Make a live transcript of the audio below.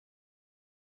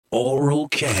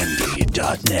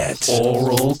OralCandy.net.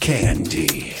 Oral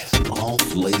Candy. All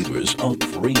flavors of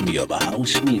premium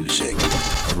house music.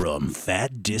 From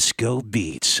fat disco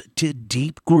beats to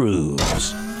deep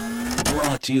grooves.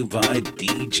 Brought to you by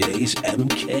DJs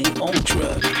MK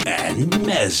Ultra and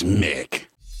Mesmic.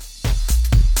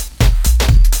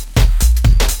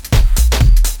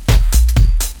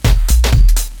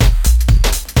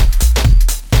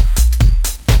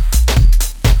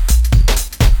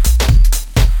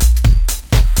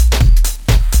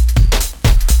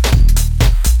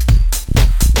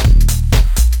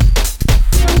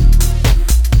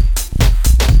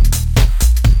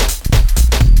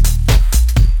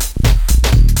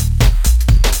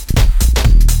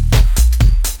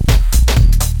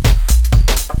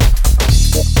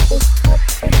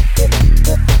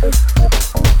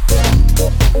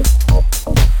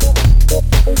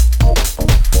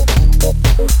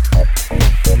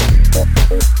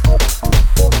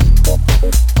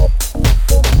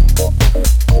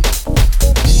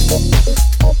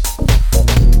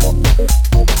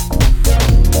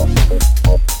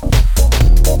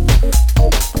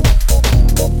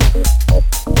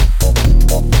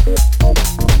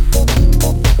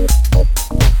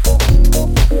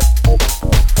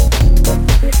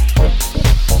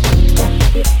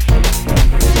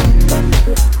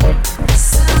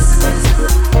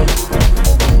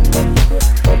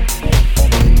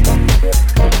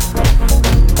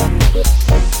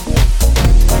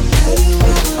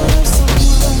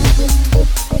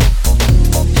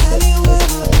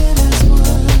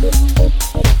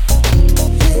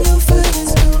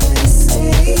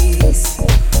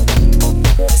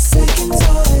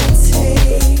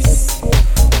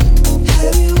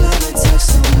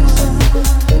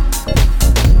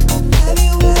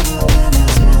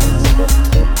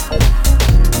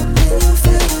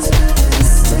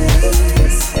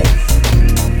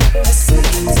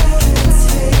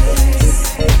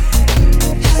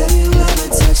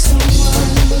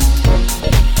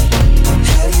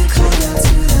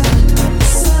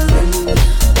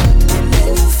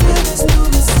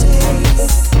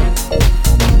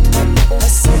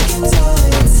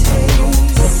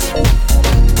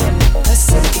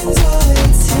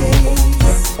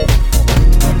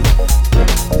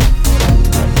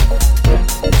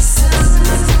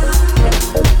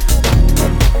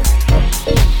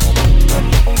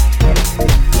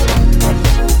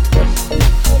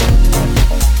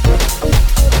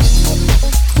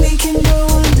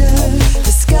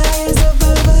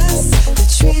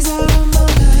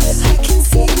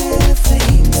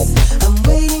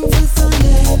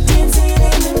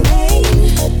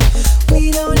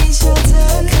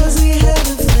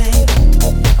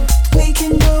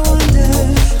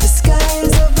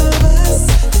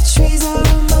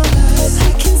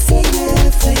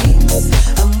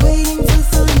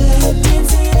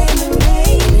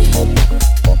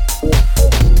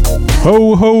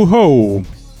 Ho ho ho!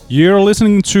 You're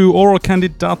listening to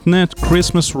OralCandy.net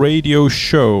Christmas radio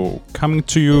show, coming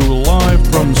to you live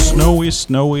from snowy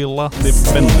Lahti,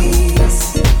 Finland.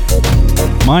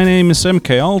 My name is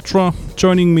MK Ultra.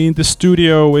 Joining me in the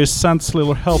studio is Santa's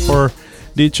little helper,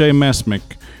 DJ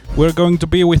Mesmic. We're going to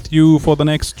be with you for the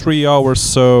next 3 hours,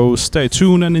 so stay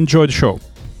tuned and enjoy the show.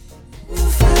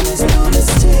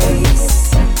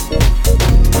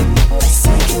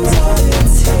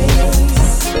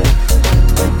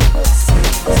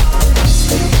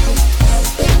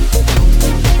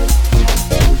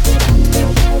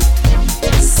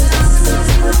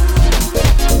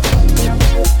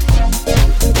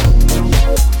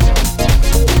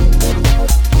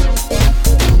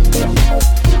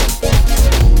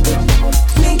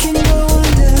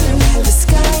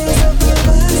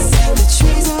 The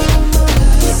trees are among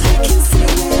us. I can see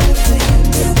their flame.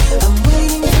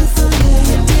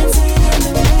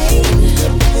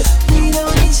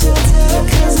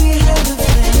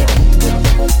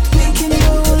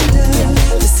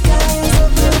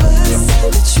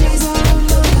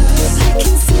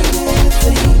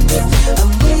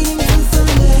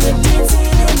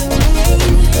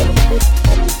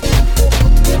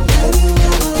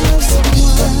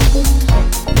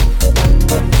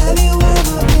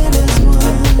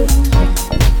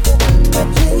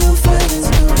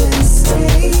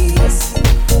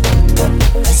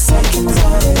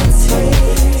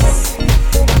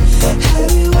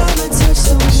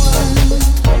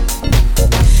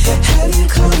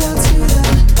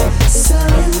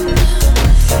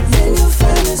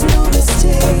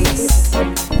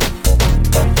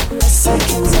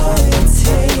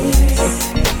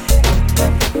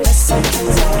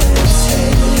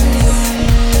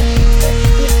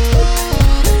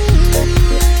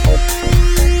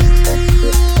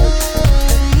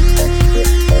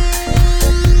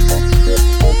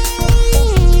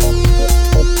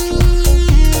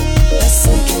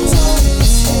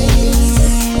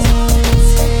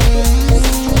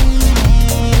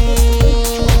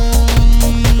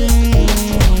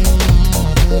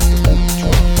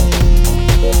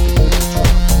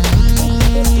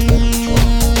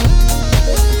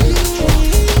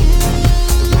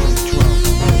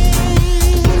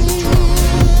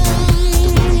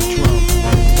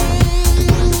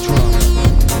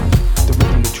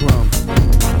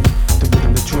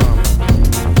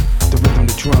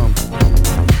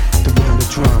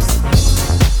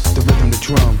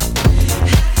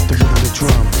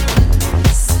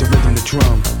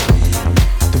 drum,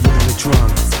 the rhythm the drum,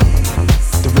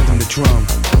 the rhythm the drum,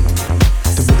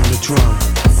 the rhythm the drum,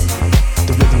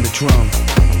 the rhythm the drum,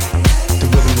 the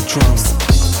rhythm the drum,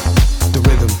 the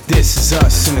rhythm. This is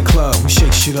us in the club, we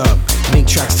shake shit up. Make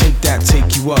tracks, take that,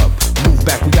 take you up. Move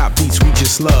back, we got beats we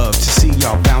just love to see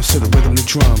y'all bounce to the rhythm the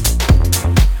drum,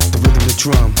 the rhythm the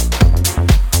drum,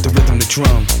 the rhythm the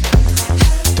drum,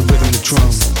 the rhythm the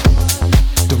drum.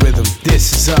 The rhythm,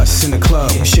 this is us in the club,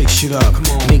 we shake shit up.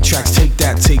 Make tracks, take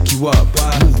that, take you up.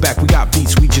 Move back, we got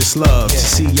beats we just love to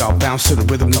see y'all bounce to the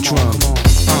rhythm the drum.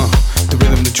 The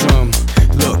rhythm the drum.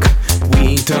 Look,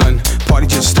 we ain't done. Party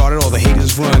just started, all the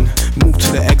haters run. Move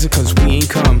to the exit cause we ain't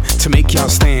come to make y'all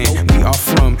stand. We are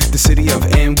from the city of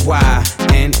NY,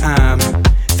 and I'm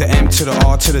the M to the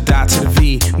R to the dot to the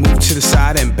V. Move to the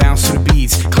side and bounce to the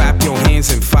beats. Clap your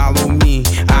hands and follow me.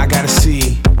 I gotta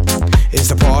see, is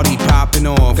the party popping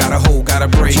off? Got a hole, got a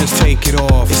break, just take it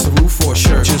off. It's the roof or a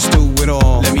shirt, just do it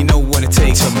all. Let me know what it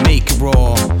takes to make it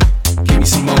raw. Give me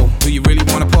some more. Do you really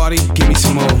wanna party? Give me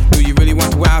some more. Do you really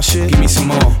want the wild shit? Give me some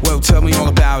more. Well, tell me all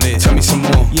about it. Tell me some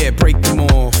more. Yeah, break them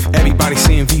off. Everybody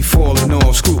saying V falling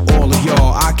off. Screw all of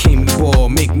y'all. I came to ball.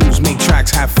 Make moves, make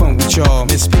tracks, have fun with y'all.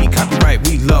 Miss P, copyright,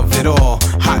 we love it all.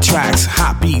 Hot tracks,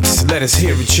 hot beats. Let us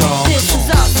hear it, y'all. This is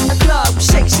us in the club. We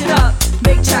shake shit up.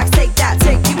 Make tracks, take that,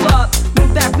 take you up.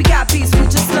 Move back, we got beats we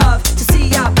just love to see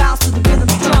y'all bounce to the rhythm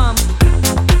the drum.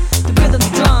 The rhythm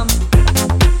the drum.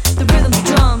 The rhythm the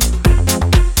drum.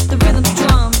 The rhythm the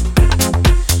drum.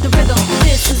 The rhythm.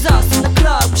 This is us in the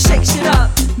club. We shake shit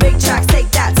up. Make tracks, take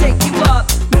that, take you up.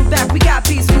 Move back, we got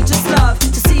beats we just love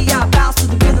to see y'all bounce to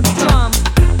the rhythm the drum.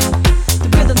 The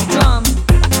rhythm the drum.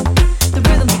 The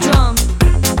rhythm the drum.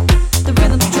 The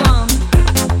rhythm the drum.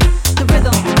 The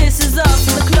rhythm. This is us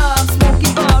in the club,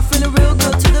 smoking bar, feeling real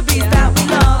good to the beats that we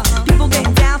love. People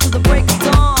getting down to the break of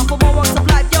dawn. For more walks of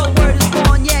life, your word is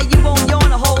born. Yeah, you won't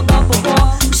yawn or hold up a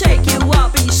wall. We shake you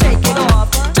up and you shake it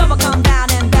off. Jumper come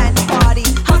down and bang the party.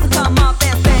 Hustle come up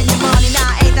and spend your money. Now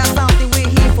ain't that something? We're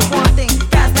here for one thing.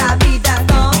 That's that beat, that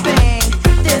thumping.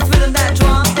 This rhythm, that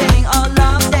drum thing, a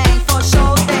love thing, for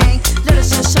sure thing. Let us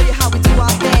just show you how we do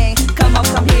our thing. Come up,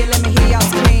 come here, let me hear y'all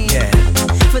scream. Yeah.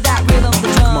 For that rhythm, the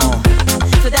drum.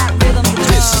 For that rhythm, the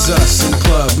drum. This is us in the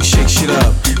club, we shake shit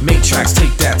up. Make tracks,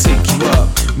 take that, take you up.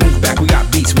 Move back, we got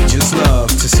beats we just love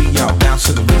to see y'all bounce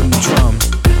to the rhythm the drum.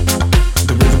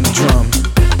 The rhythm the drum.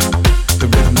 The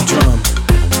rhythm the drum.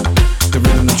 The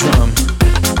rhythm the drum.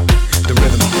 The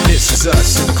rhythm. This is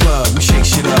us in the club, we shake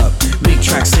shit up. Make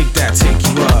tracks, take that, take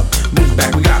you up. Move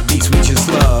back, we got beats we just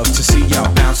love to see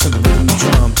y'all bounce to the rhythm the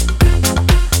drum.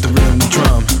 The rhythm the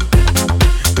drum.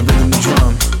 The rhythm the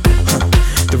drum.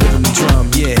 The rhythm the drum,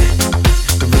 yeah.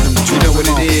 The rhythm the drum. You know what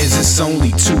it is, it's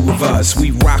only two of us.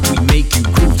 We rock, we make you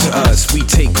groove to us. We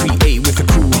take, create with a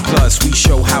crew of plus. We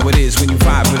show how it is when you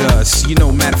vibe with us. You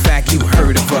know, matter of fact, you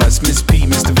heard of us. Miss P,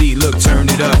 Mr. V, look, turn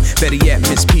it up. Better yet,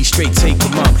 Miss P, straight take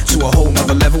them up to a whole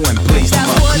nother level and blaze them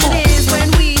That's up. what Come on. it is when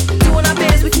we doing our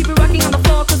biz. We keep it rocking on the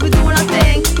floor cause we doing our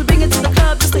thing. We bring it to the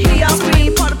club just to hear y'all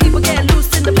scream. Part of people get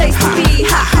loose in the place to be.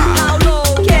 Ha ha. How low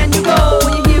can you go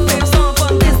when you hear favorite song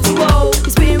from this duo? We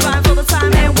spin rhyme for the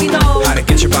time and we know How to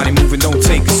get your body moving, don't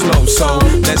take it slow. So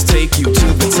let's take you to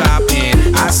the top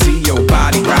and I see your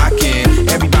body rocking.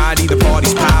 Everybody, the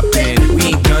party's popping.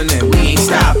 We ain't done and we ain't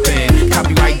stopping.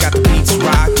 Copyright got the beats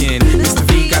rocking. Mr.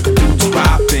 V got the dudes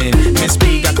popping. Miss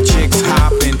P got the chicks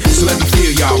hopping. So let me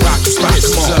feel y'all rock the spot.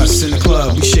 Come on. Us in the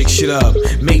club, we shake shit up.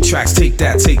 Make tracks, take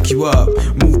that, take you up.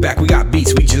 Move back, we got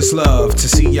beats we just love to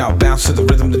see y'all bounce to the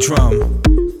rhythm the drum.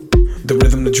 The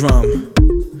rhythm the drum.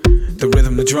 The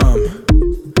rhythm the drum.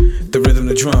 The rhythm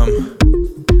the drum.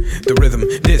 The rhythm,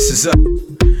 this is us.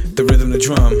 The rhythm the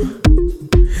drum.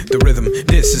 The rhythm,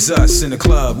 this is us in the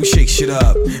club, we shake shit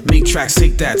up. Make tracks,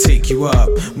 take that, take you up.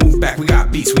 Move back, we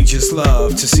got beats we just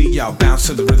love to see y'all bounce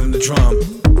to the rhythm the drum.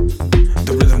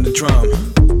 The rhythm the drum.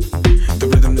 The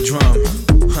rhythm the drum.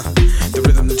 The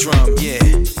rhythm the drum, yeah.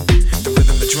 The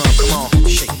rhythm the drum, come on.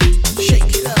 Shake,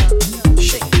 shake it up.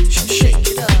 Shake, shake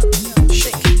it up.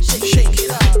 Shake, shake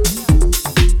it up.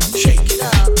 Shake it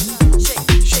up.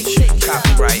 Shake it up.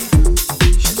 Copyright.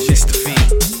 Mr. V.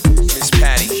 Miss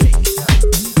Patty.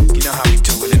 You know how we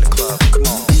do it in the club. Come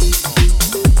on.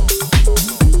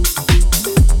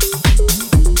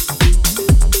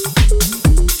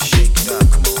 Shake it up,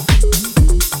 come on.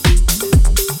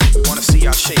 We wanna see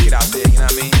y'all shake it out there.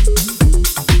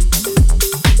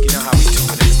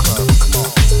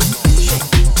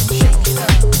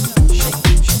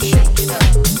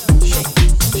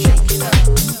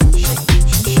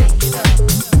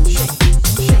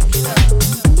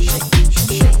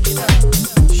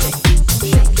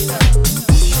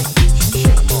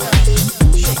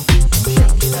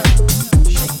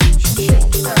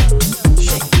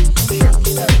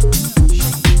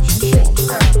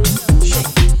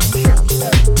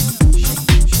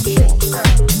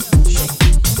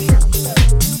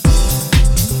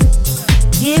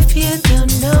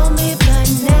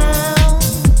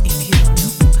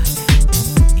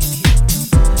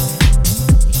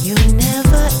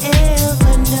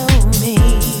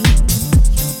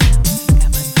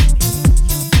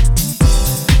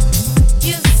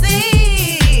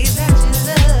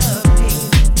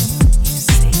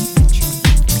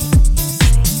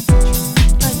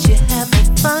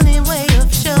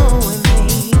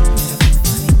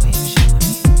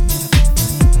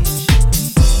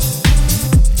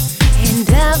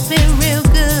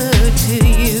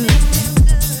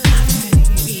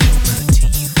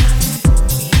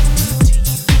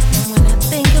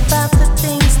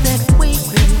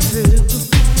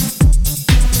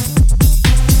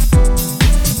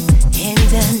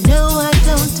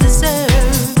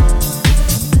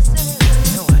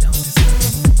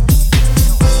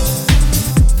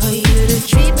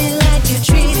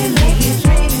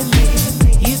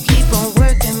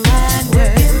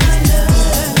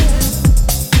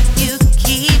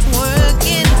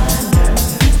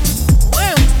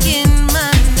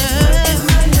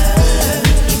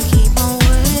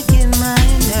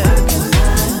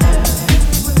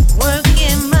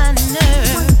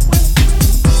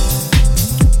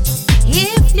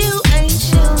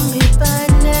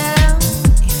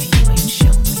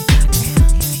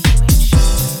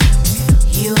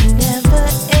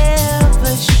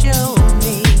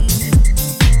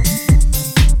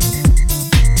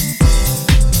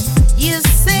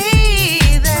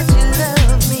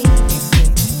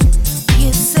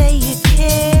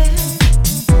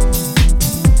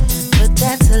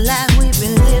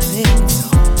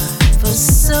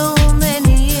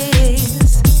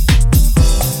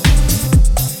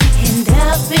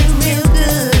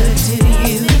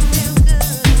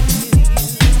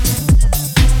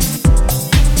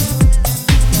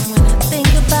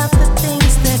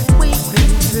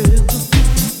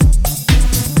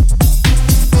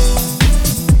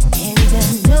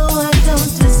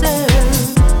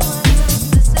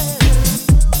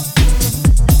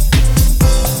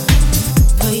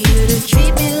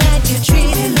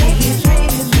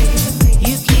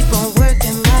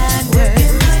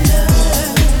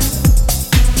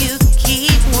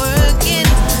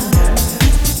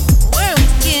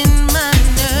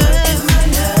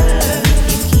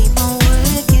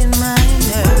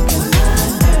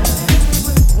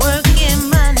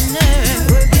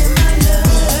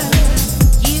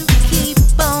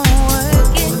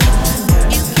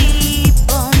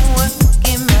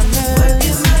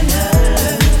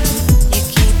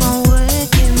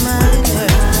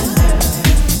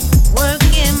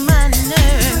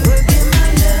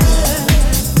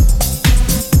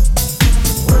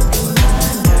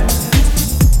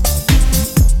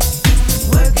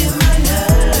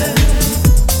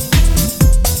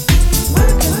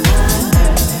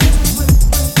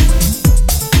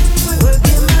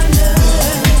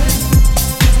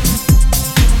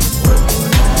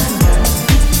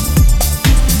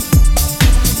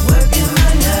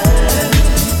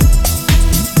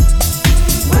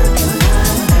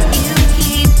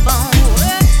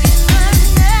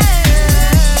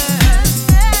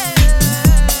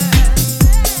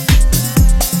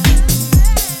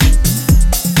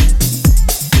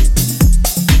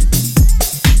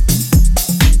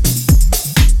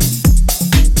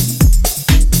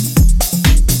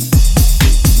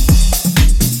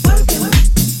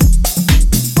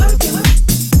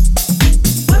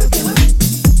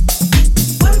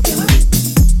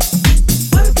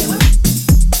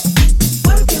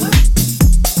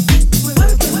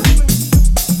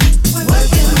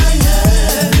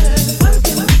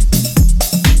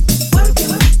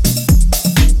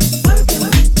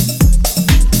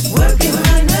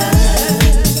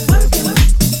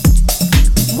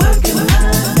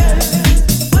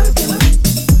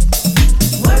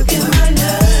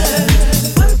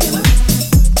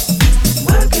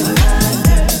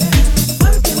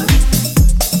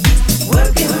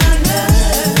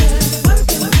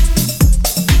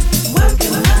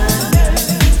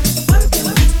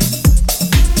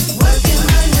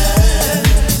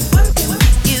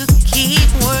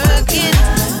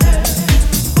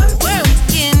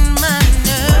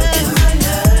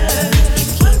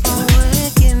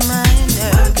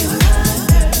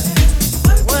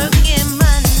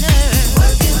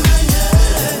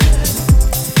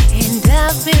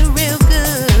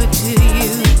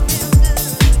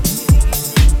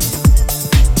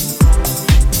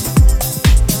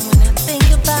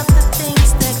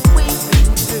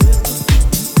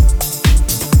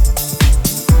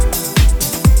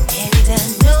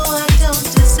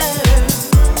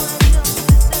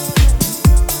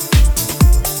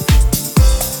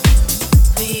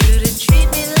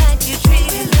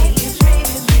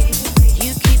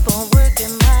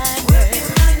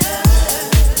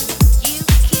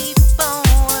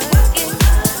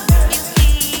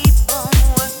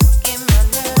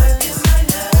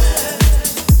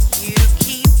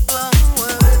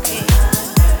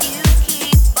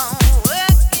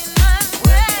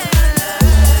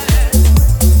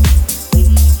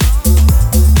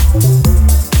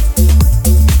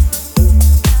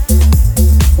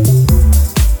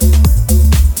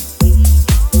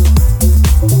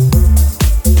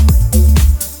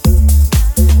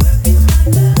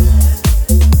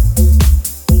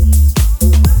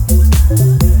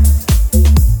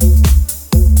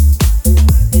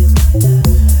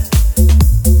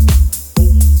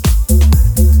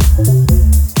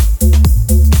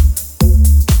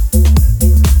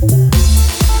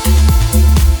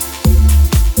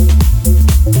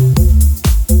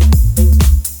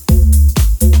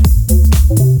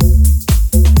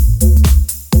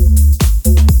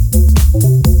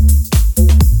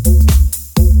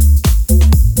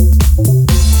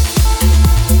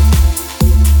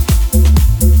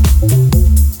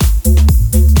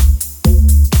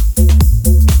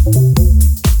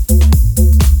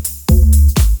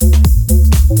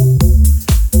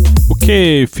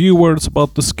 Okay, few words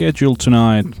about the schedule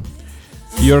tonight.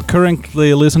 You're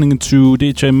currently listening to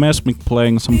DJ Mesmic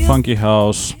playing some funky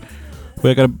house.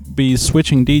 We're gonna be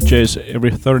switching DJs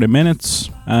every 30 minutes,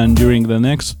 and during the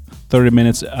next 30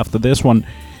 minutes after this one,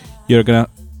 you're gonna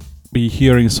be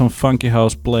hearing some funky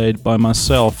house played by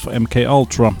myself, MK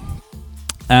Ultra.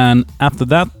 And after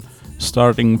that,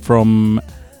 starting from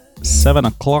 7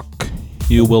 o'clock,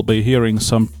 you will be hearing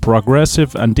some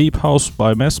progressive and deep house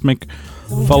by Mesmic,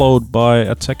 followed by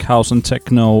a tech house and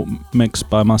techno mix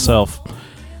by myself.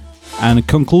 And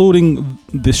concluding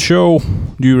the show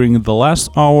during the last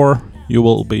hour, you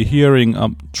will be hearing a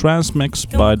trance mix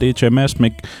by DJ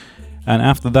Mesmic, and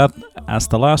after that, as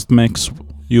the last mix,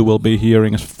 you will be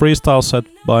hearing a freestyle set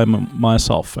by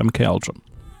myself, MK Ultra.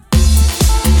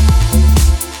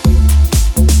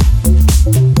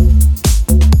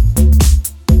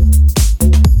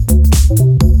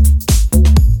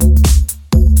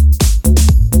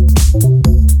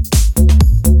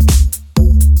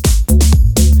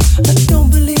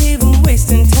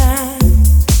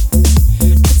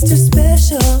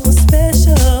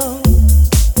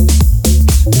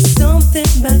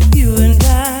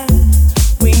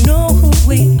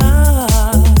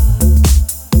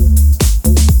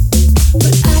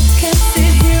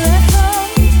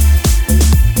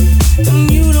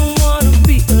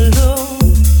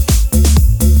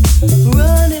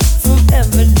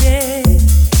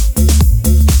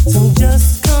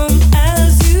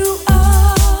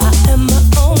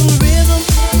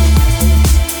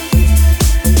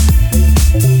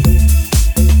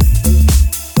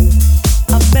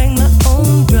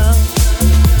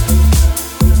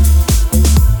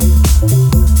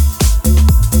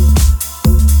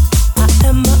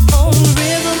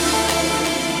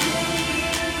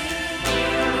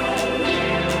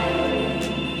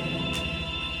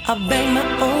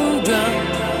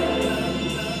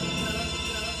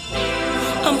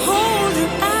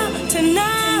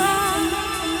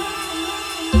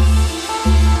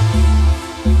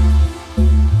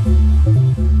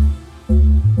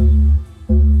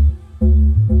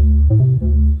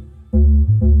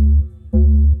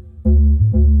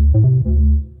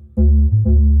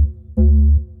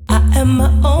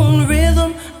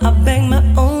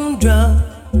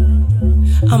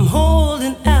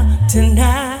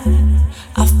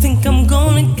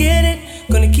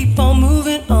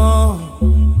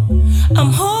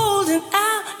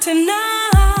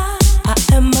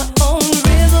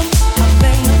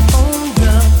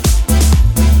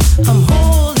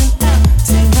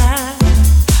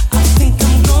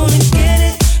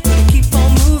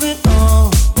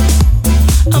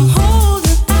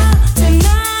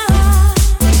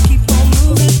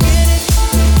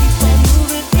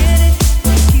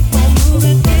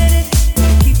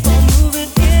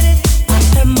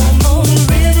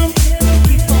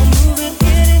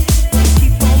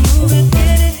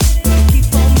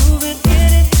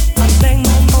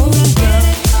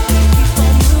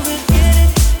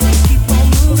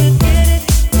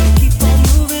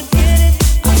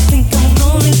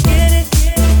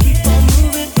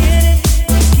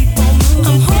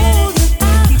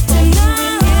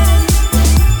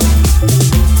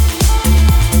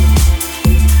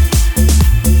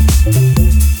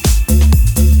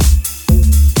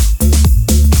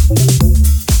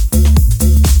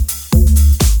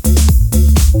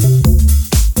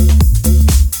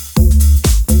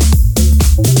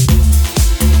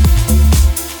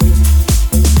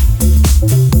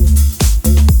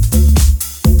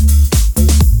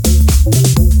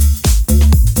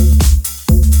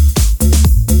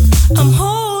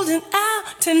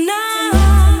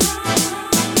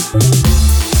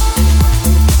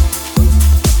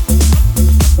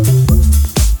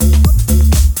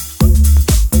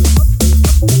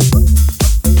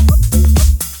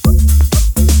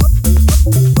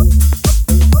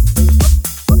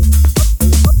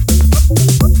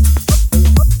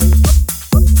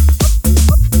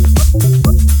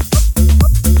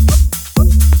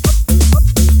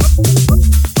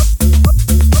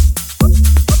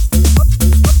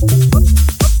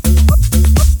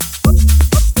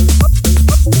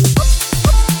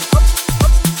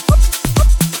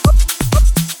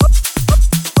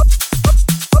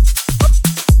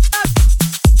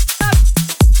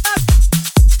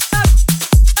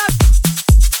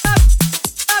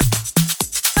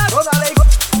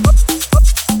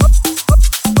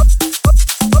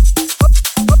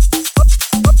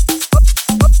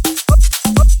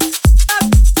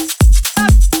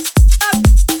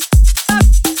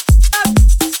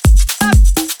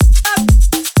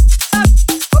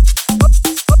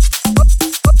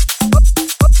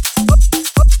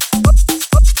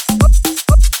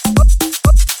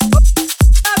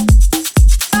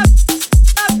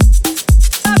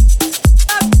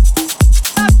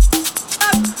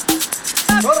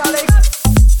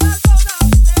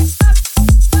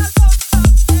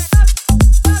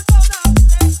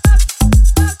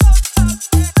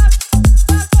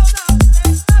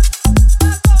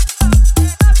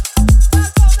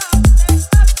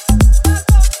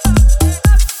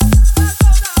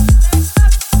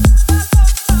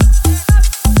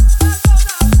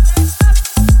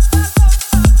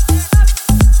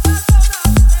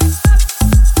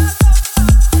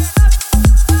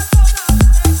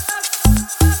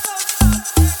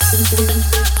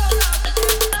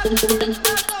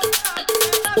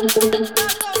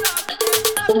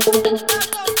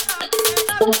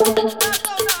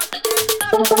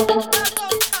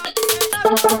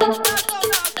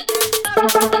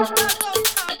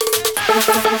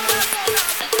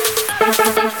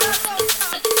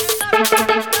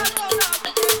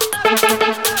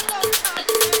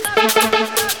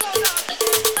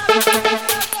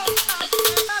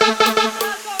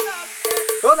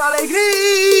 Con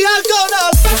alegría, con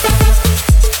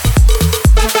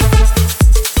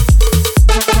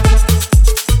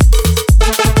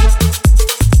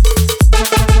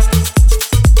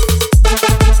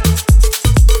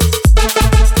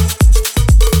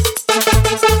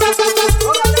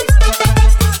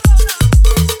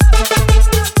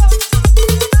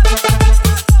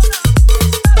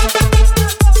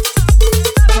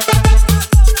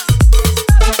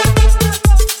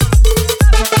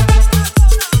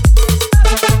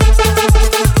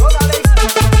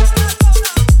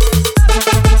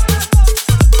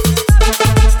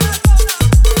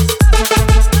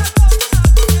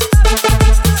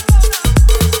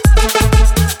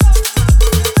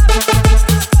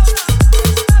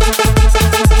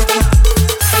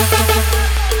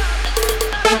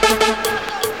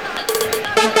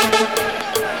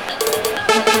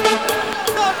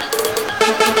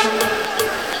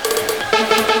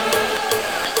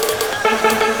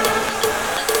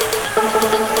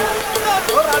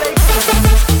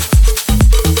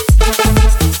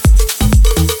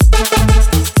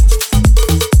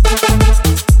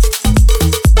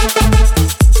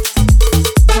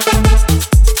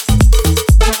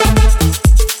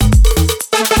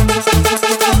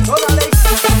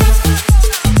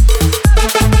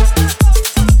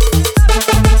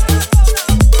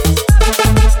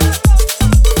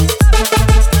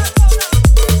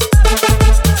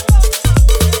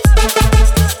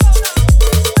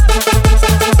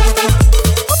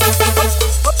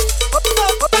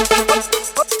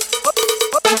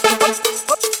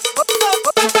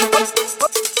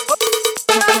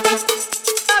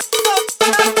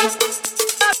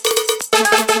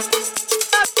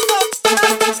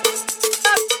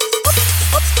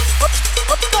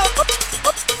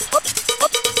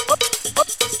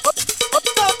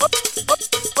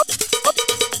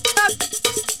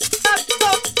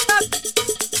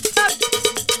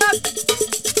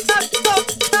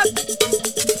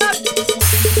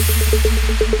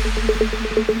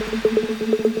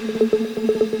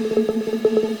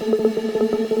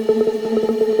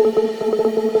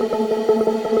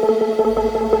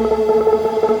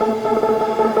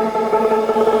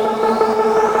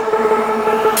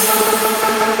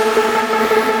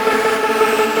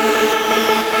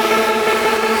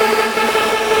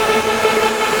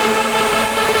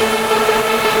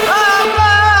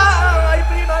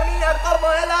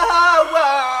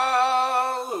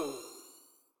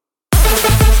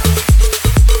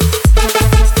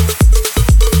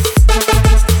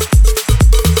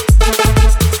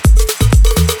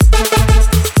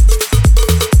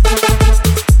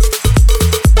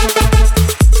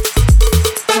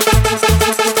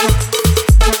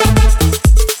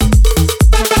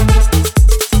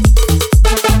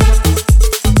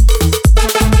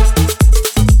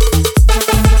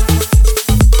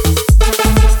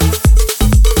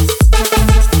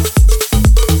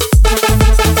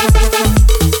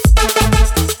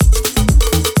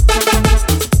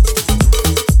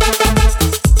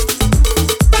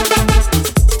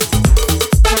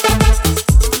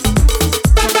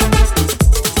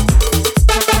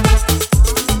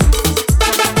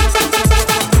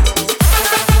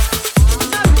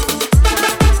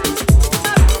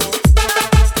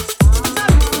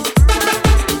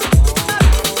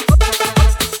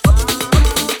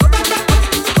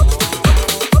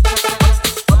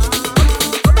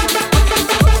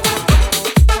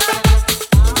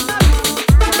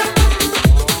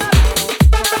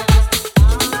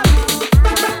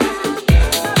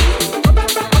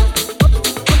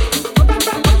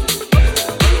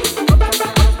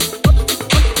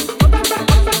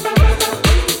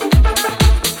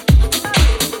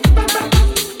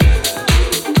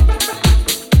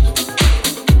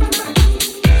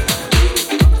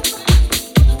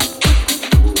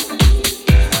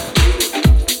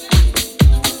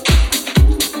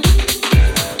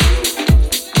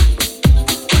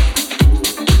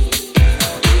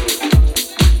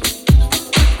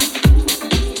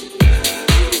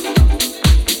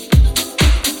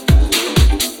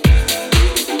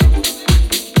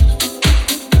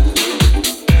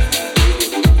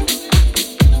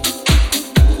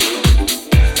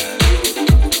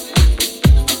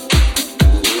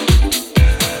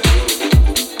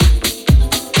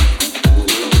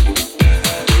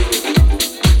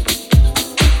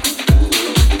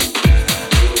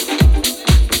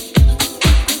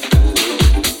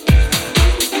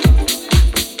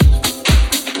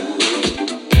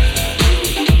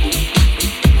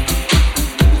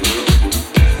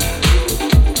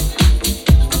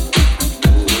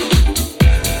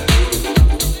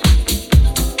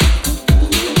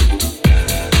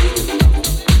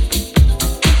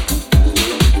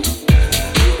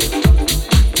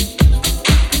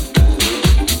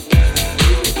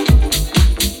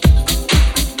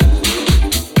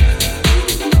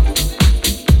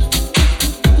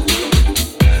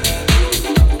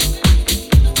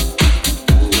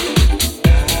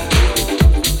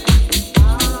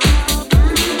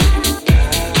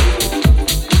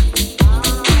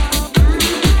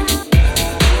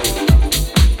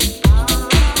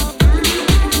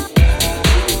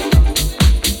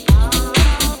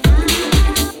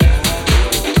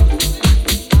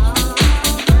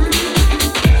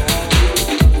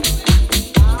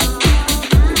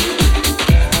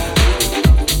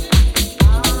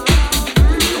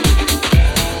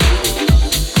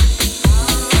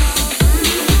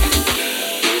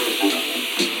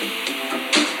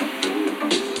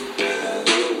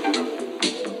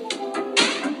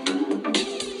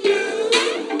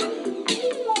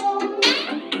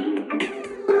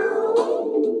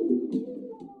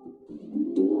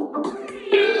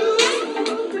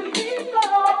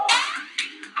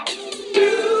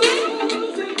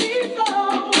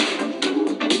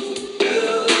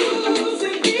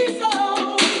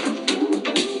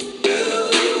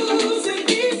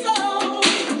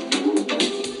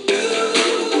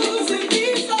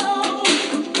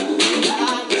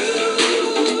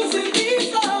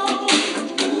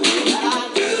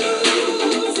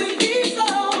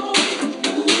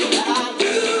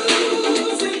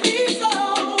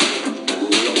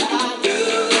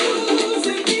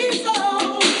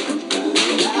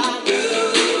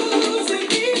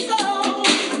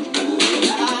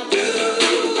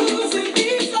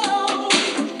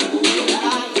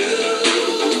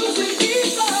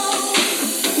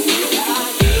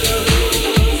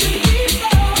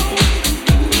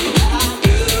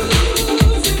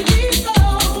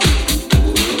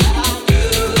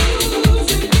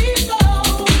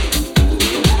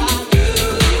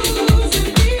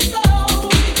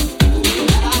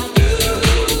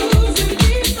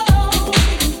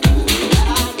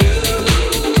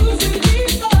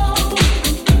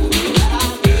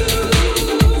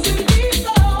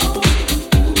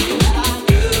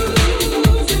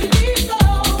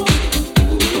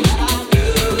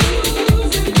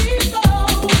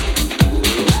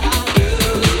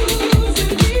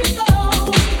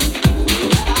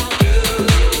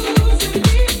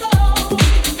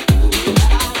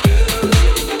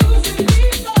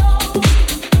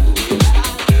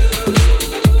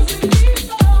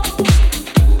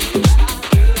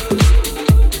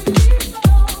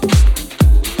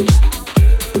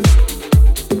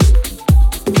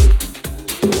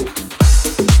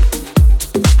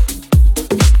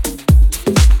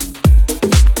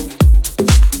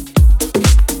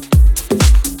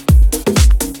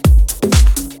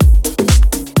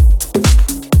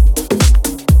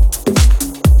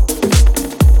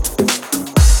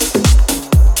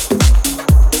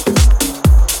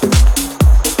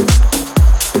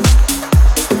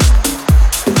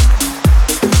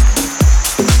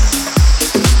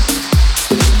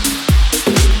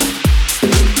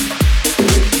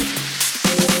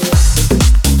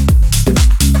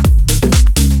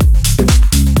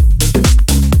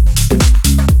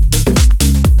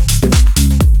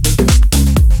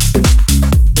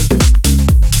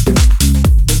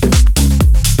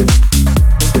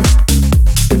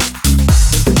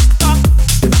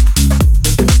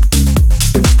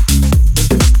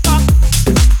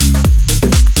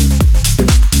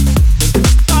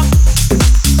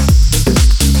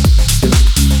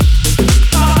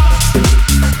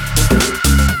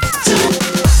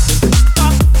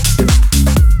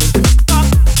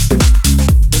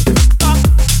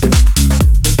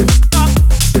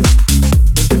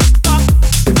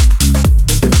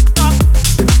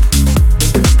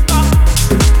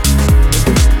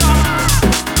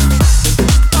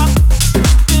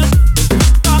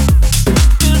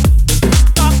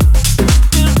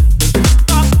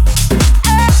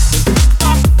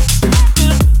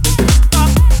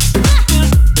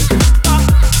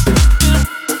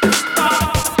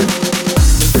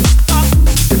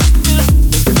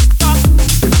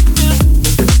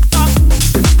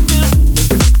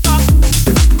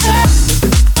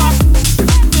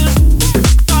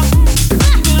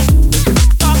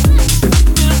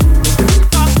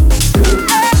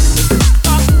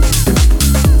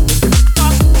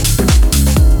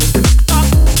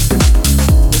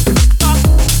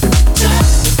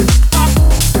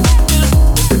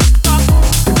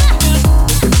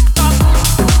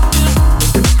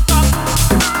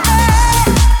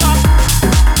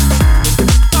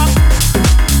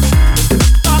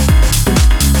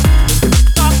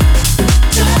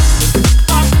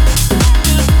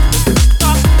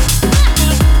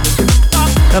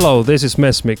Hello, this is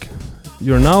Mesmic.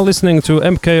 You're now listening to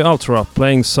MK Ultra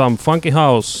playing some funky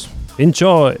house.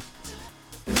 Enjoy!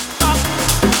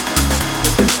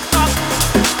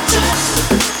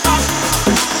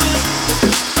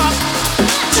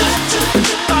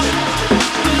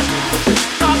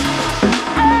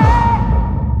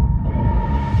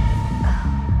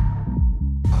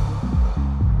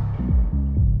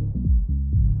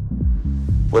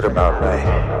 What about right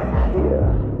here?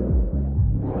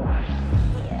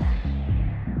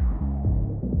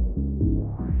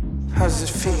 How does it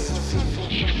feel?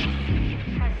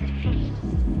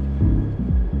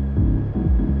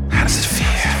 How does it feel?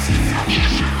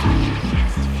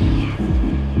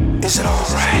 Is it all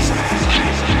right?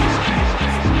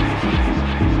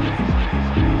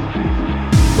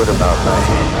 What about right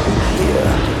here?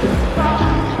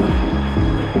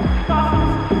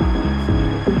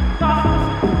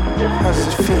 How does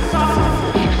it feel?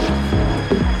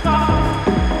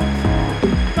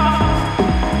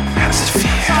 How does it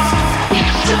feel?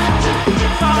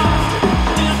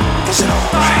 Is it all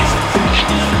right? How does it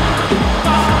feel?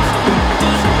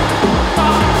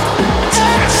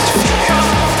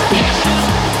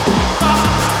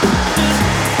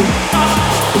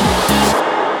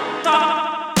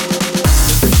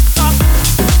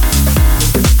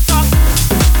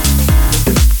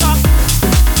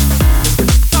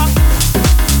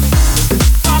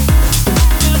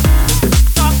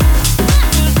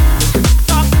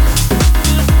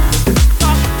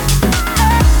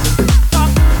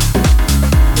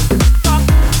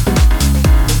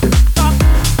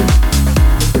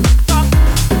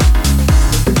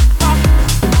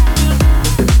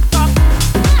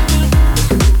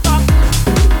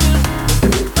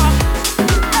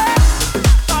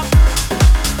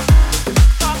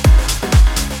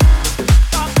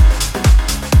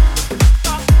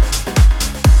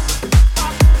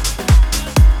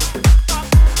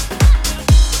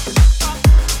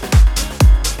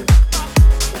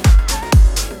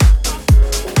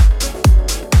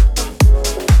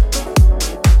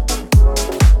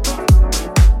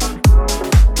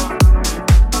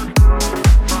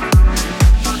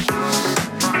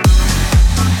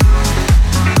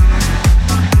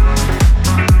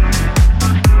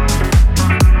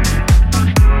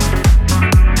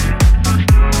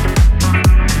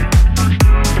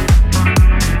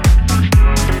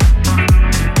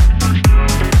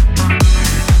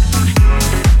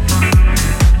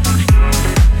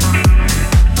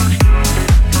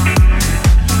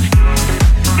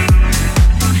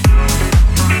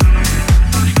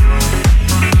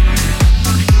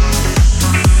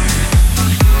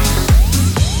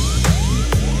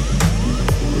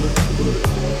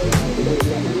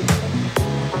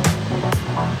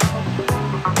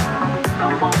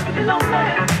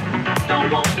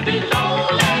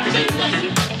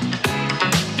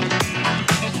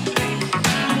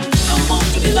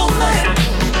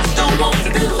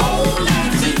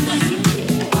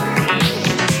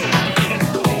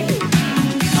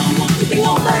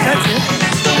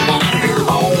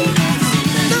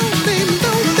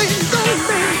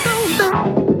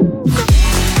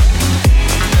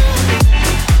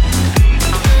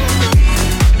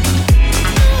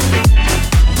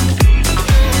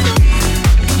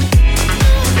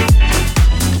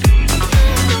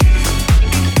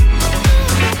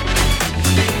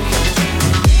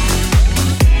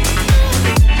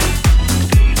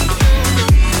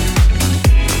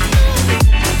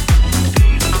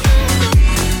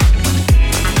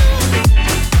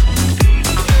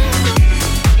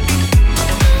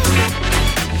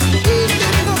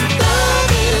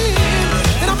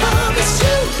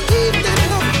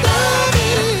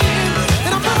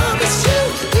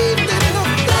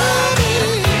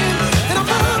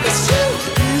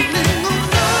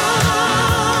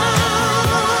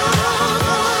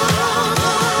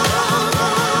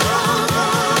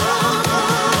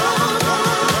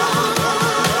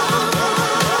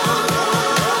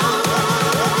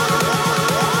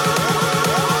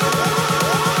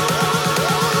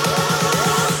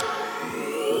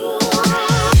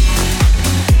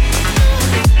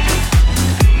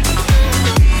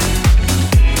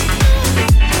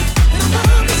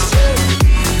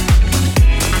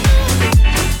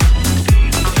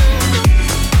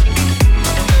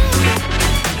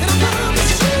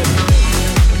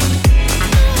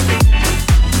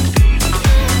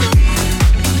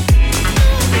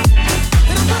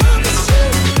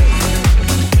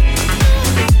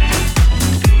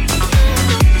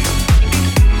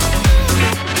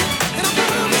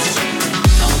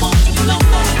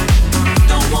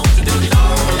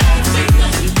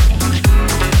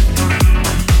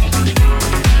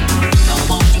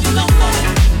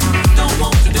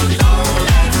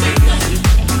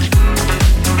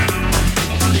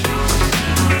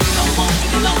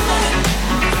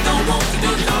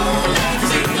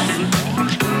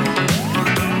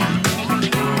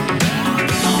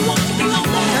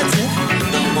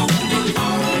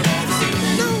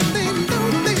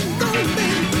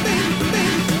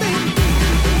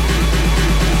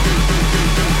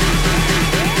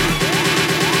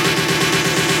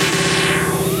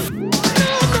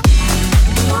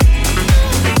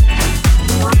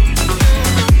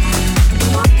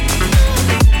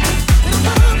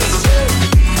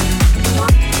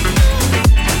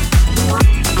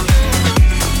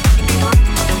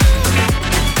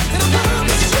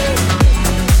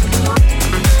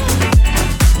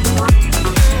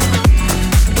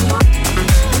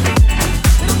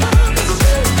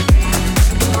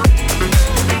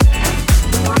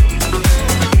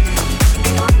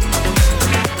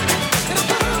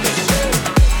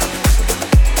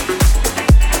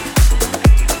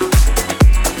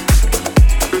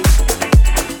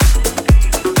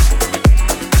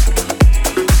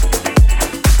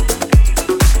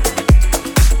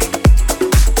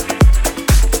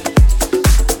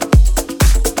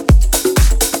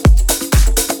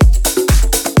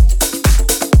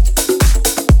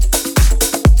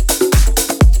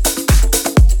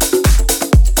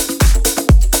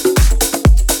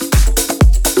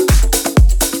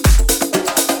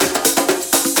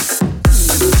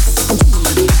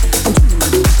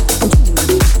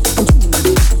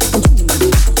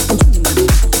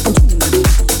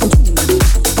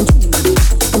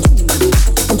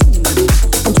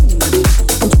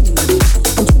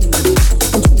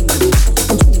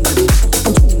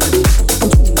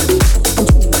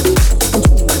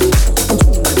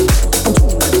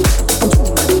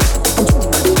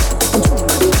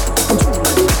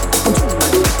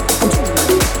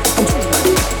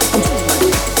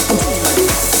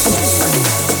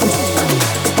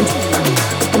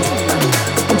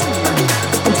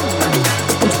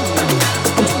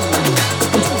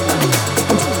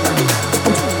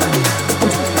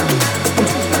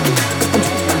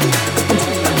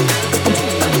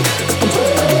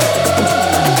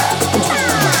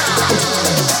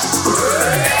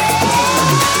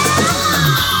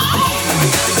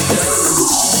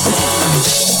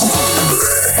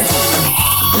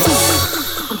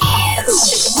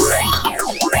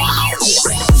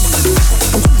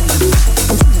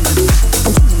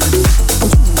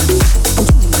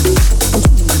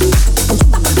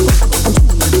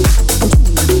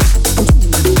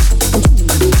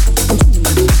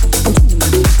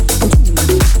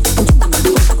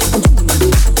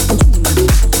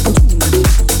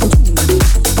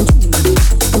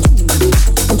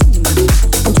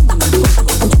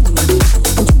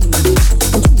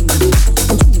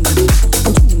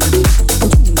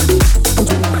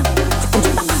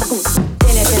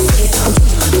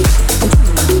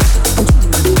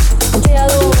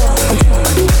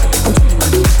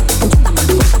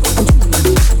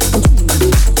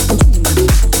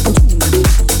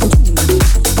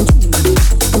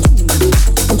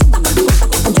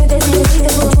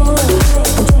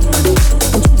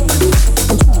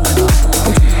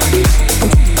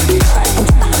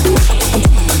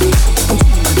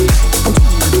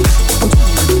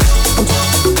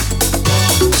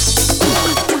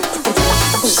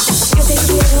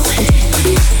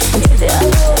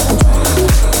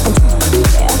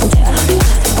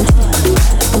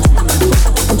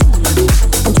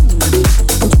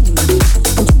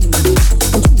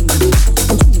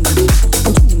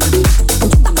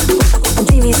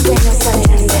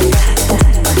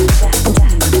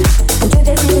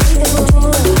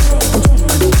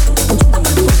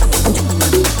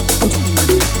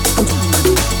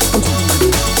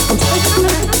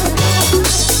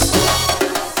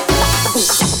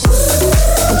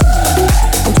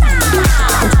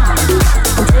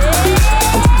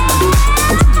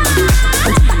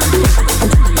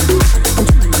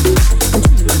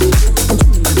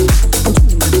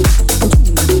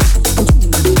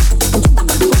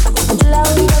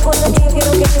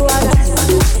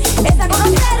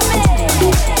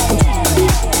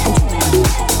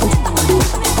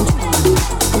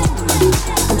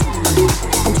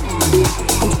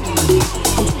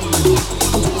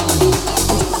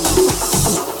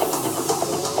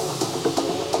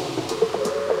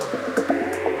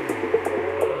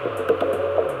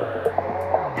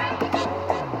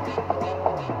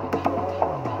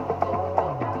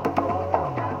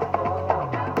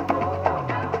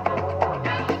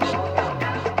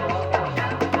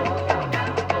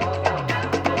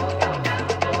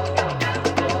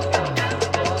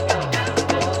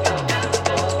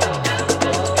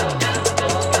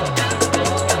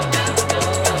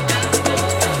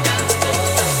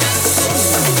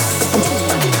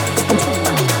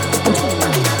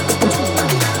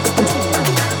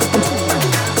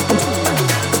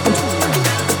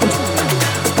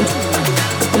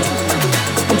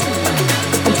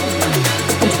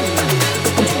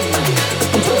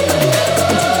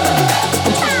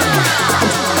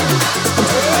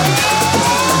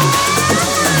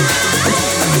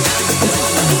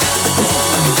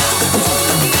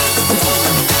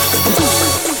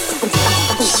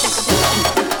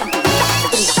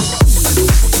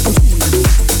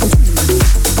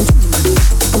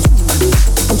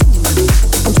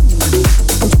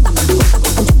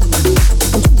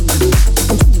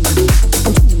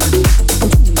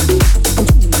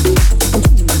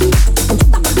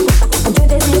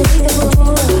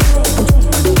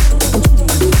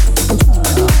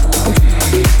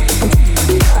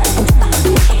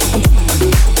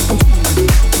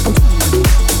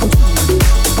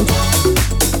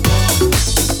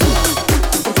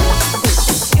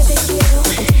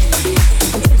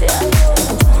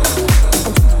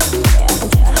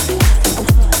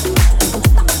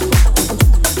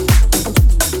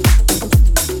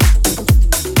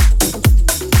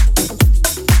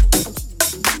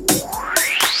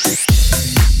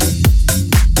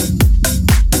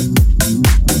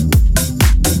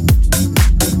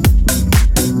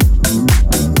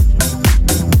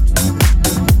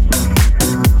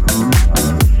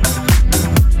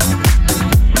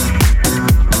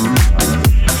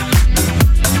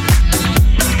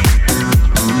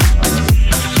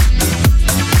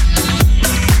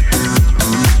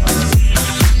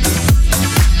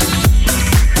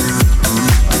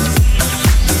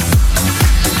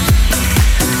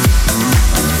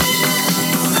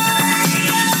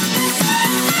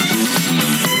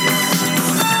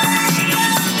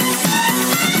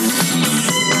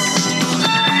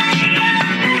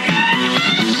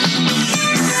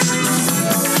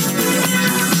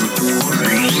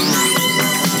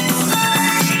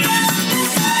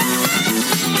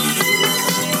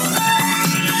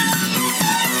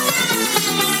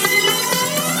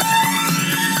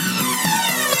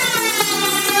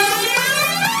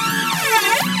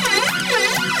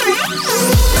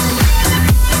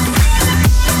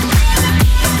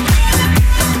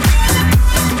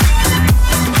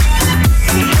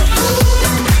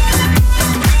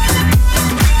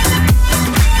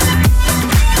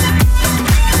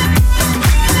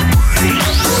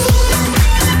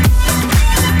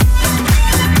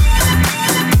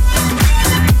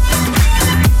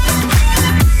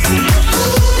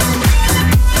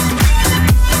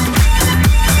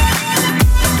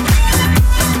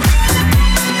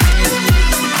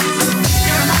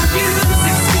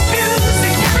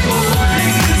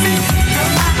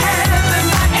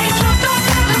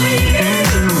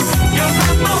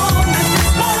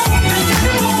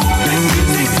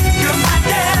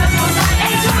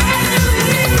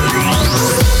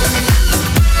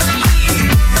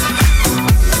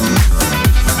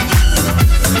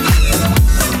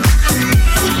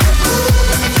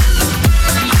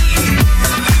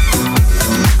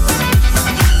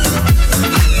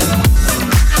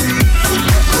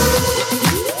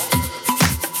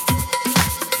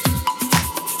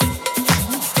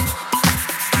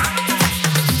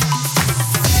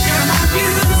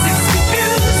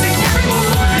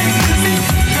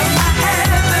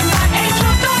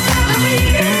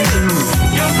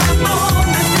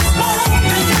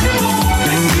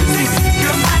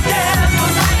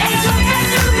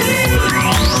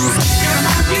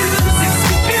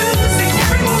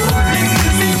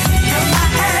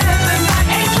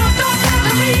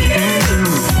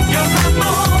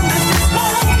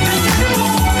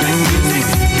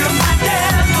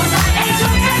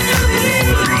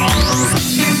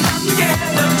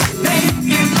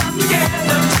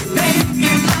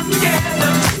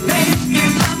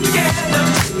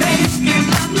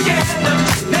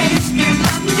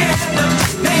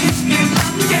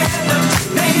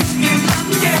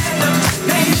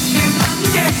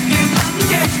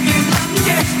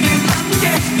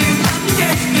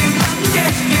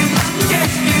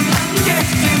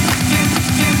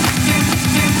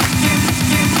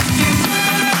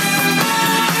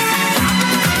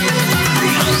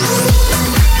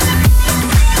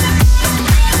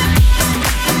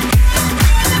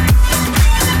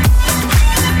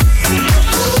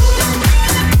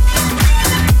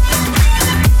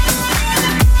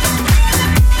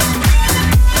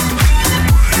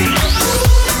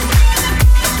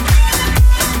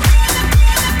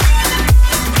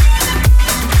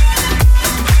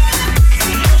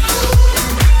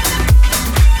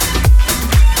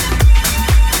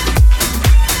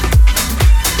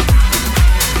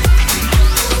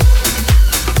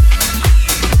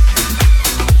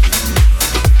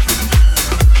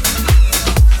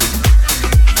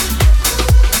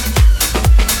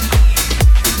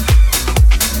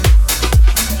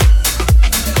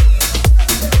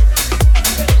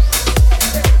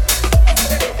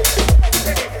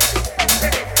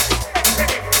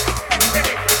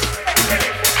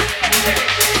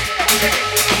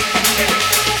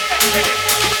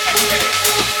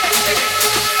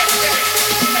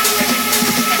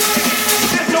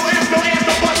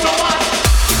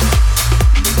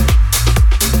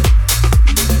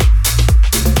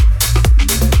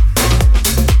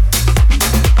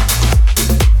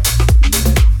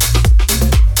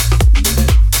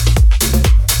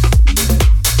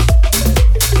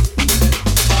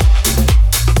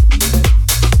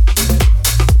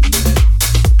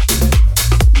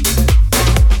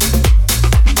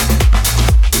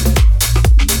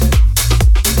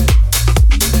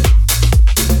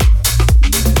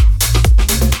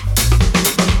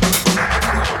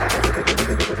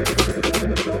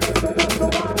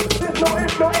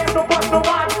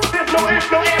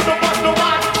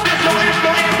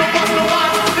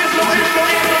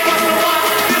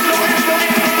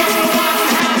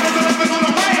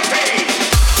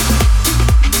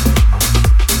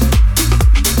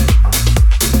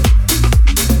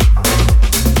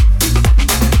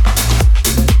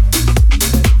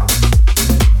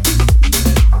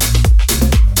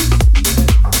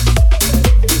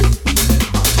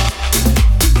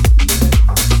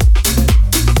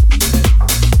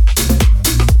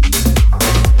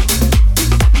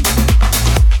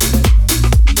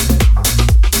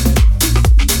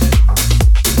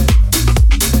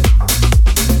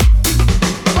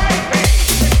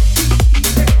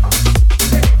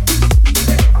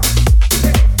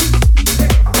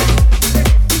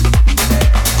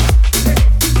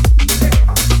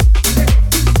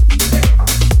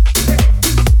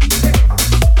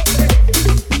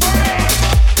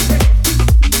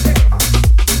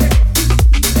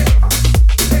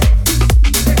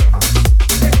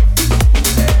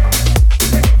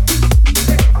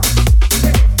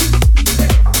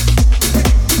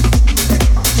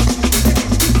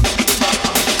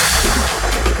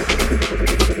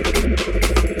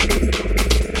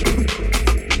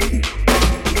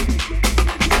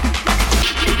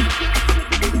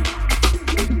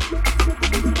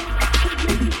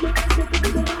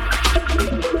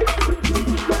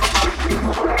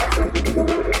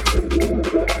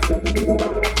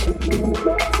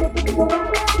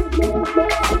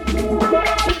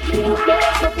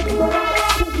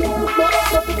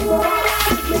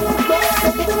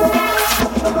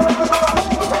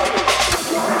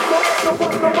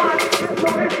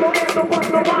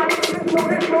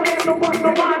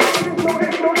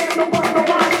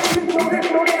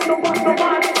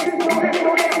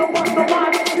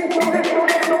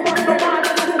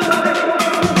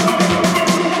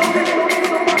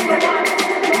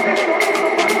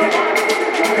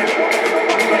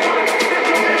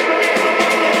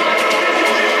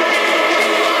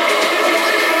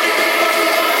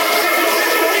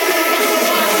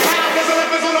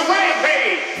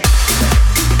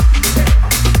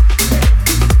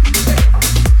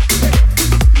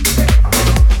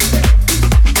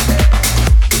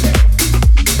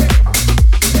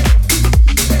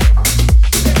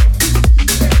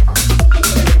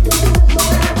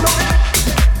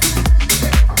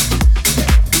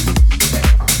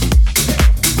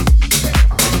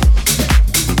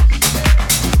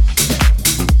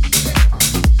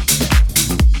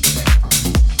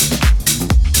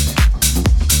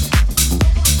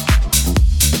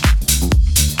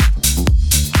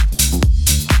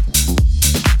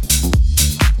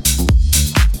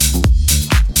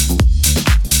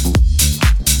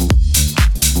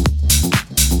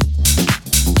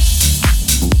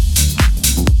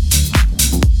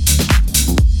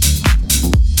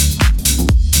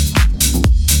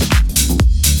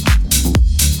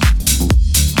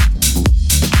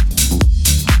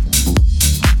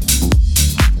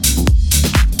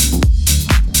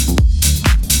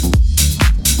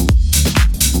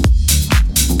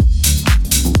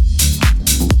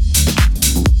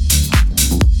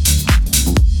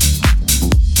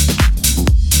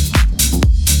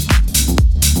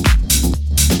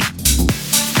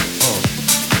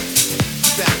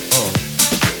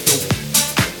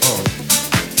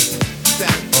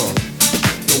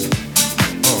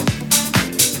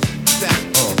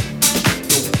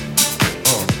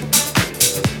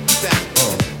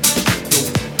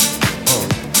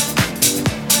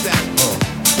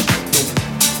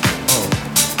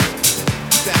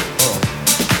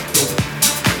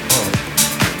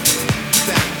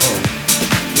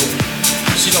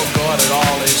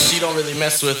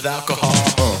 mess with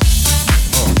alcohol.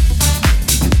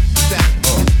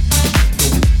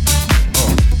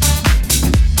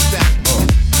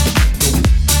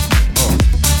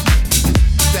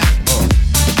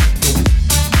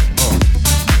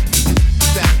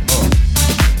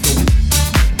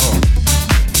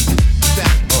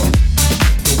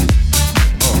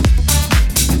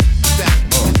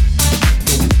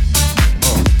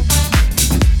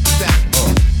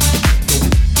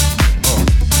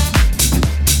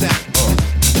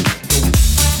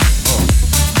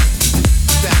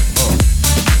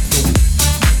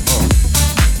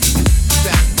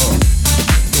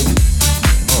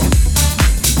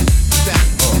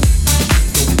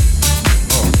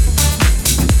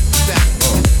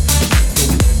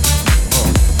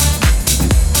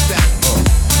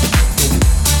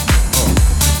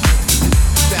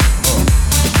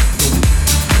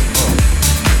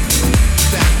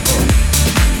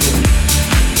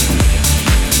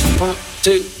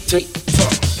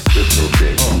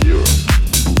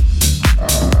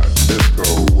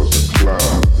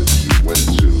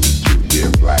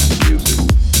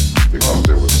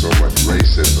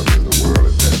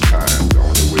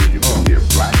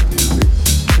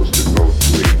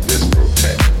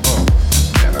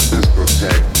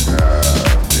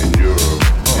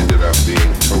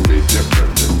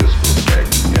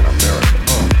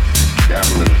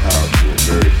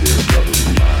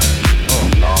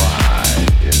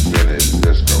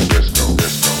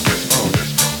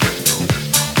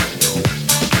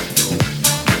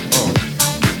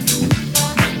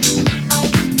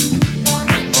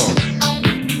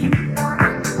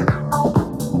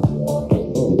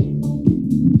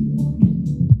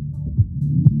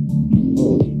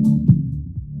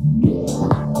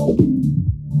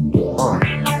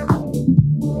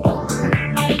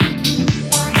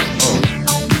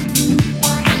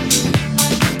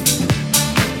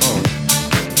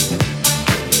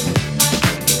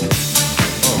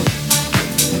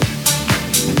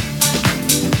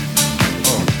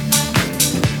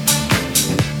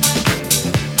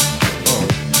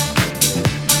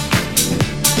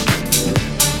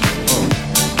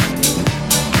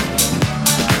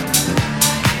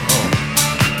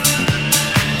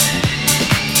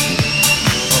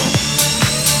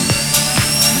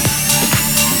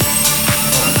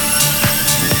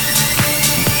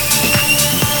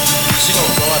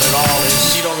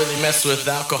 With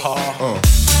alcohol.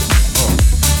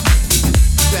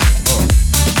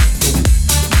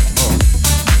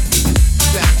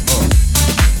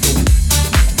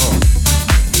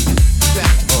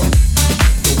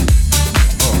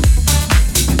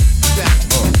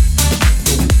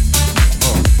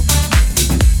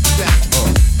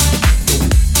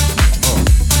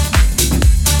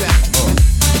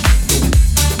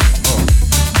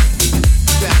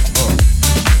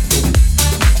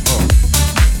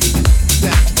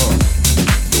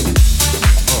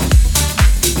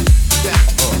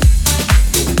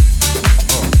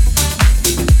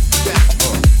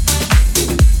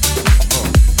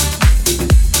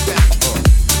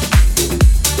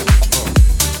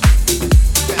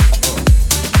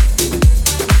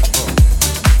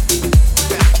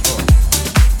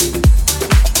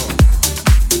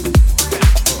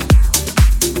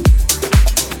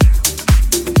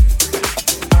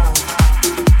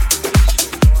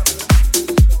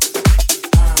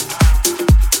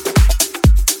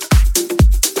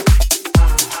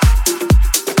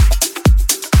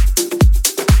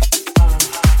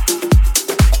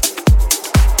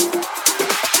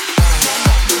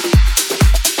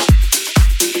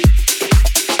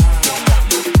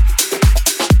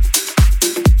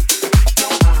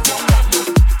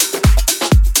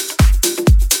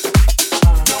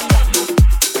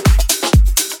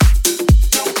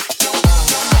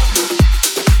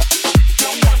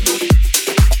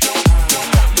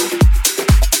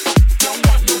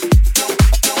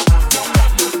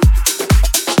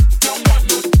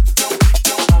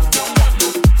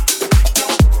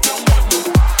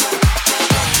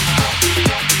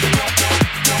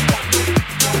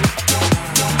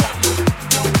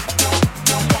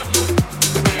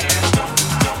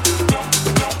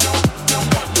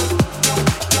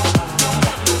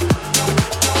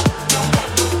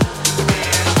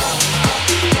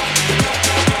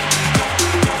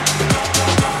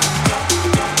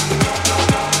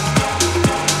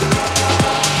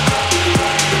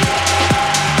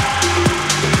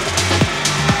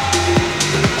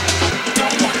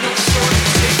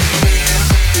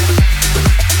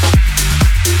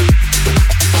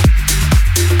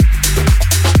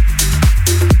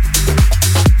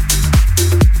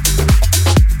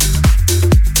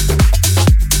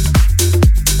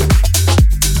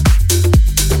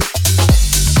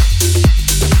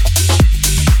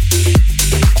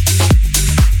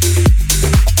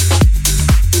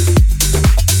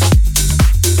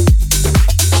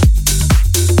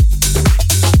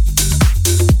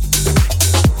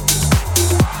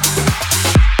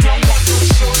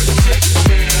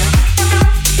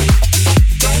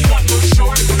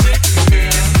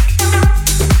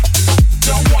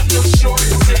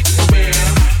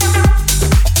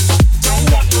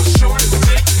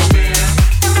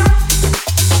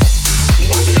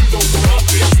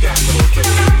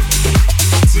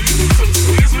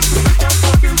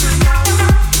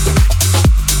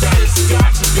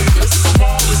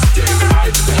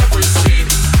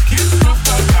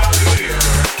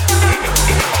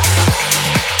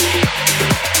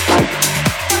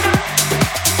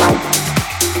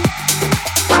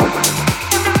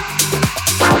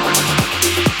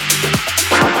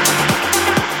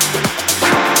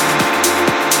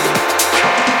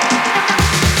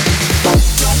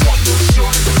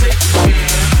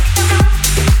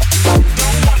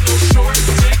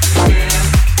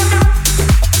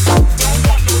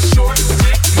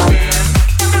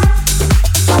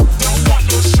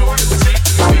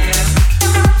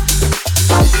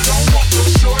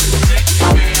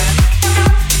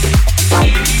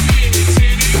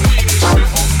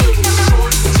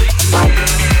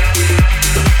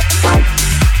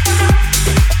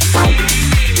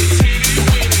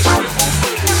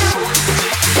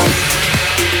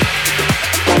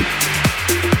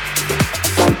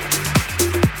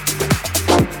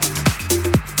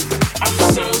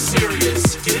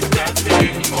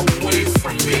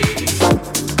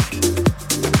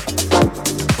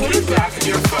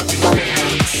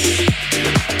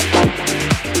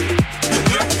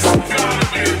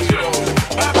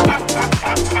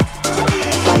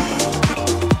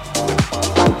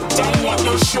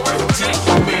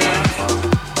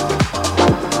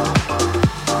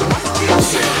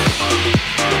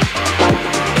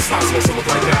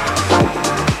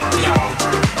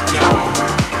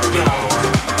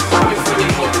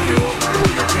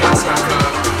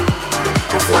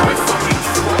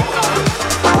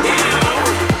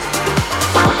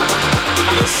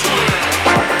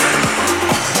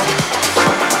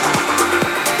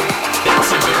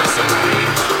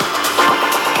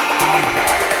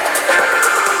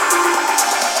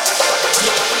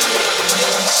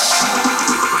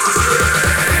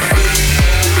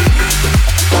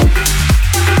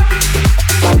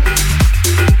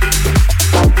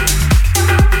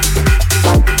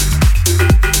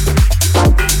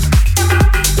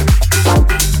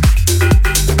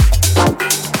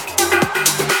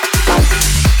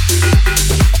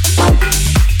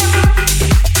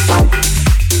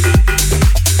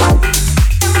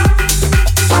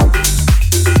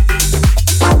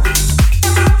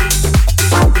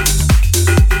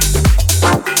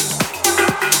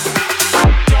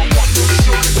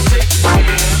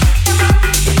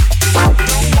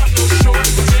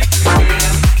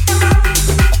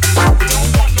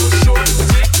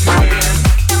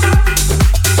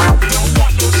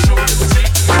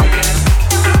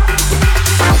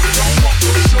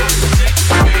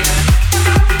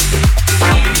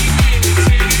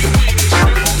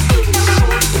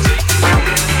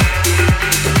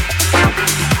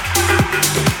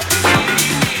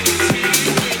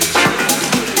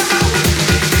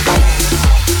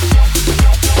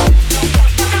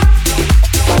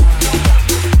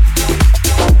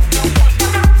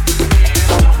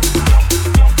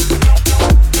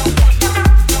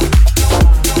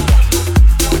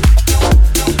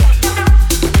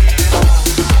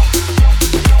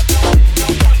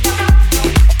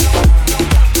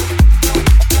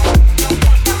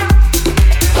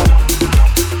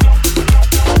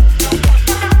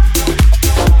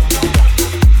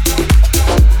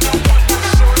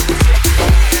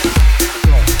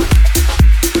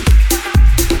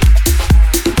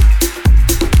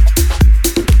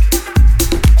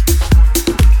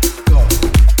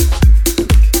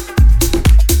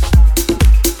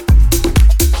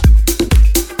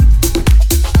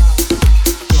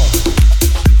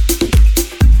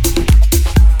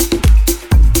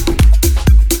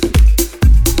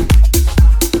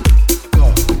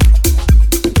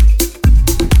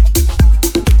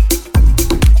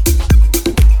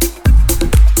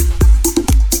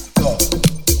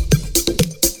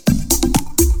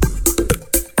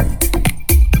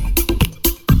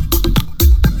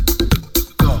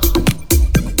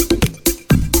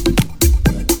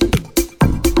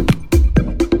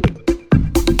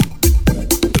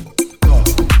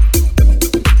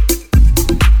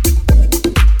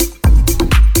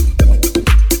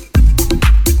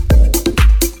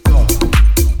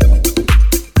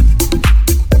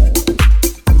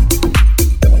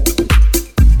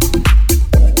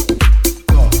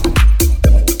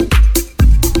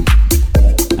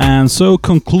 And so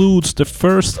concludes the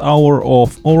first hour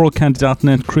of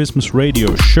OralCandy.net Christmas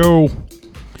radio show.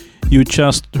 You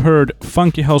just heard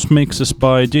funky house mixes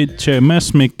by DJ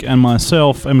Mesmic and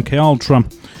myself, MK Ultra.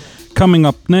 Coming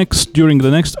up next, during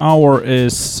the next hour,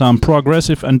 is some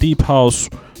progressive and deep house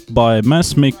by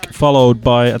Mesmic, followed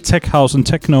by a tech house and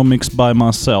techno mix by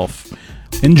myself.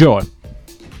 Enjoy!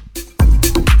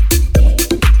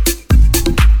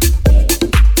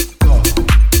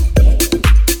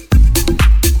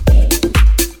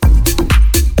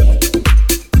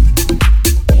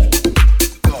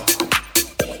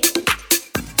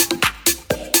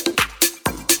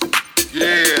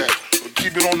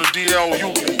 You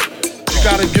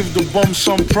gotta give the bum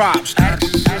some props.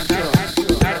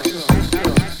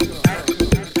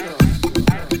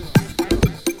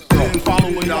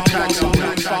 Following our tax,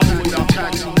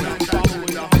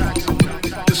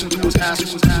 listen to his ass,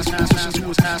 listen to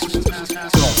his ass.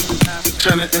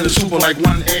 Turn it into super like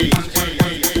 1A.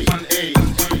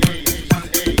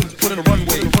 Put in a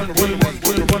runway, put in a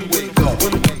runway,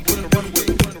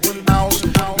 house,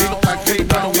 make it like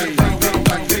fade runaway.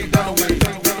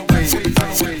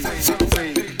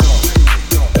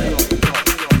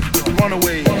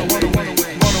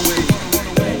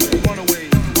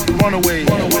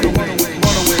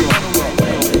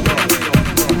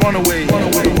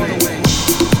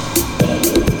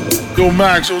 Yo,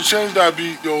 Max, yo, change that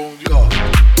beat, yo.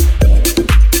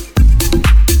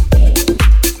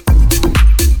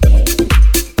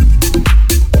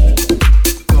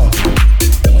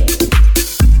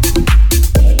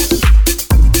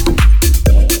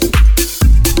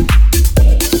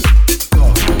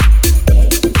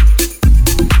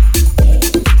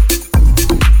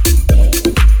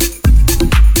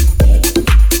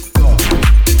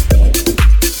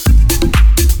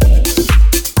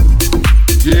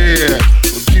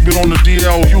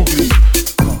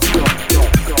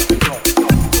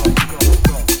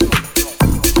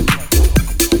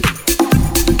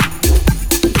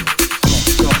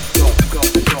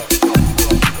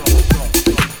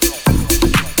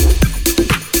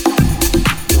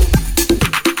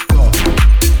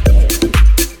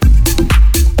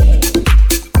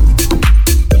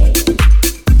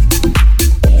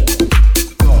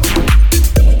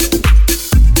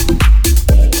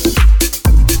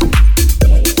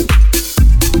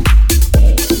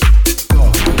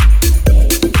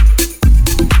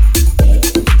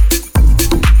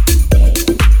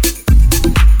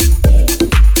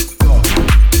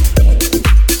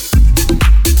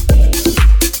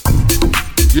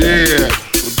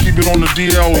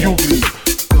 DL Hughley.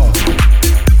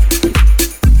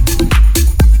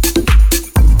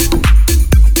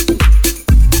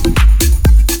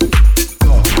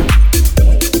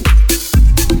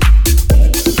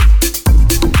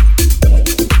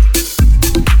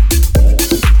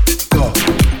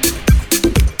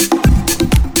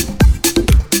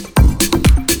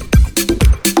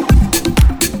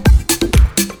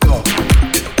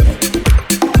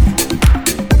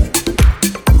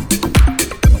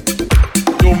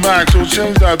 Max, so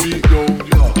change that beat, yo.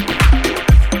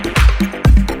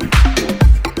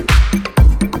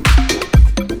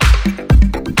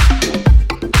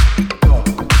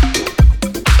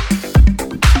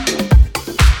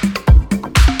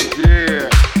 Yeah,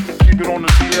 keep it on the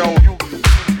DL.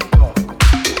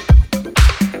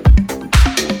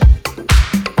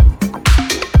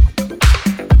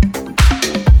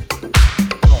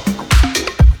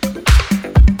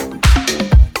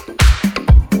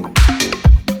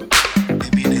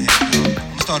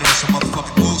 Started on some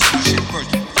motherfucking bullshit shit first.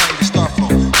 Playing the star flow.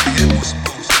 I hit him on some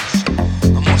bullshit shit.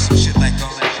 I'm on some shit like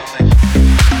all that.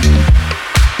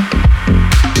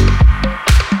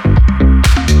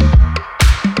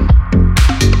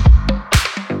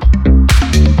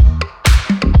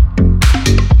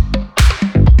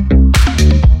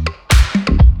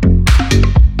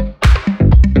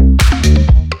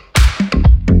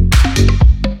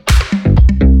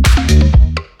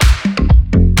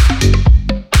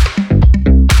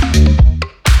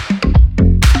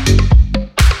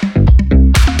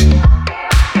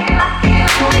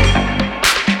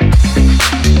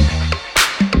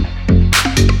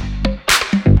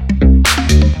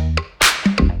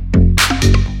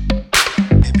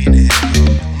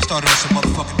 Started on some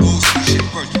motherfucking bullshit shit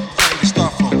first. Playing the star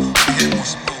flow. I hit him on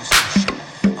some bullshit shit.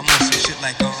 I'm on some shit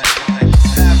like all that.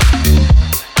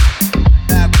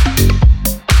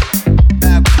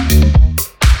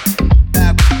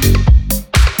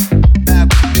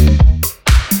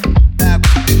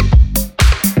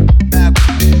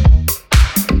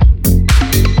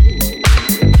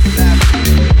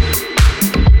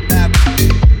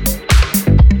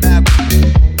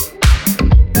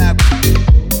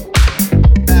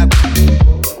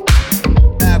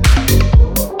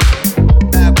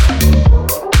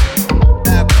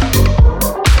 Thank you.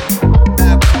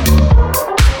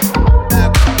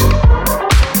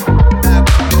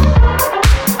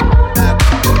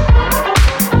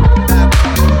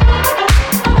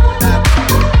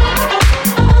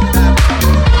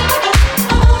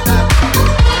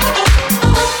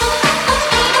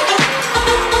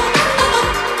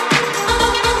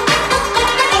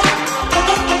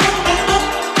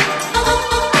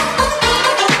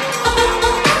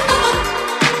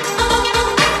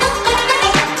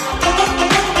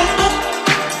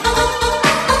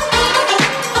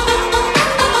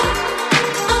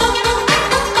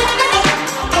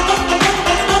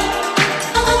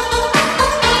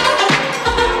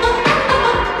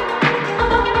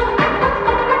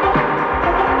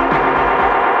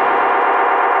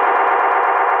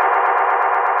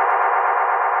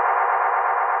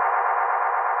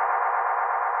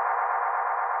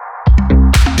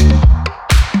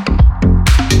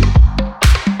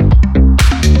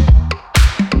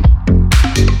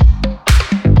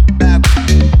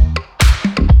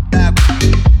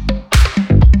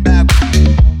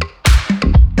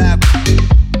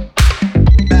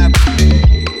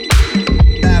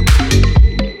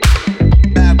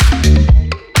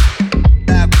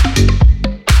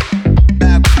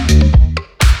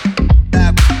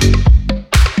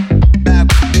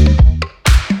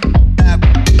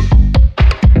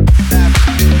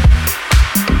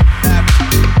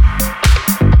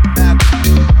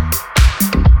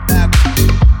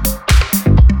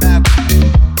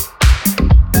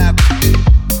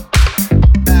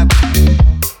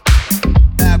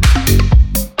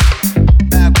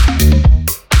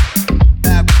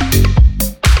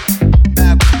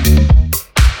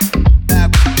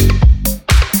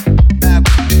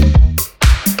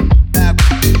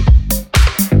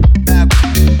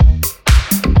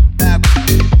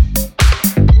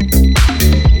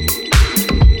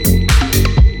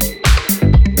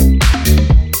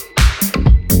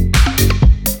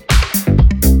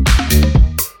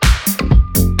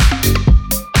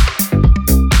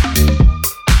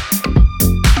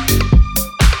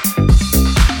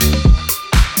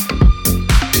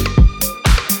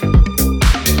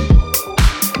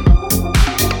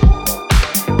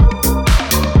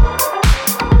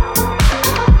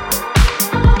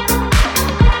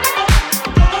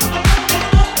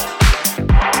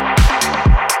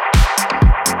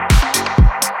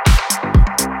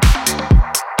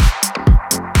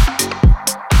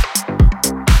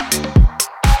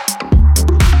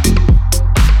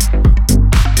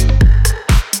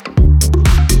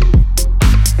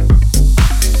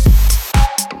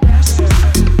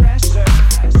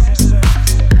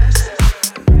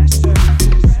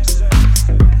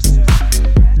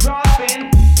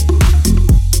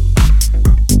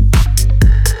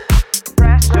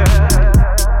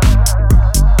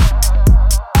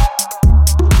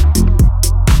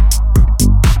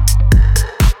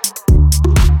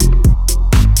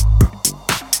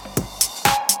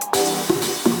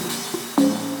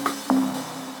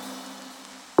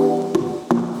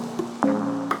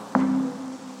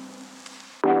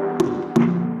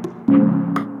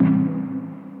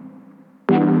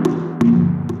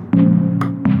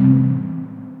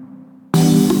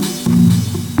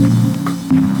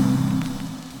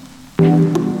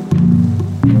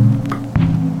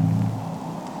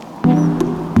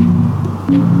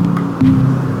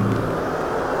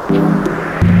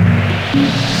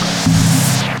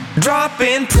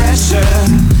 Dropping pressure,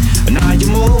 now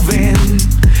you're moving.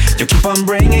 You keep on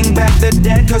bringing back the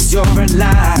dead cause you're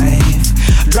alive.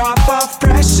 Drop off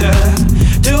pressure,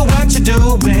 do what you're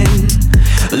doing.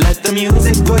 Let the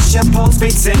music push your pulse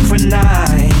beat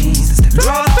synchronized.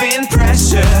 Dropping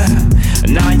pressure,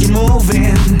 now you're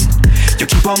moving. You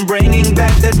keep on bringing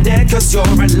back the dead cause you're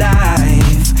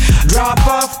alive. Drop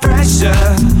off pressure,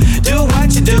 do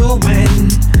what you're doing.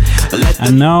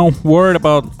 And now, word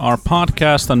about our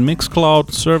podcast and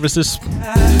Mixcloud services.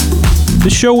 The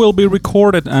show will be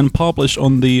recorded and published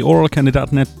on the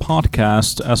oralcandy.net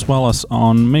podcast as well as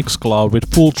on Mixcloud with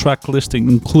full track listing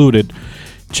included.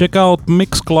 Check out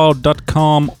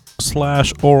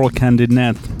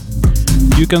mixcloud.com/oralcandynet.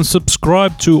 You can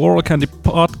subscribe to Oral Candy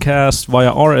Podcast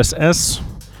via RSS.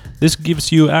 This gives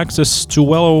you access to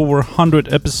well over 100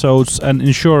 episodes and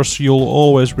ensures you'll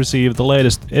always receive the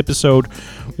latest episode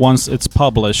once it's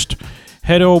published.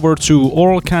 Head over to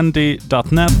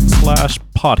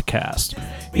oralcandy.net/podcast.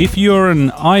 If you're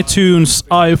an iTunes,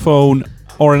 iPhone,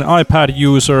 or an iPad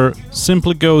user,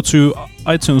 simply go to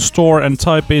iTunes Store and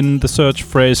type in the search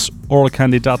phrase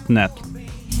oralcandy.net.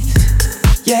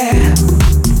 Yeah.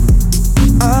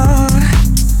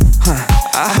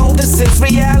 I hope this is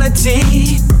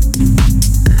reality.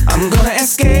 I'm gonna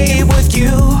escape with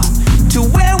you to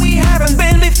where we haven't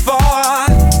been before.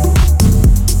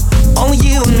 Only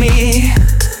you and me.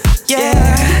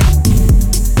 Yeah.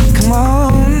 Come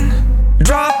on.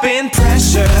 Dropping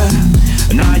pressure.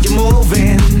 Now you're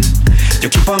moving. You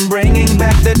keep on bringing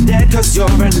back the dead cause you're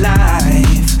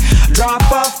alive.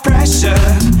 Drop off pressure.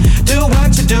 Do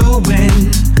what you're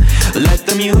doing. Let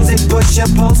the music push your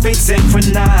pulse beat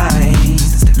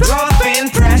synchronized. Dropping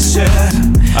pressure.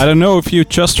 I don't know if you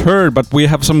just heard, but we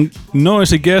have some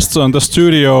noisy guests on the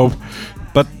studio.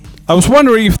 But I was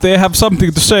wondering if they have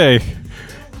something to say.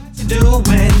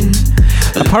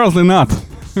 Apparently not.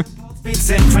 Beat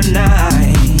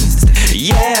synchronized.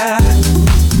 Yeah.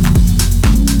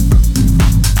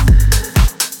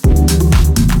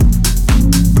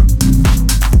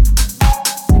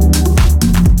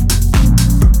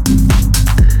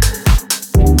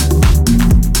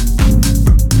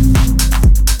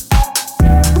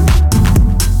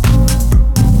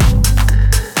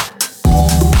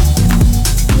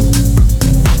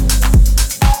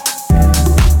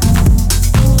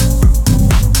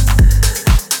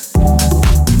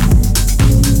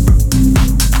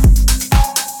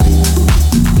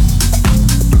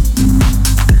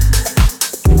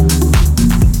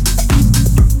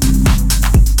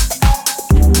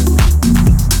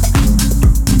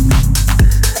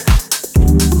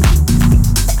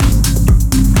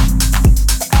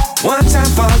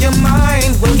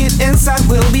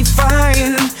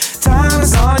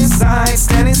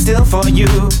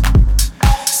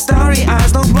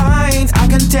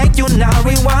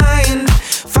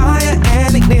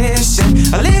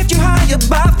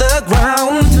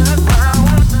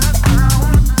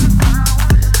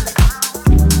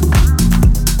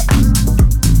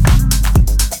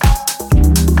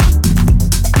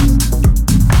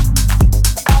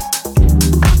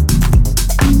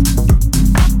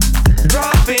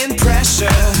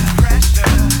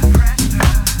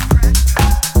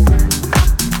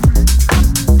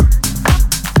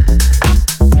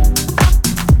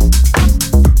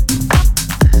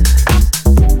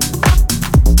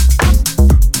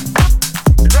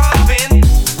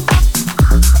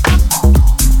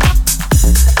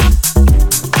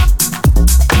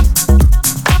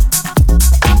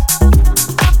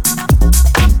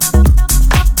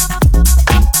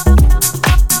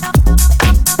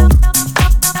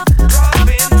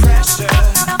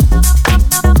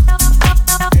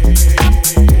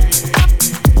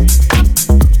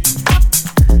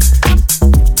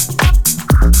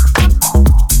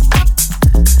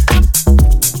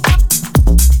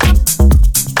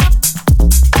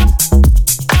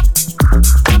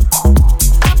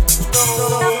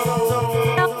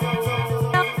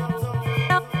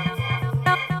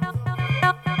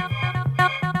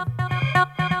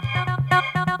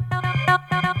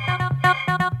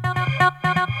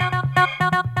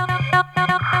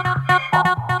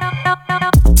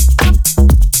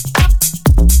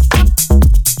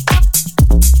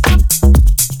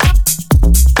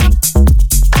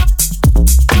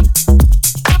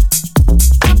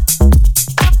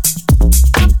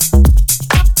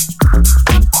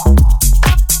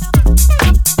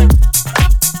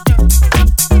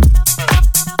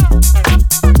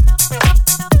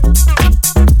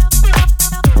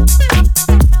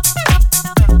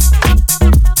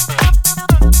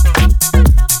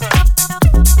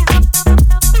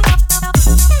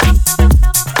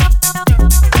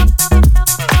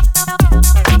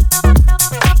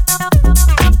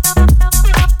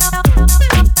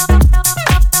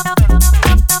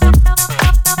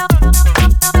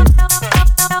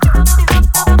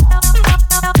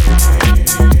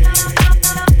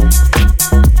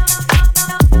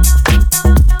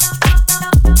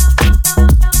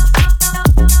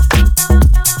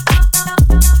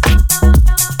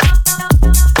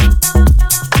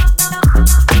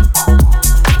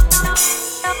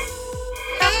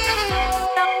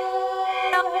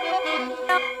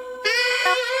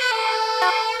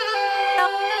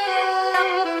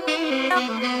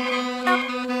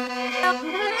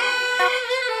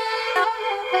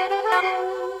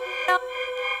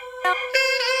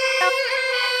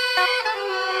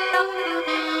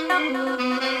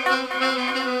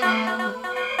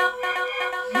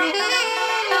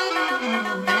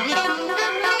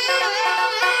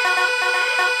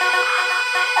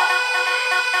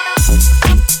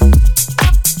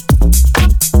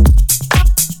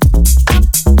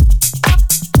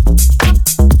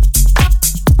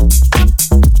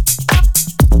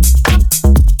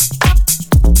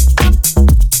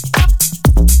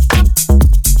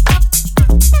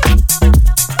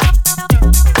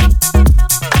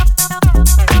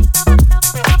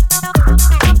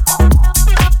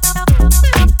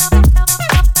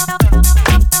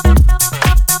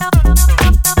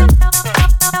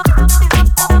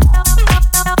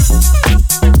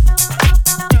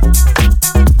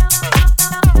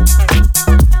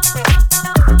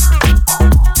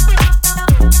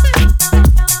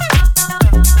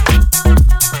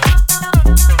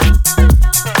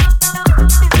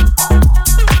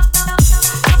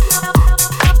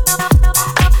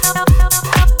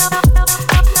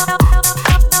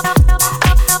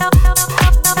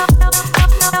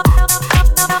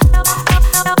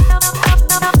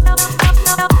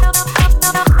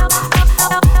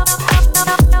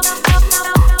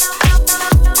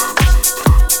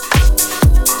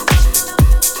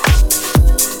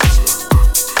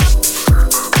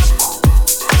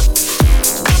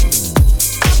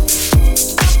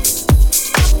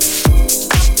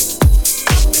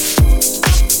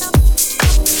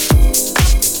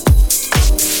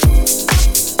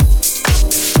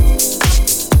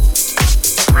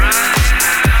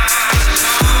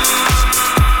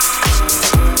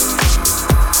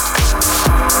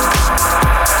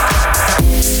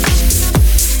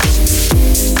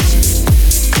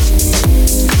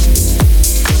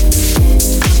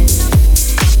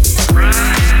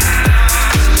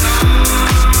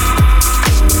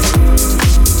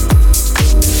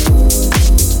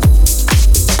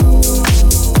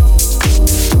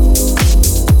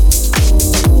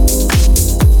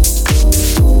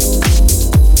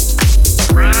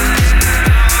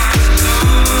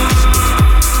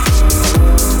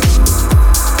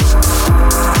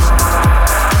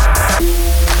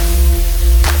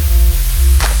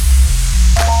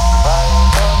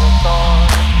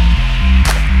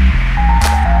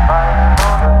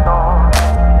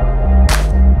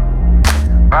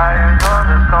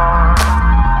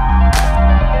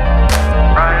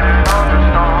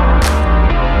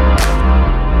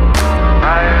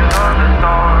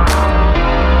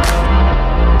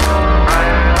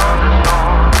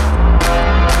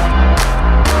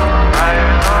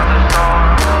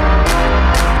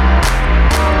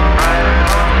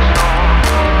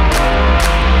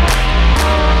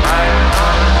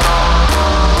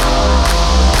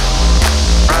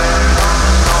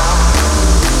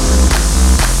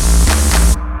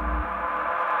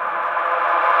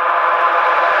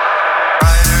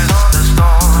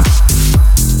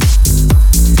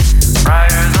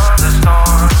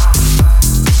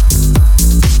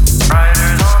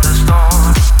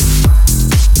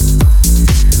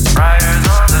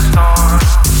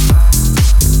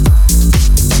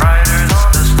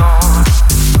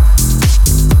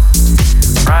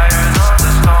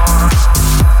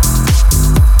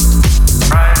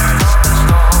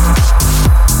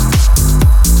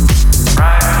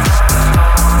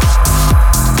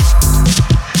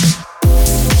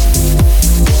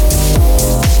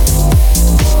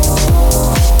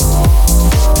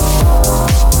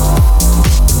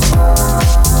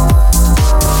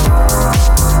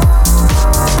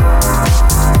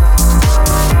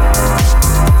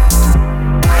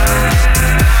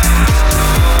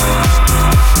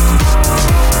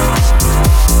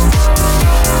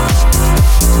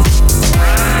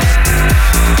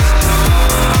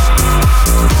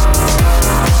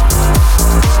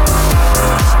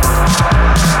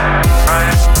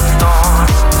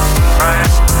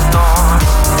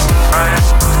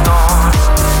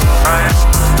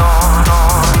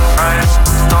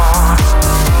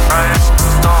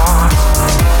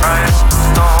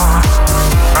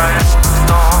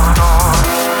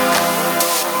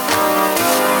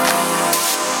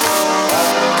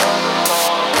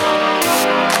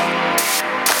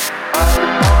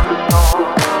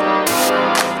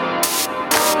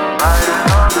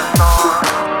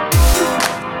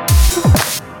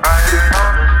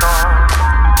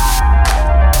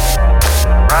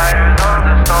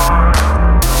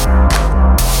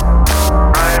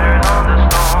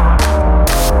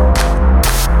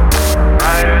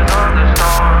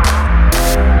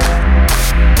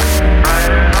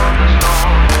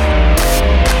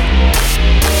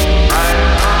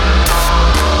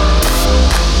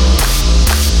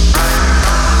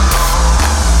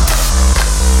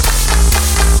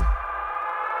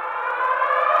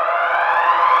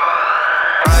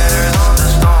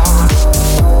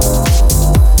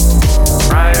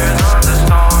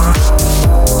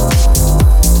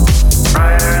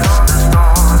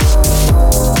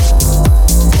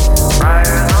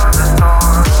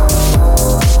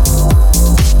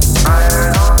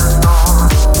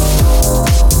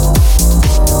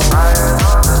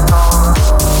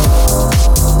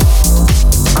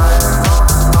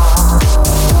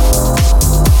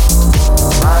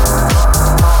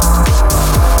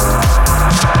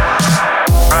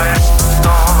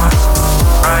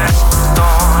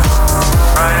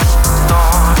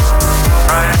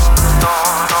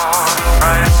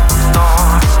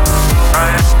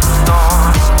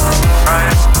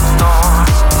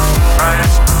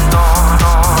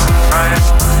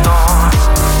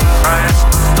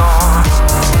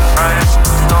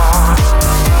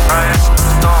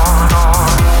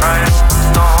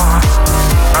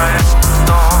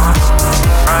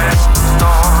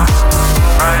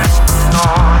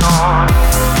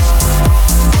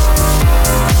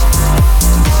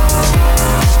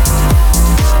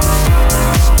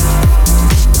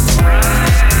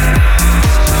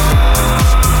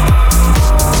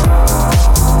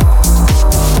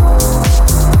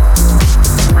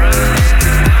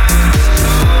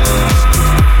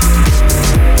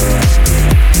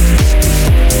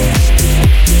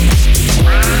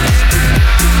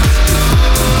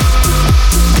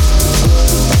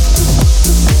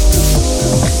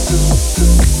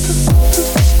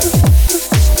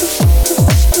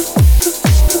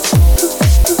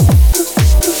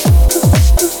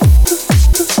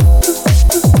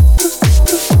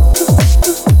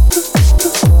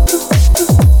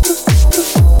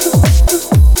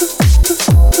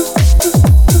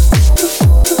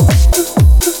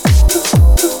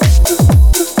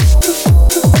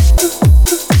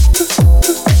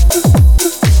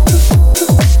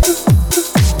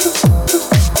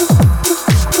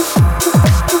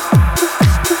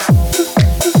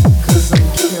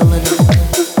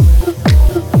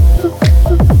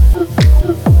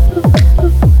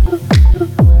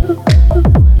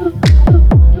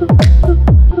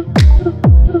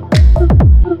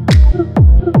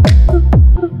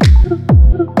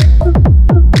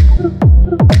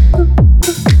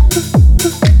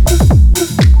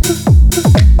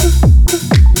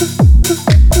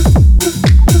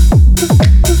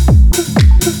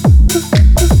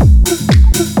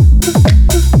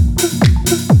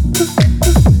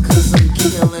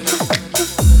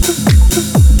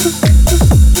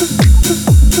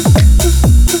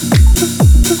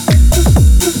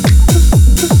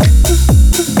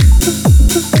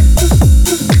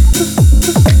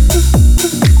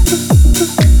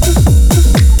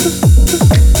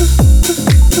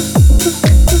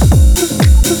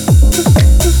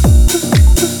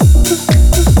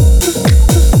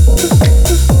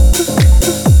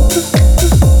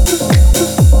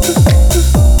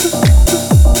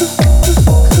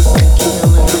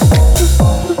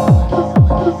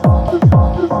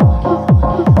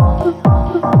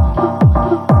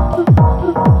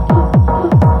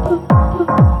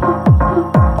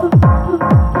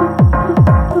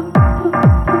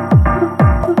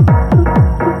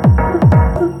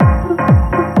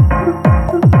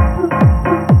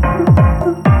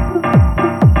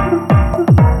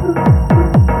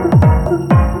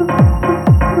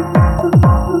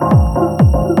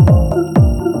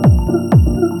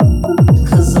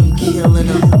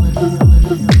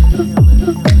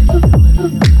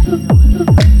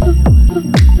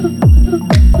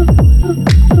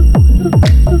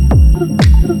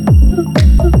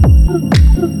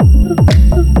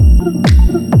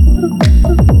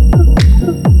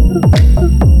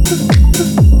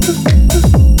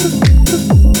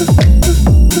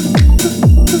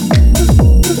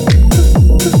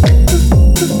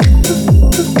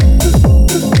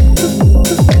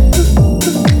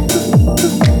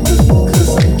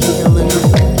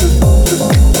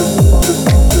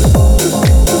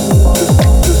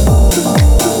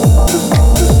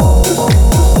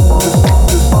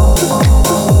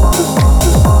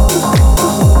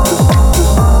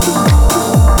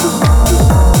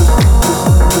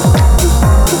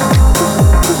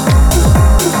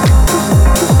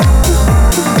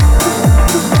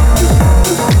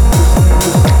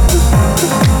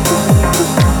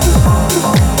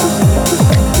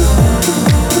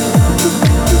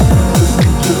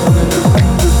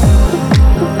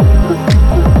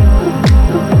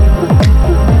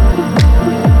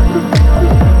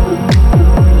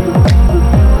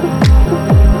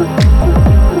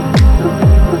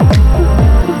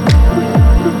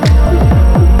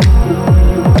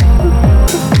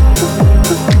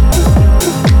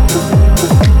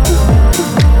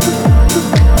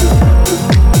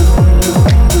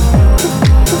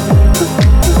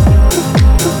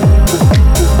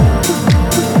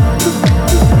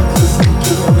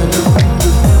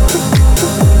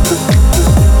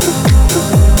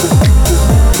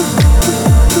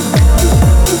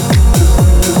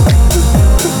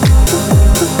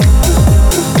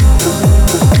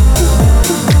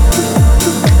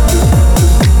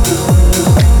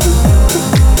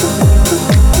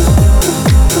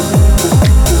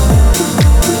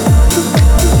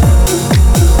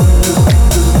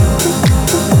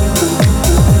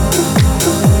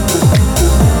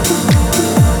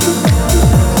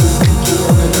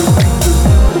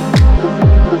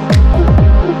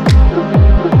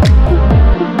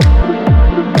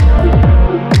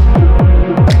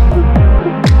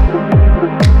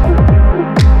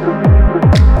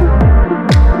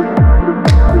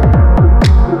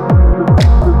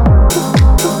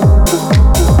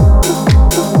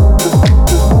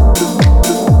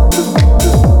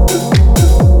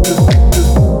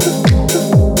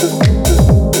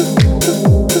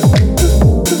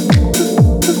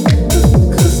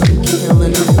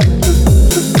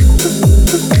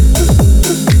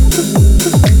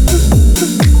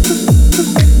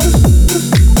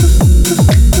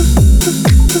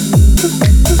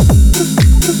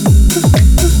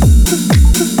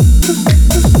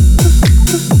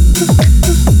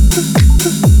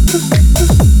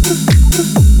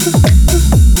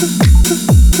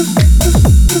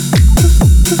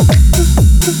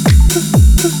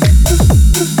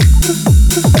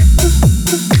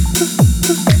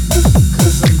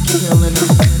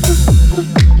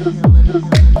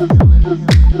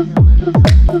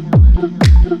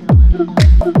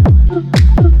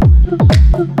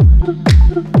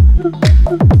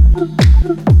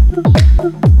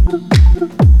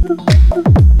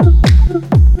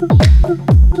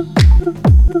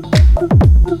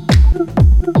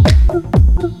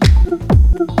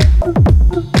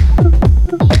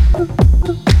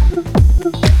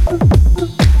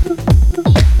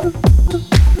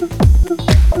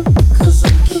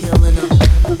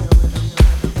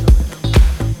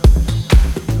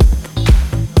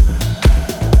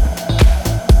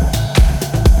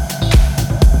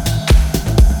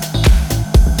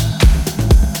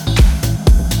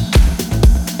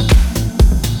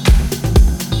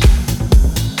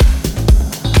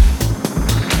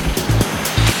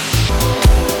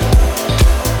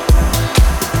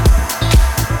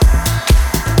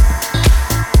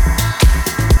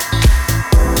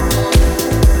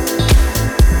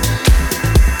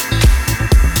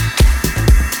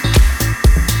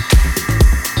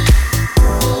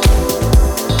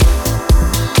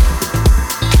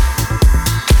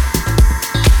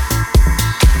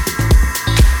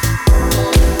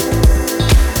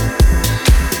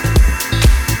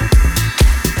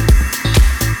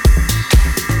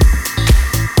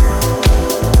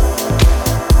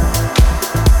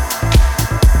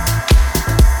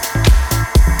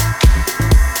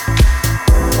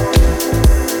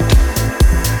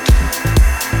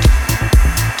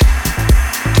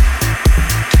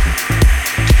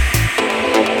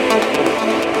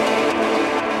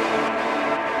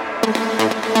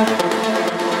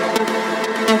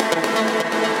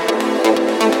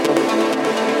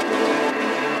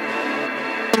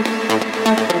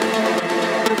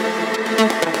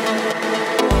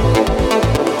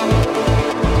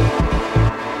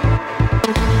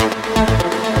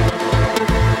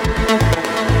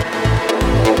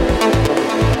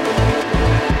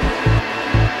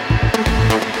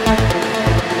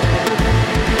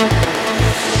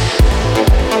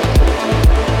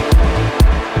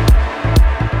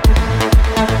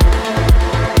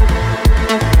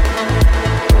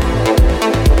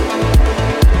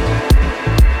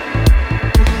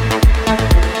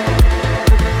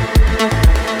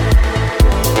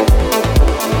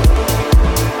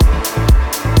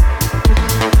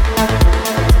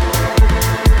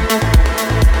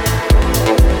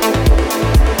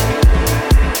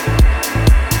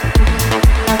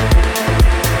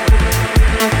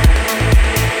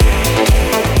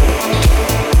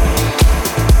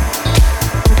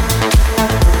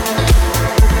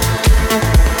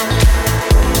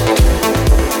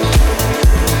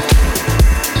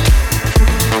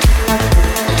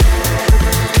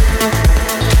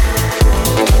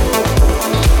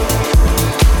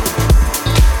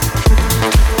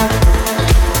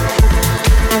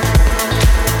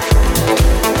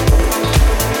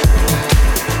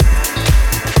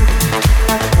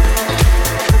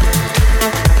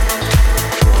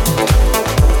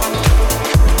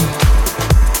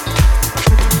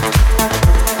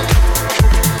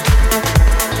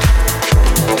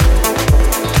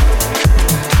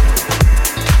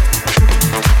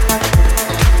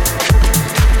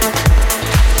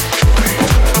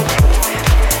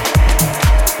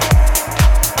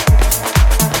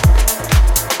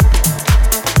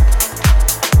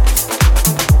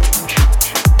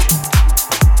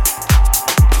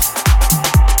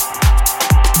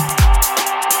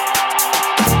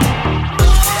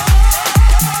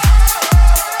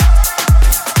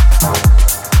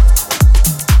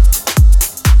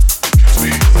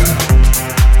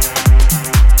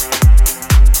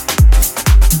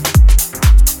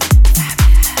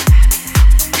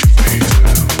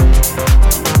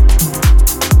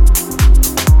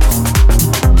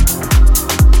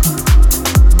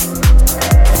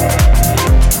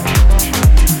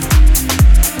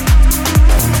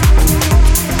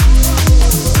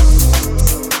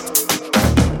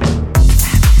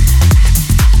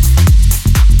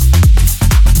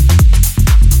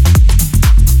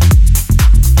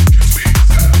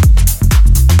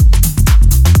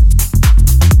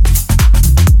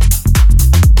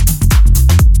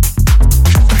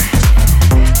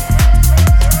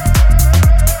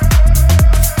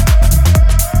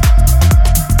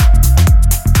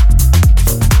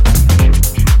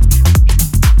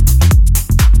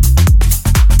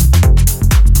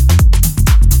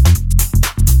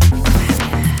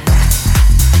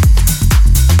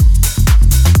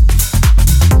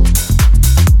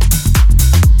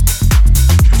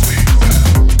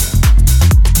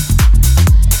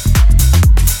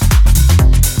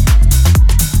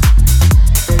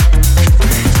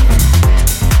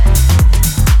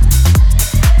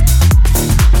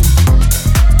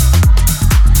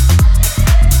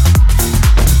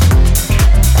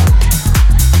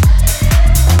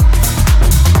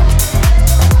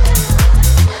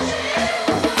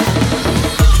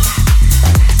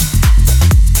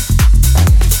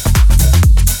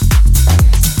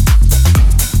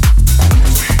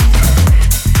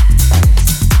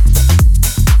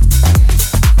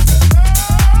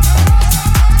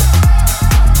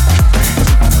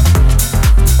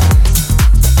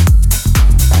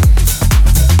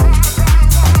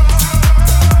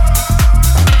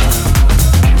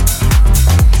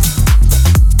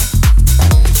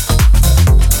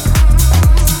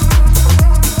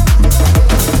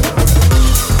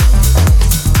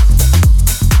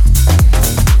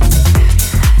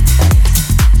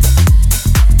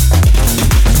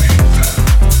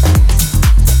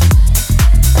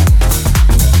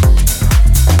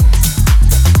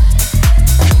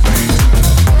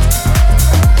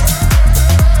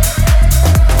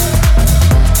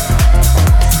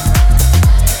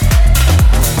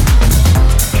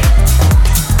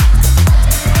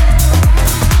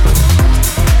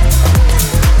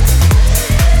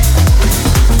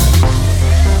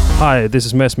 Hi, this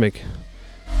is Mesmic.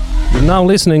 You're now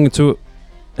listening to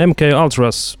MK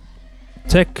Ultra's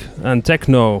Tech and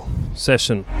Techno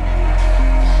session.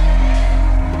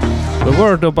 A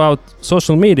word about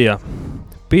social media.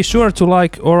 Be sure to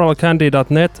like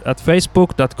oralcandy.net at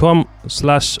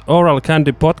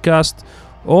facebook.com/oralcandypodcast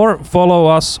or follow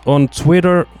us on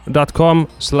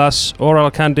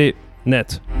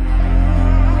twitter.com/oralcandynet.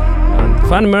 And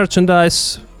fan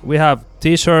merchandise, we have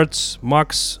t-shirts,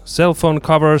 mugs, cell phone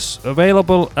covers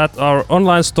available at our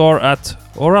online store at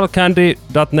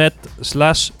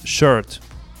oralcandy.net/shirt.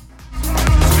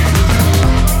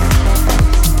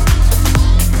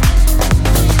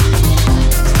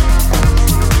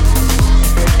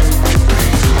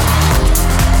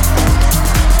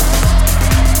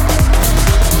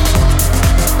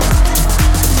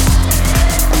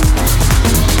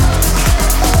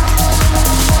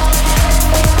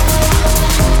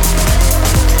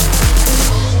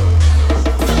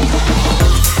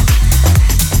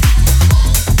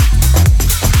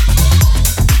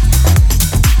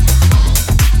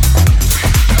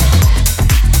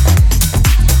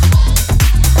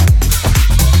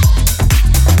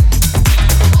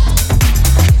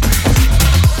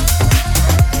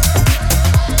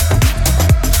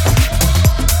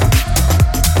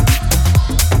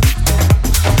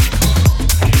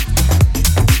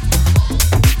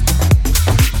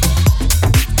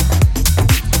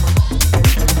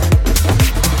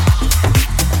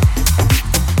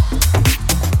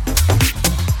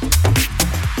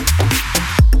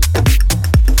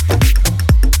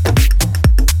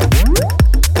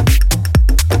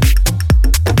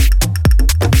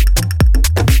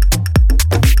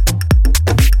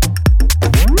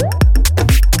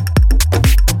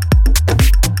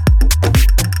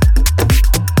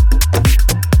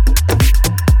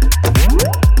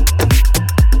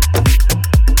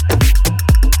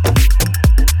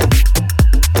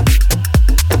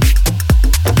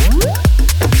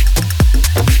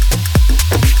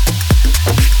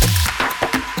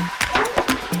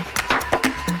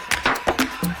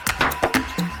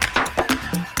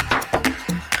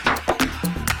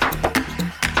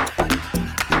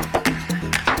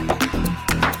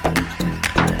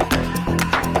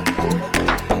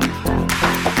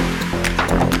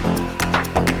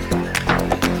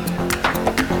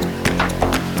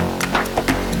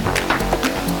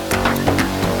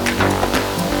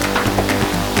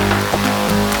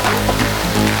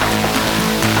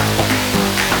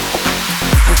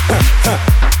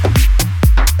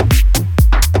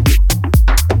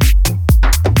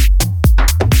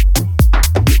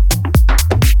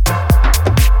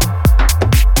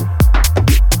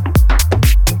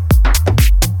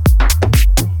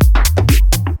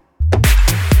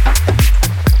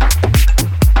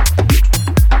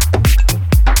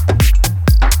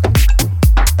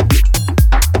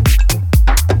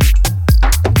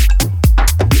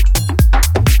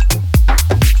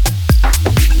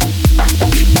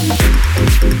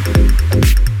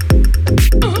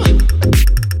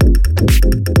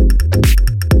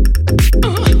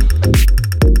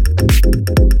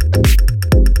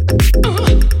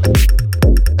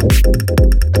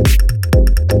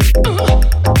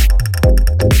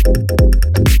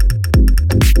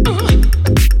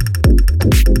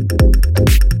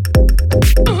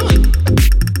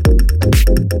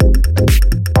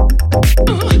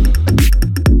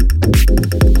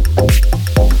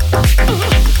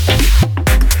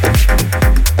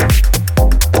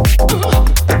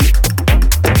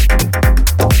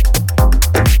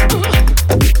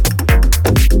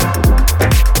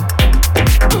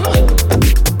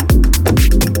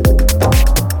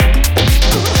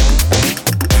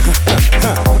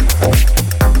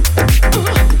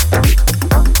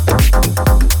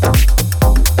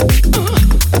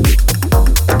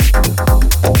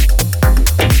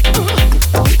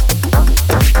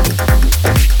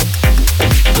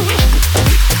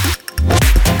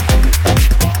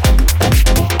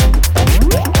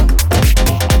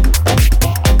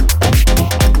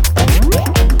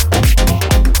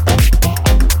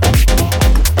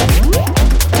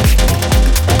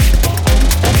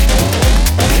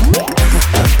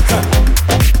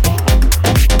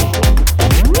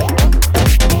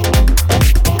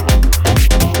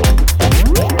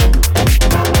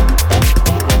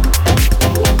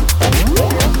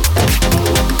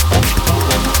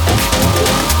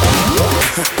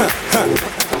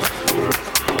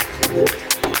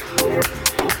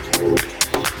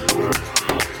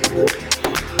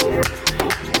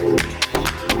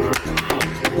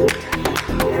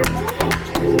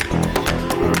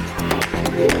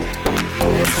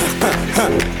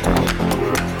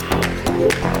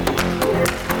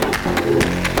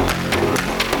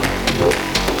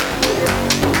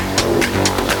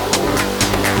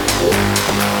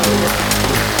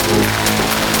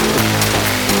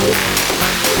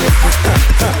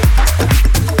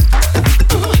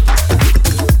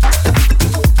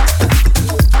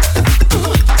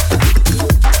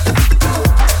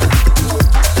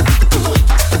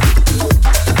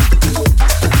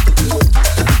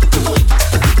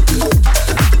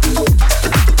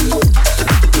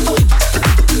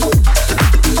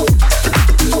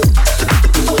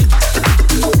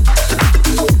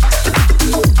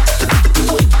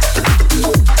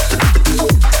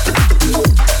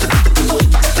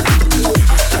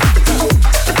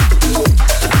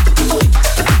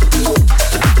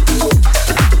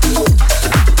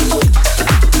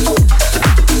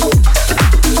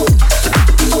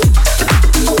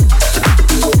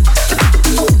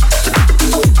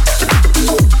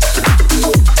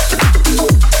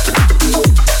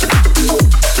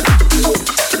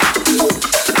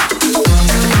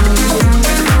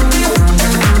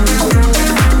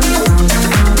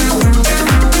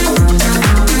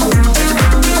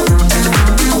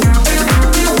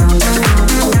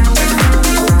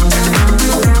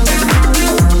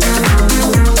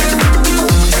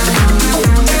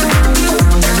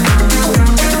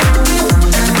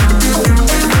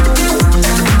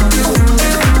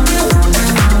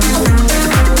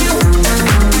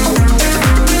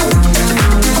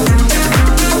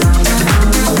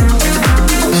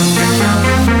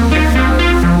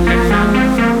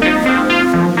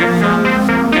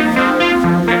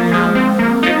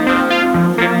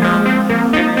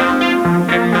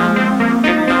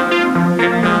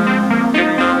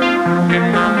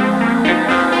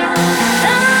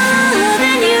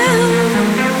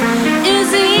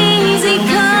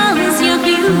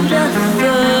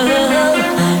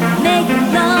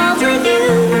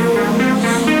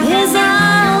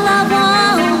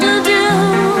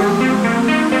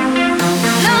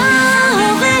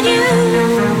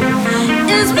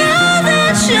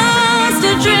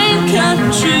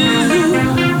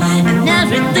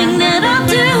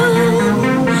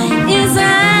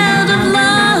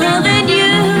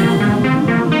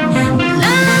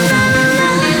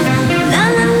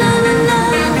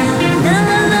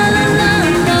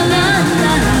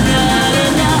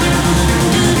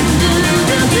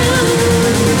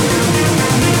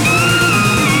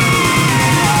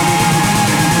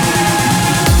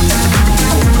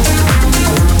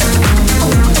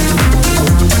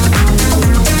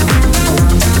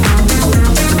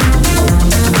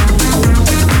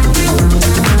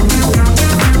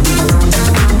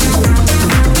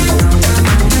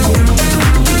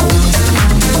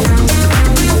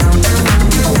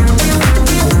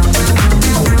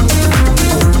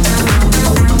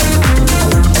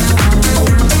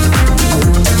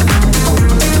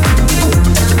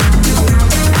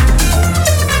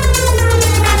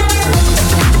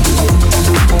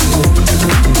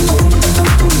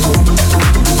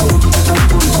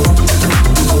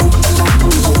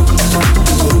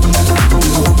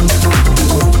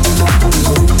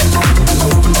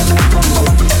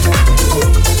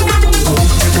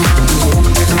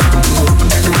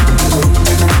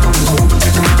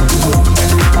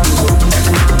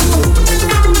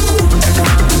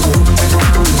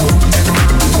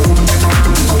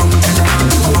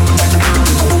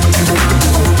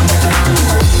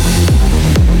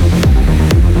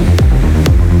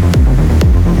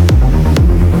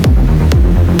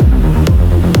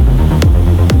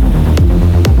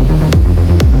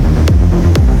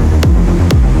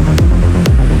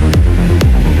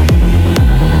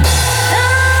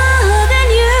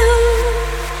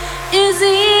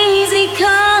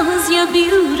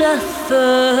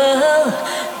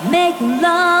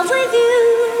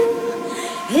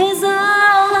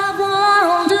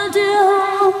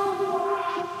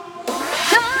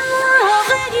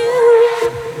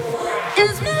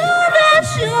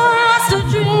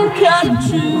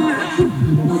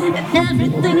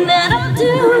 everything that I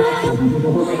do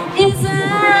is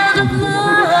out of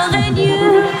love and you.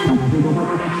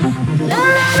 La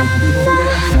la la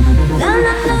la la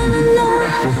la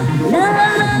la la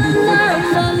la la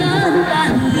la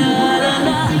la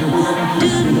la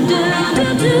do do do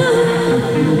do.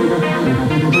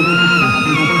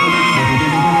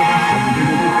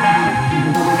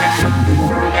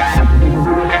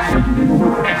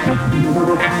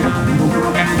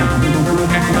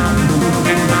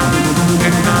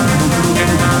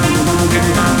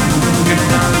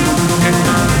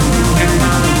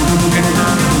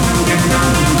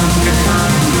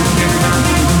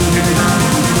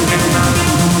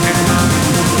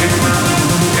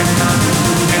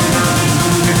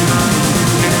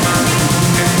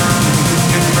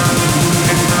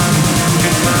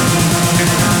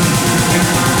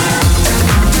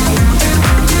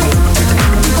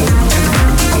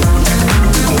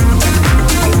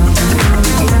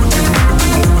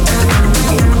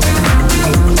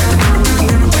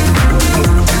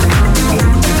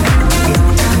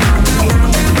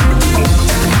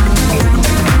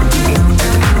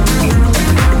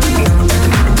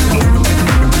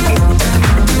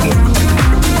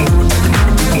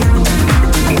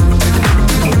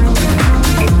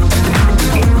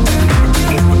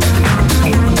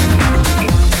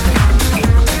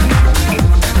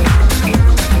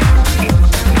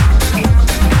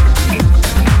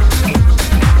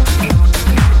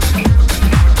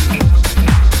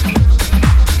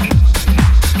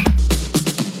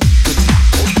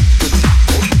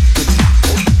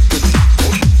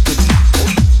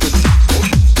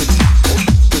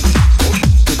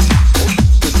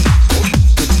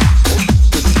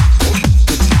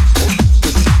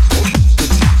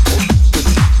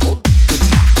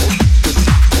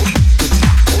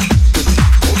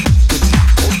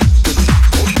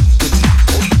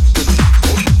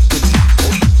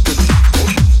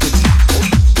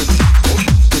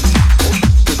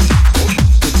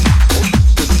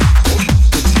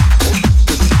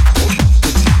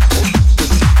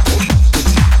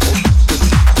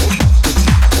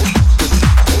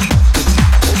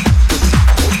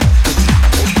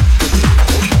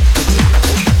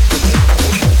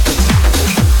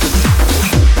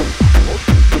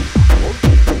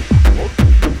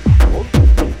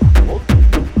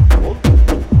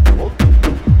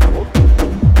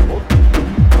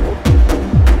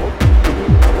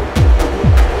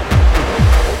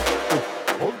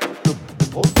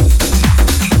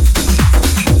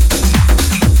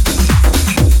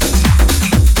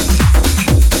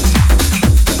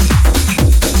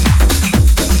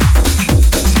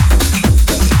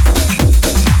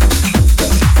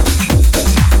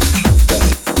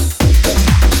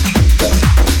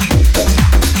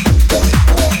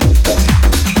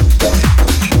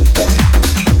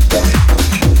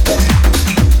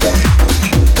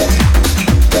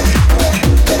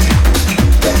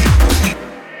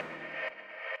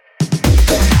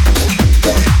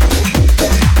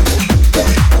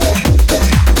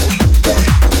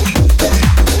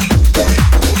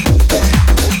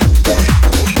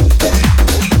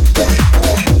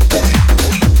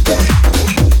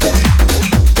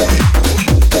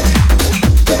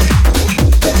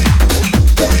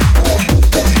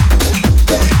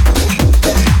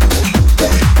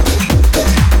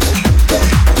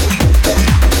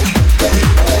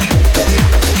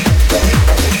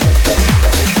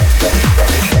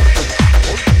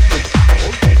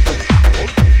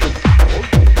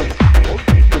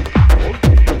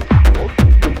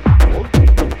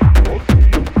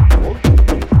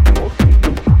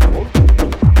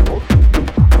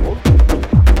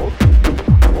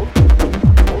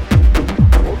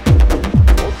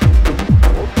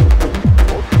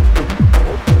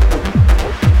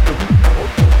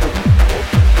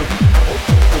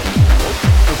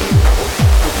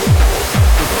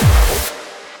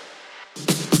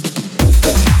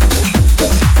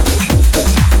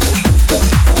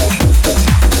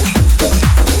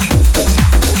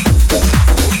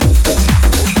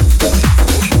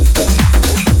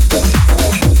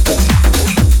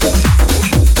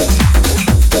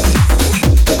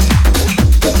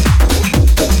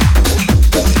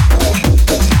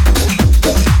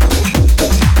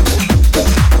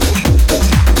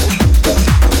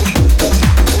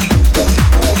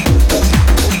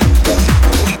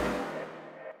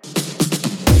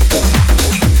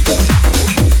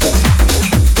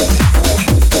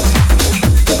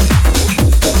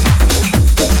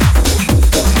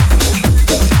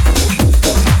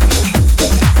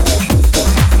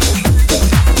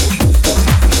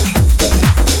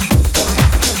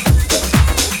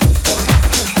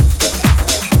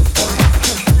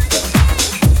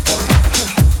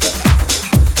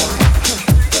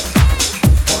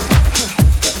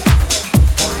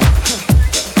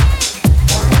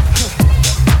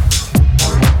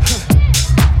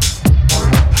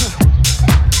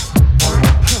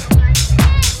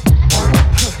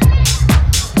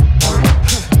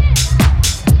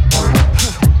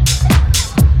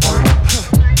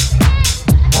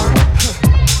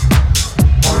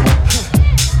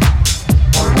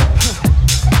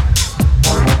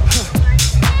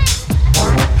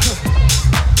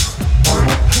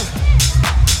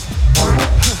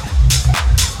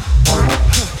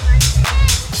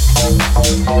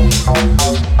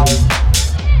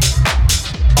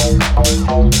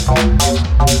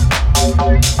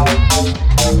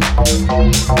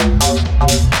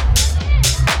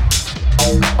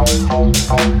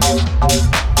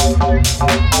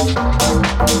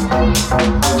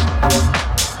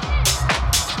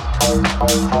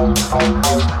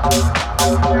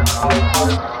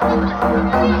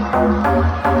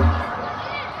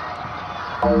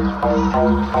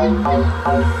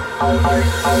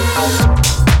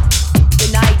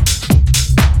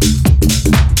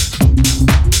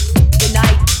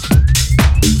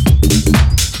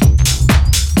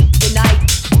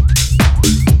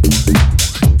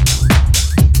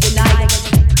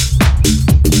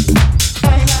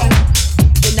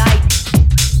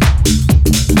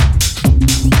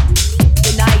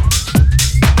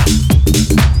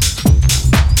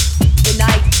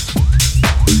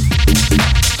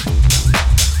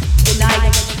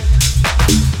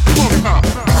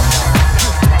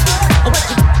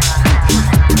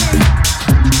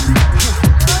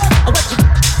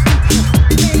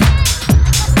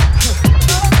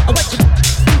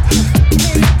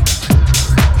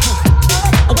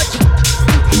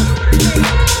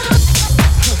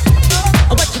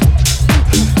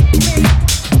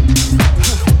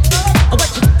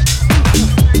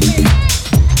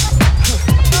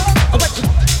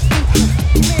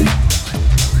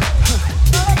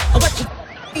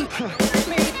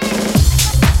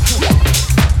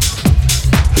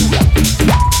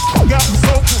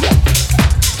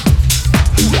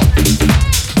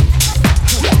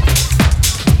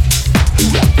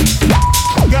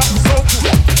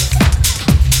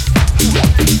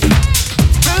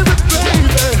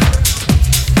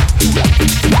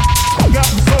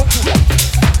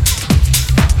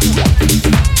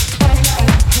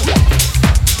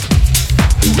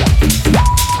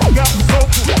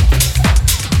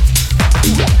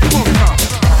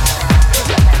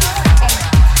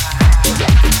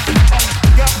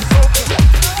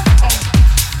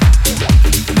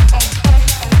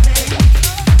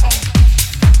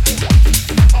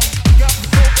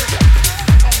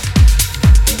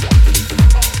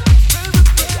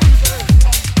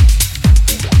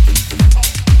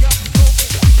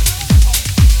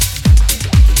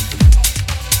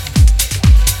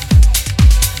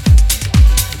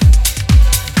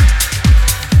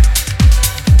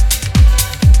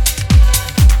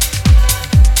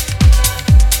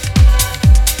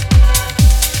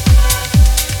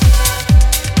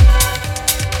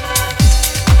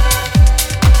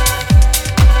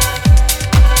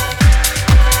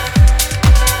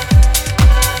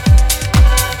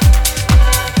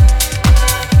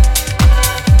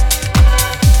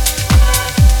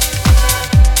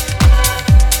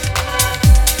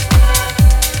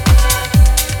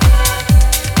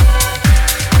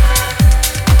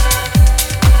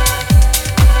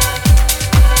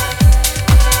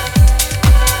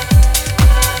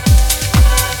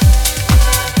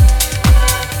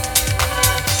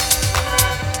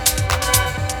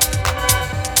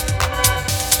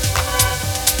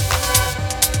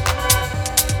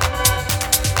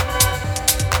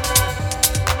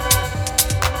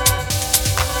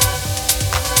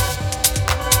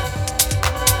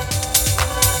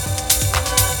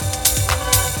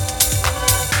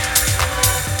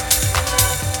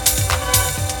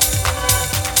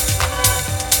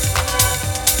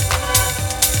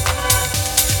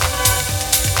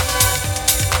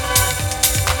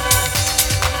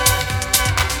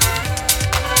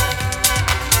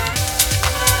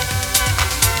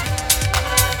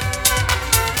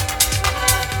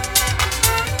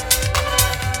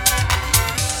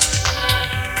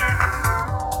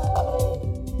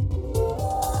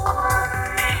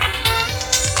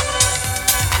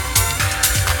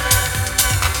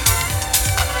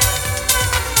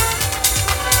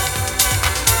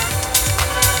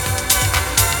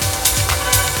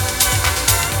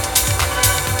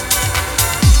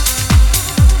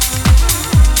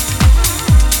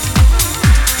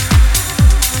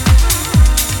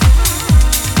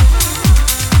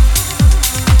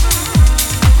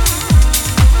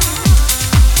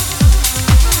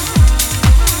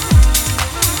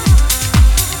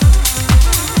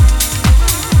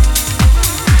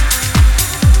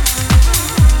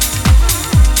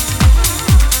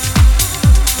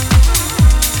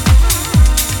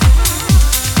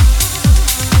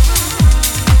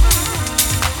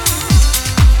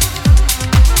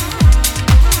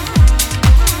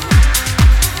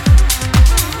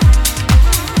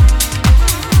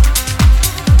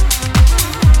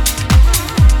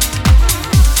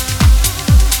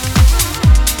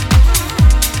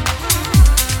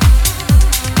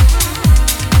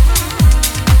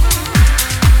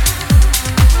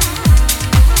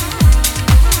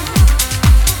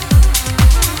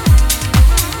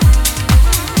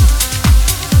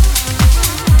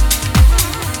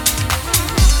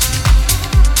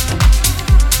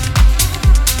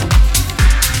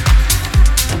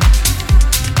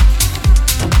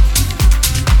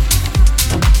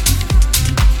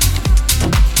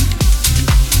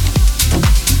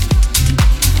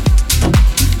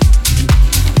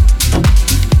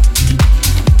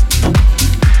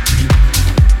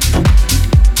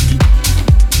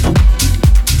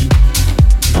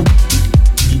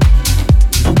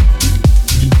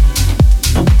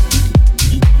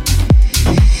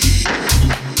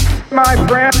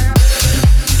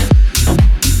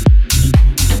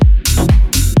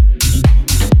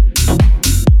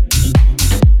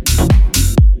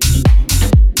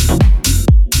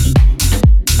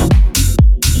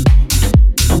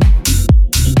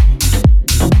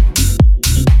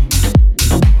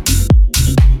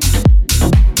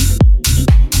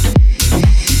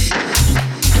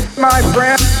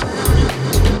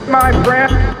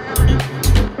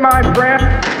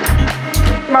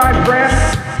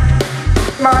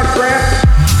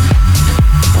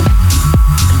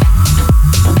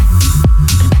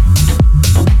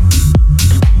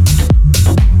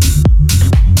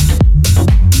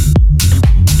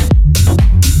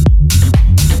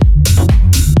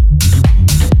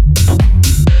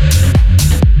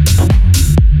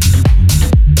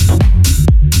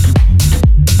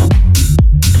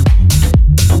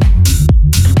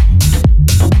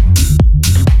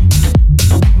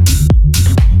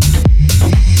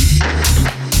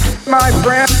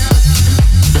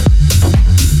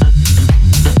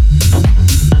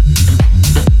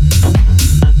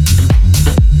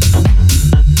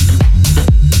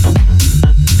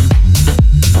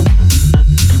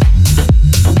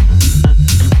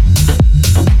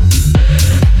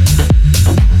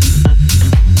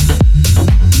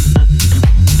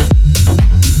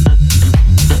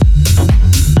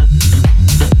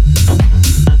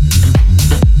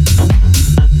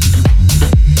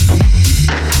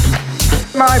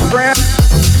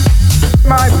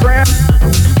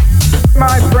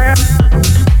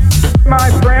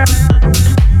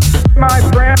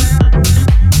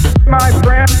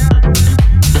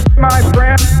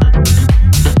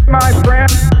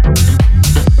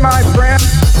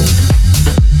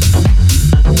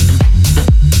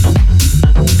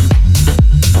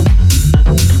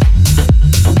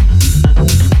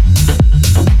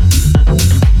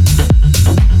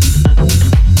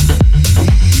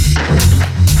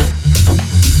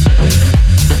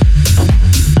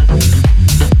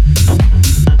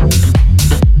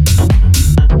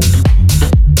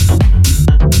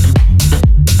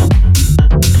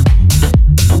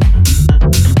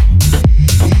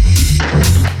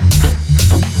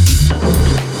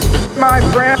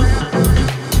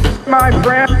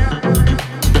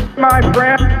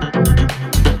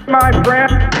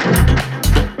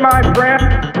 my breath,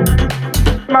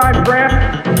 my breath,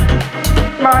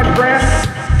 my breath,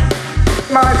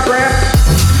 my breath.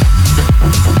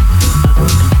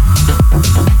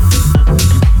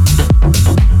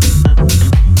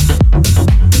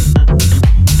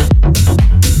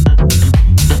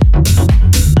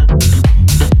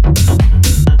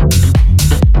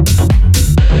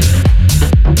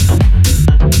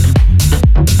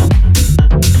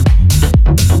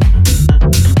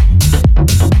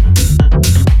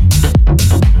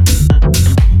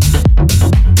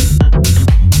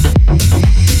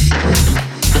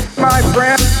 My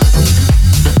breath.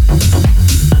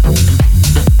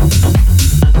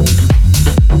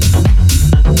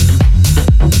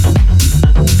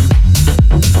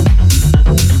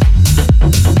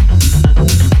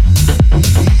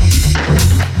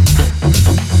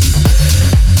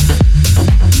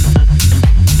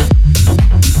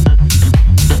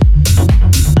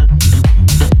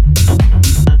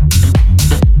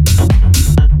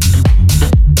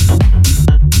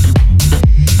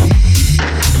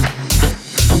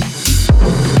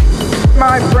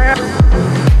 My breath,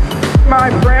 my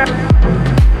breath,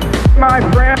 my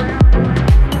breath,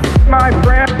 my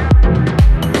breath,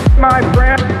 my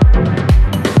breath,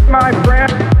 my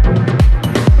breath,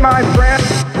 my breath,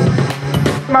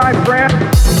 my breath,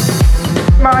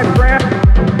 my breath,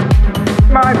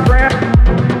 my breath,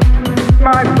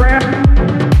 my breath,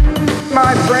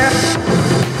 my breath,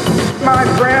 my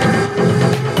breath,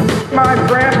 my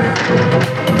breath,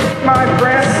 my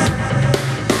breath,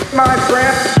 my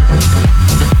breath.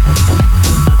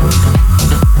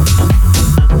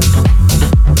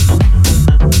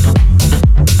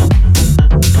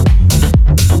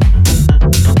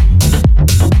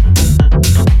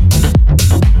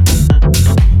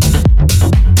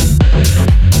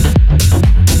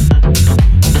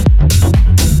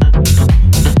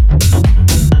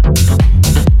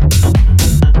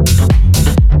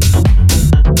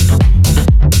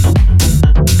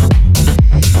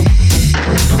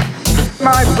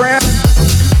 My breath.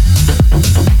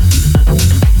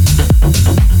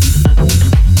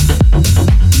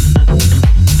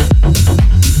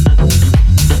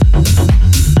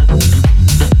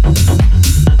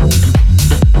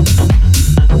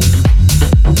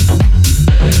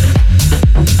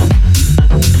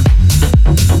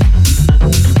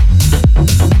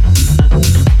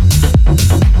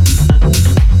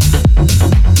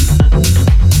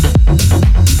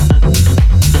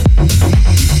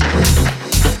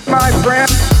 My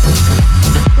breath,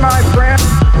 my breath,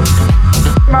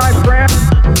 my breath,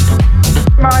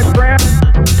 my breath,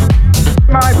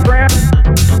 my breath,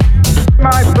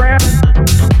 my breath,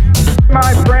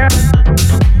 my breath,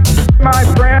 my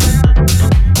breath,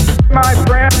 my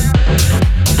breath,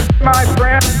 my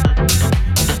breath,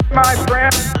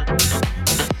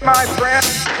 my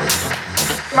breath,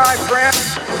 my breath, my breath,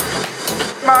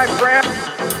 my breath,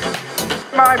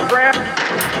 my breath,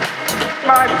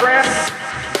 my breath.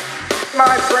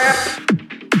 My breath.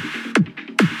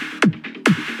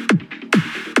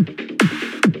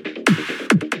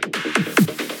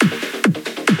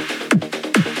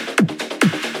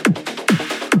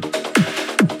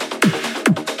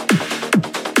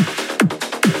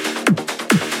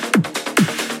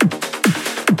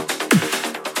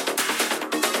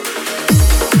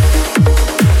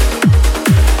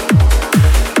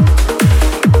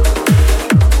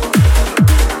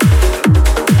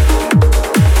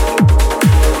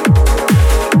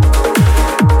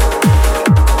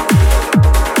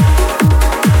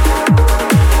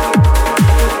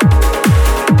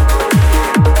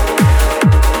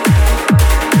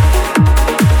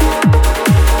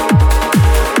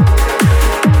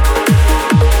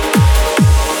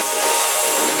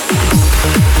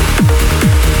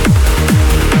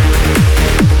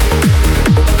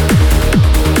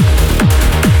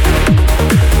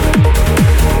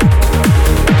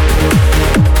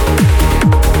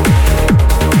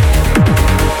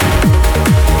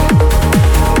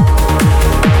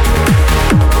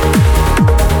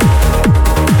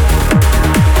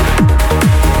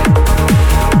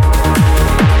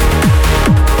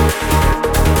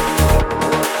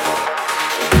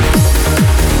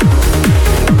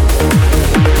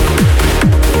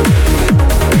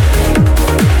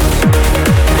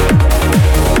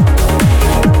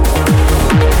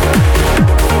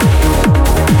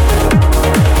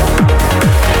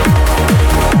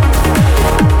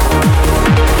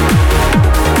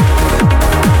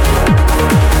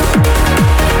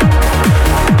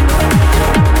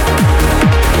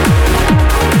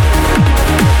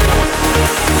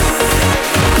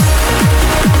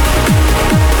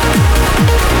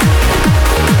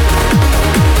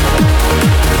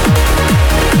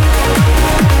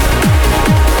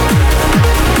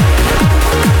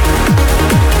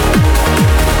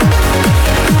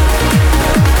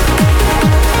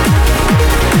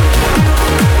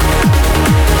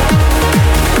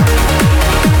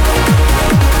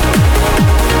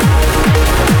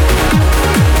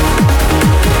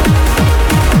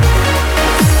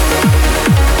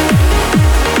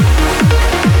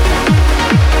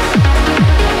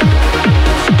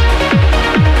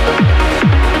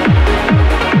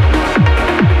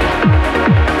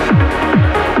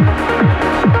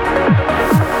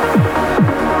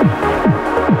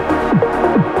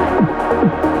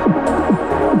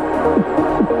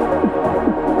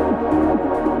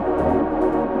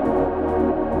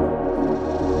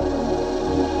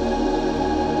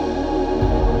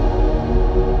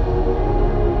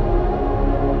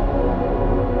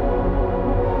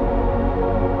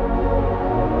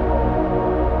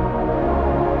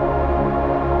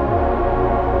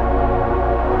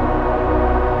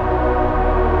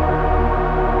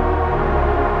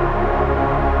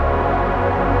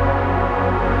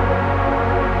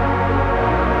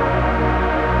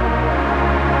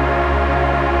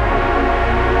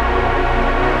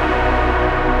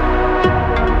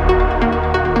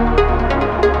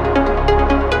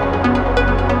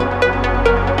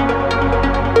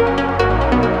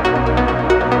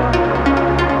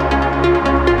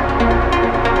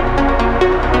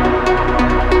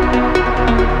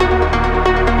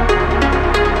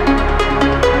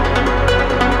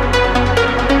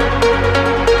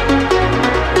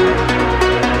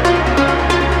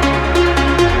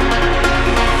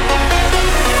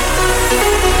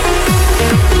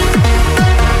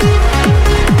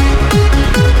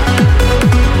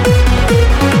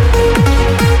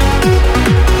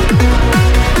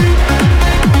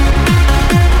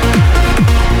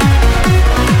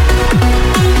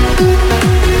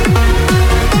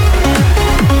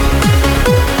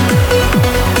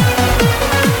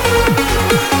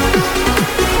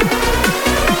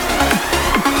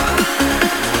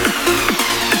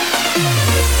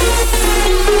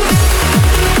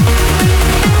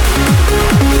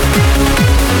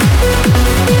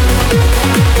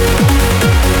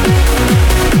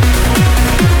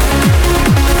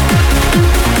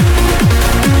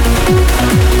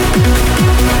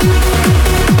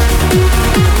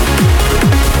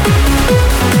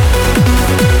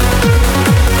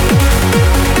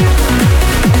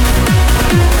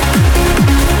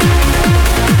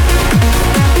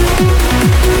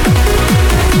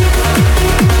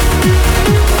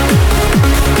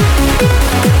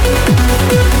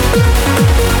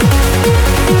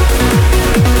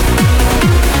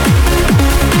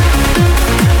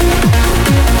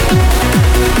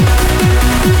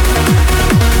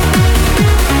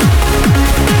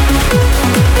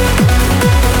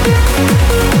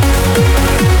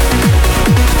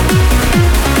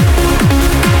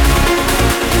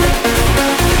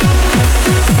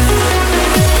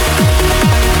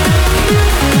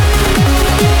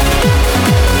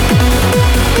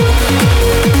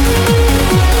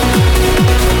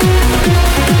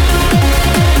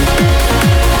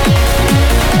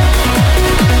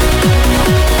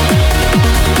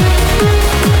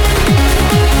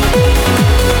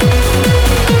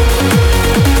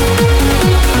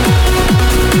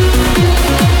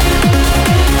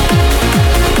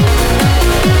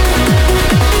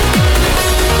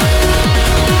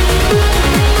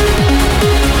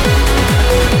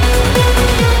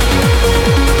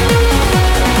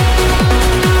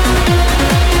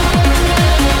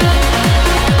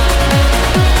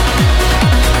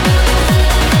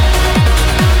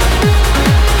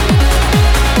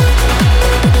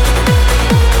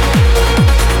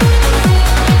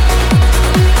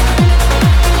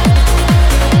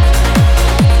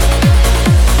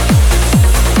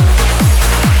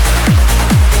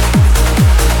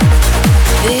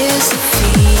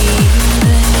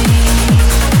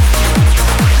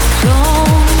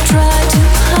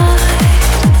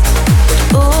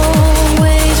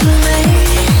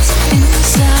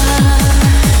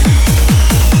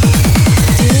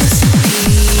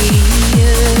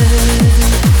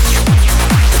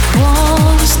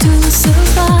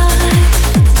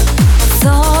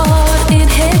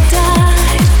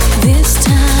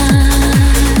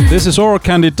 This is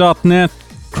OralCandy.net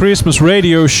Christmas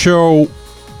radio show,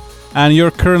 and you're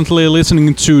currently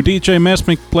listening to DJ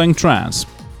Mesmic playing trance.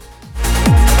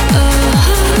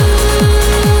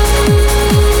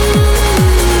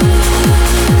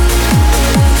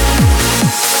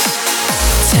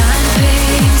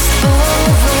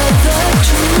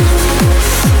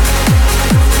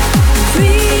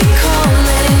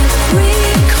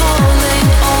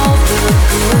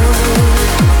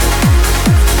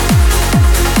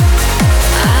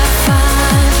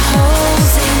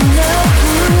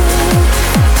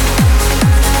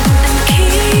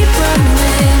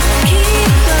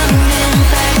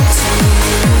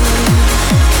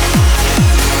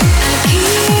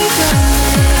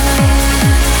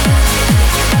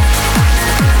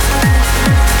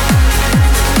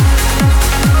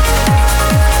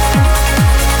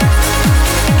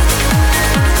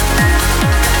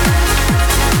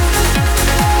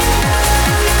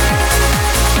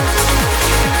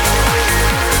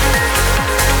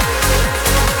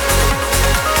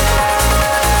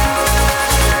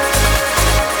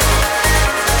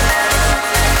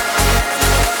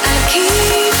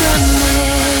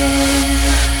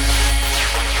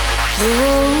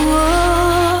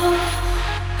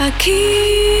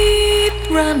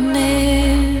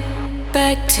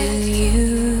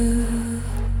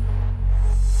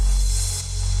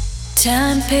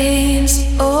 Time paints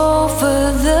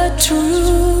over the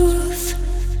truth.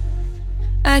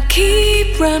 I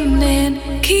keep running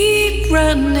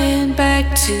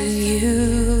back to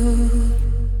you.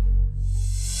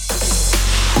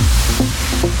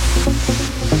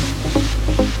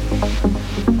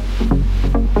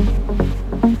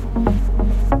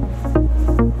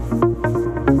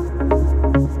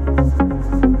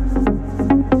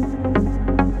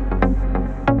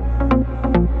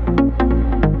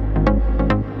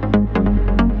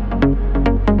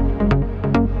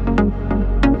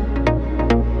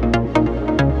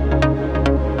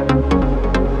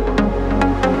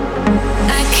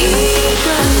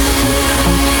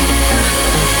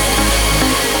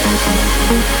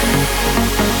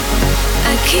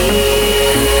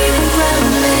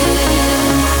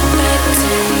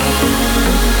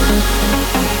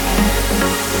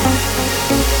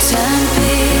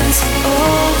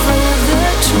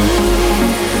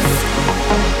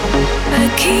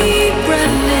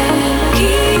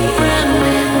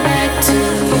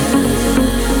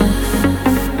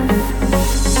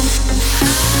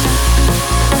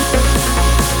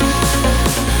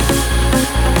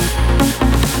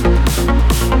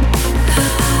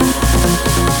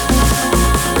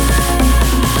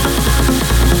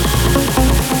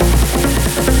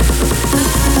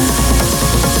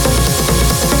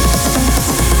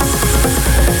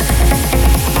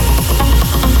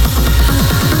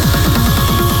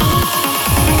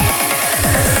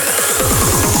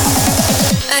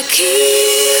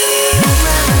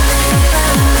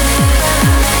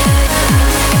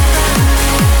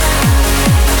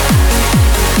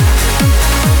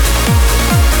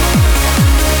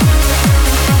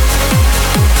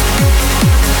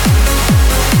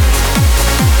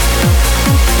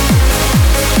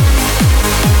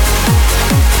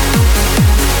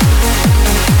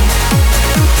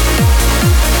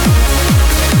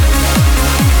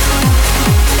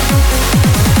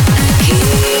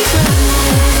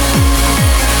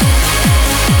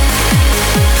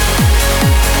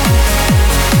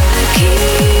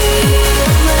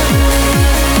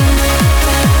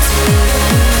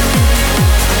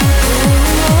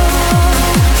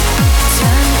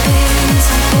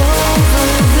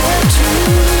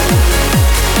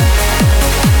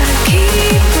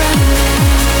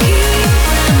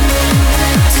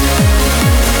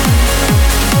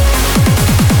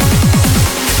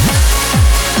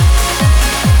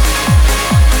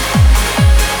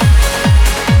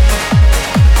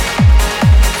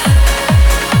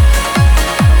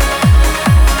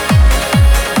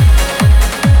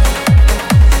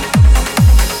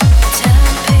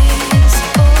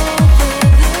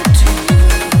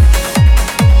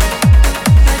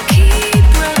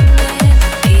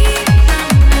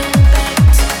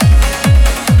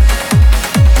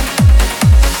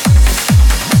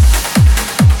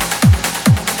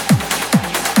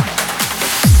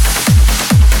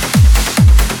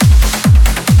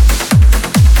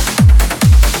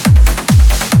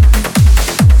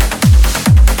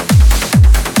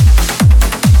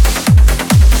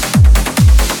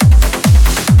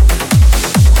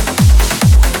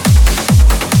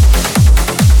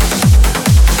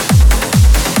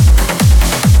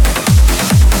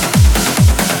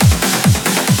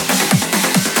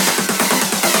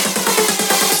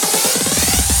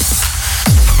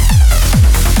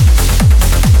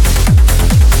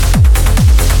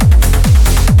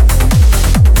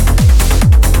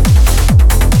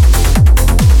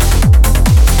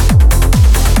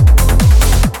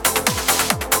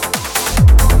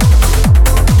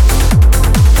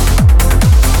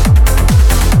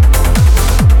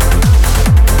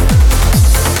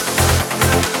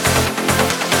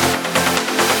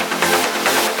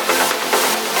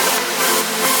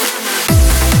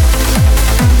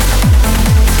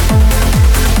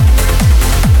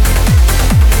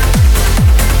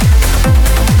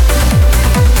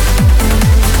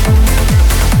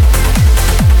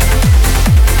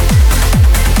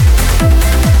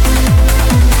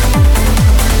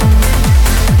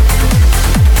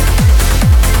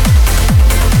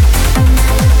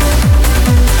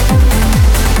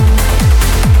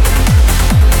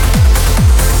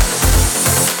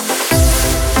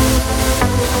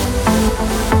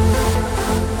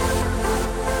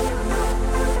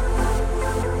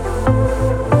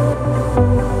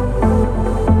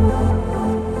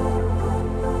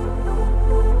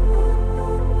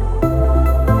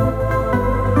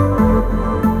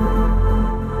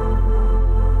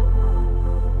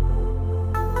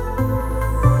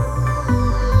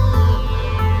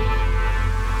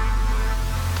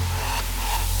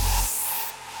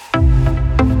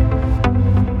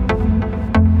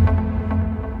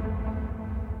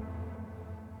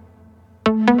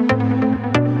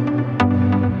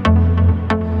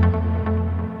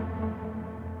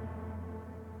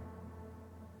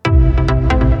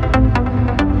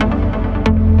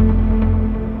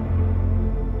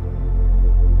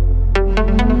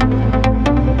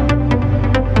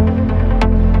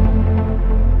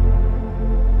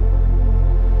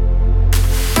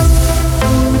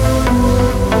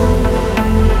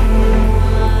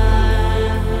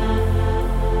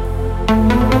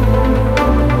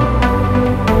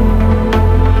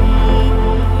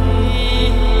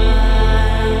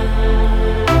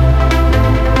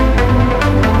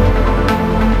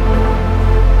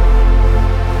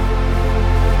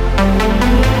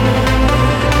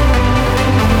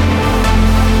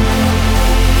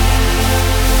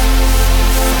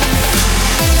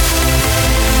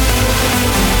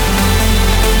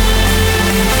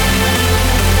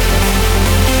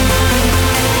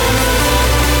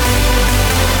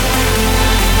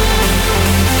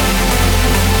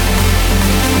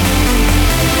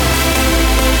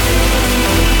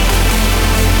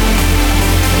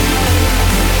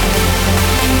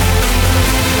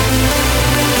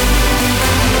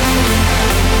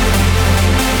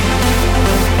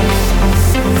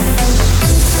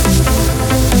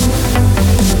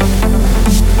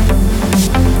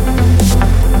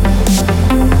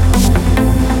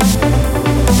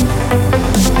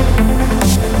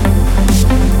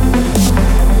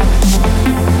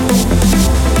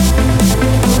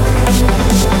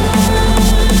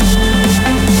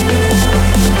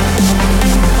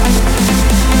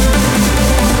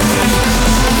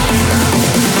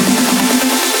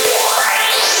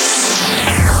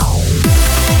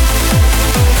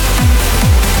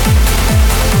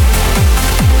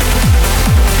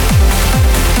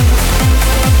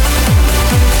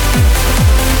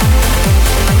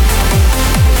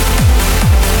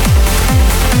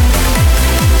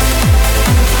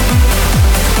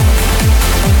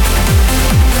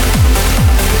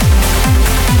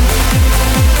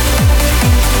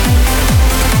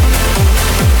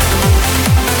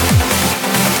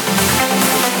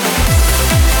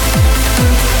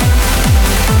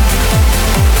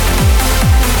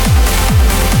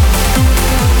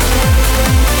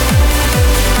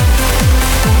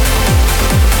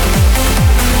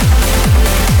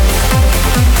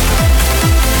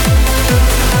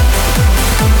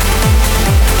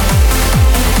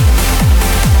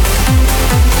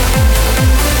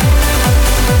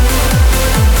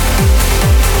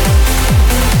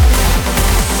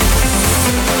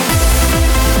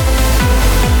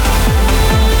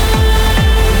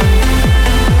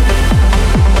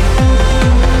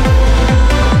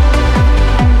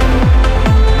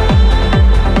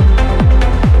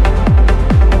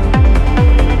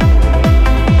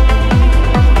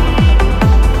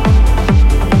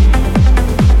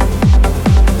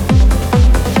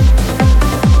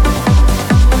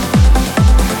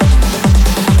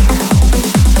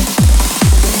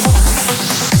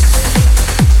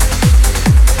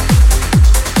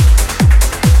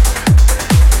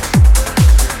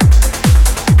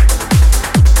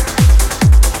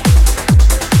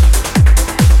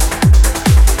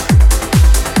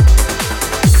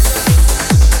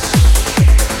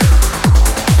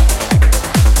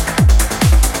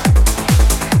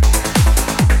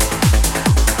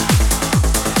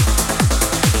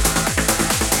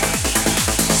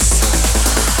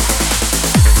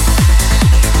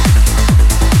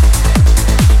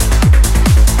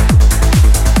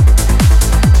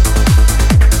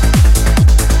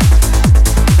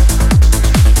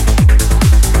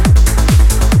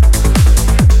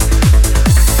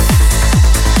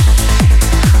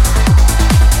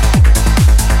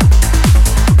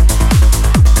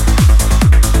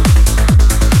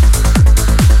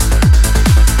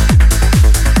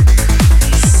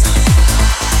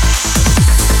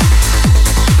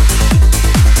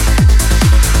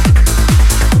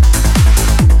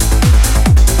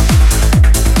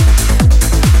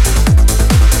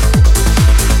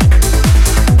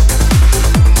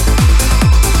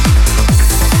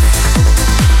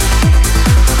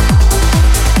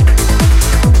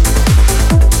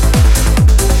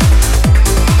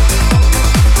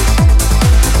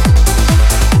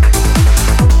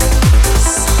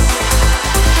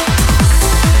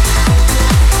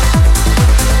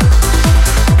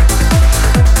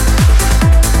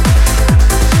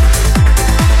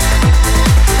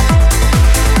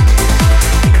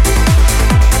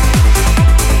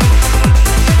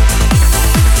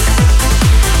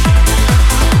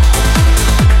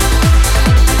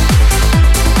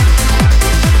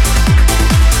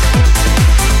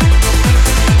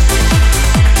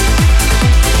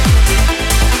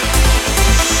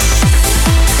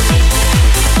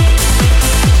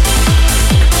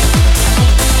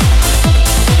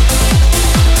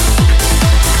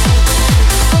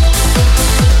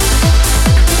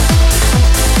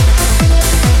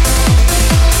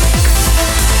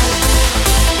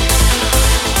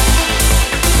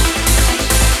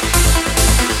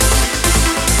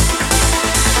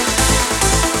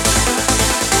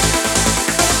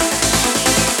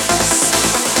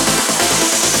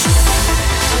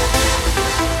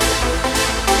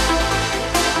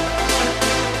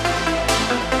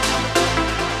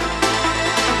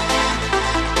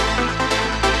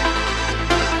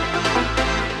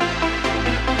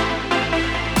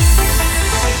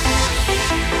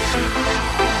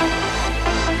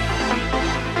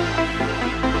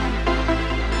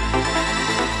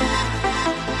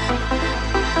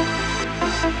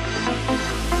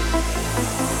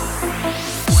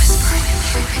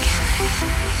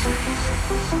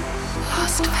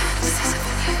 Lost fantasies of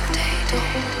a new day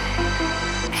dawn.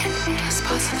 Endless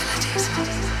possibilities.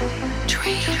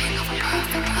 Dreaming of a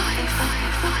perfect life.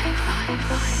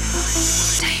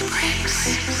 Day breaks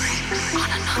on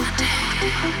another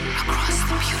day across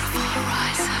the beautiful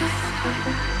horizon.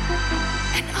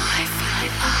 And I feel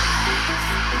alive.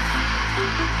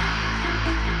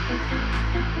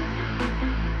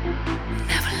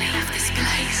 Never leave this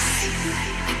place.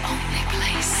 The only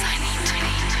place I need to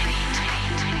be.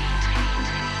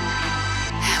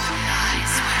 Heaven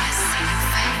lies where I see your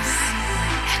face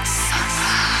at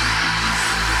sunrise.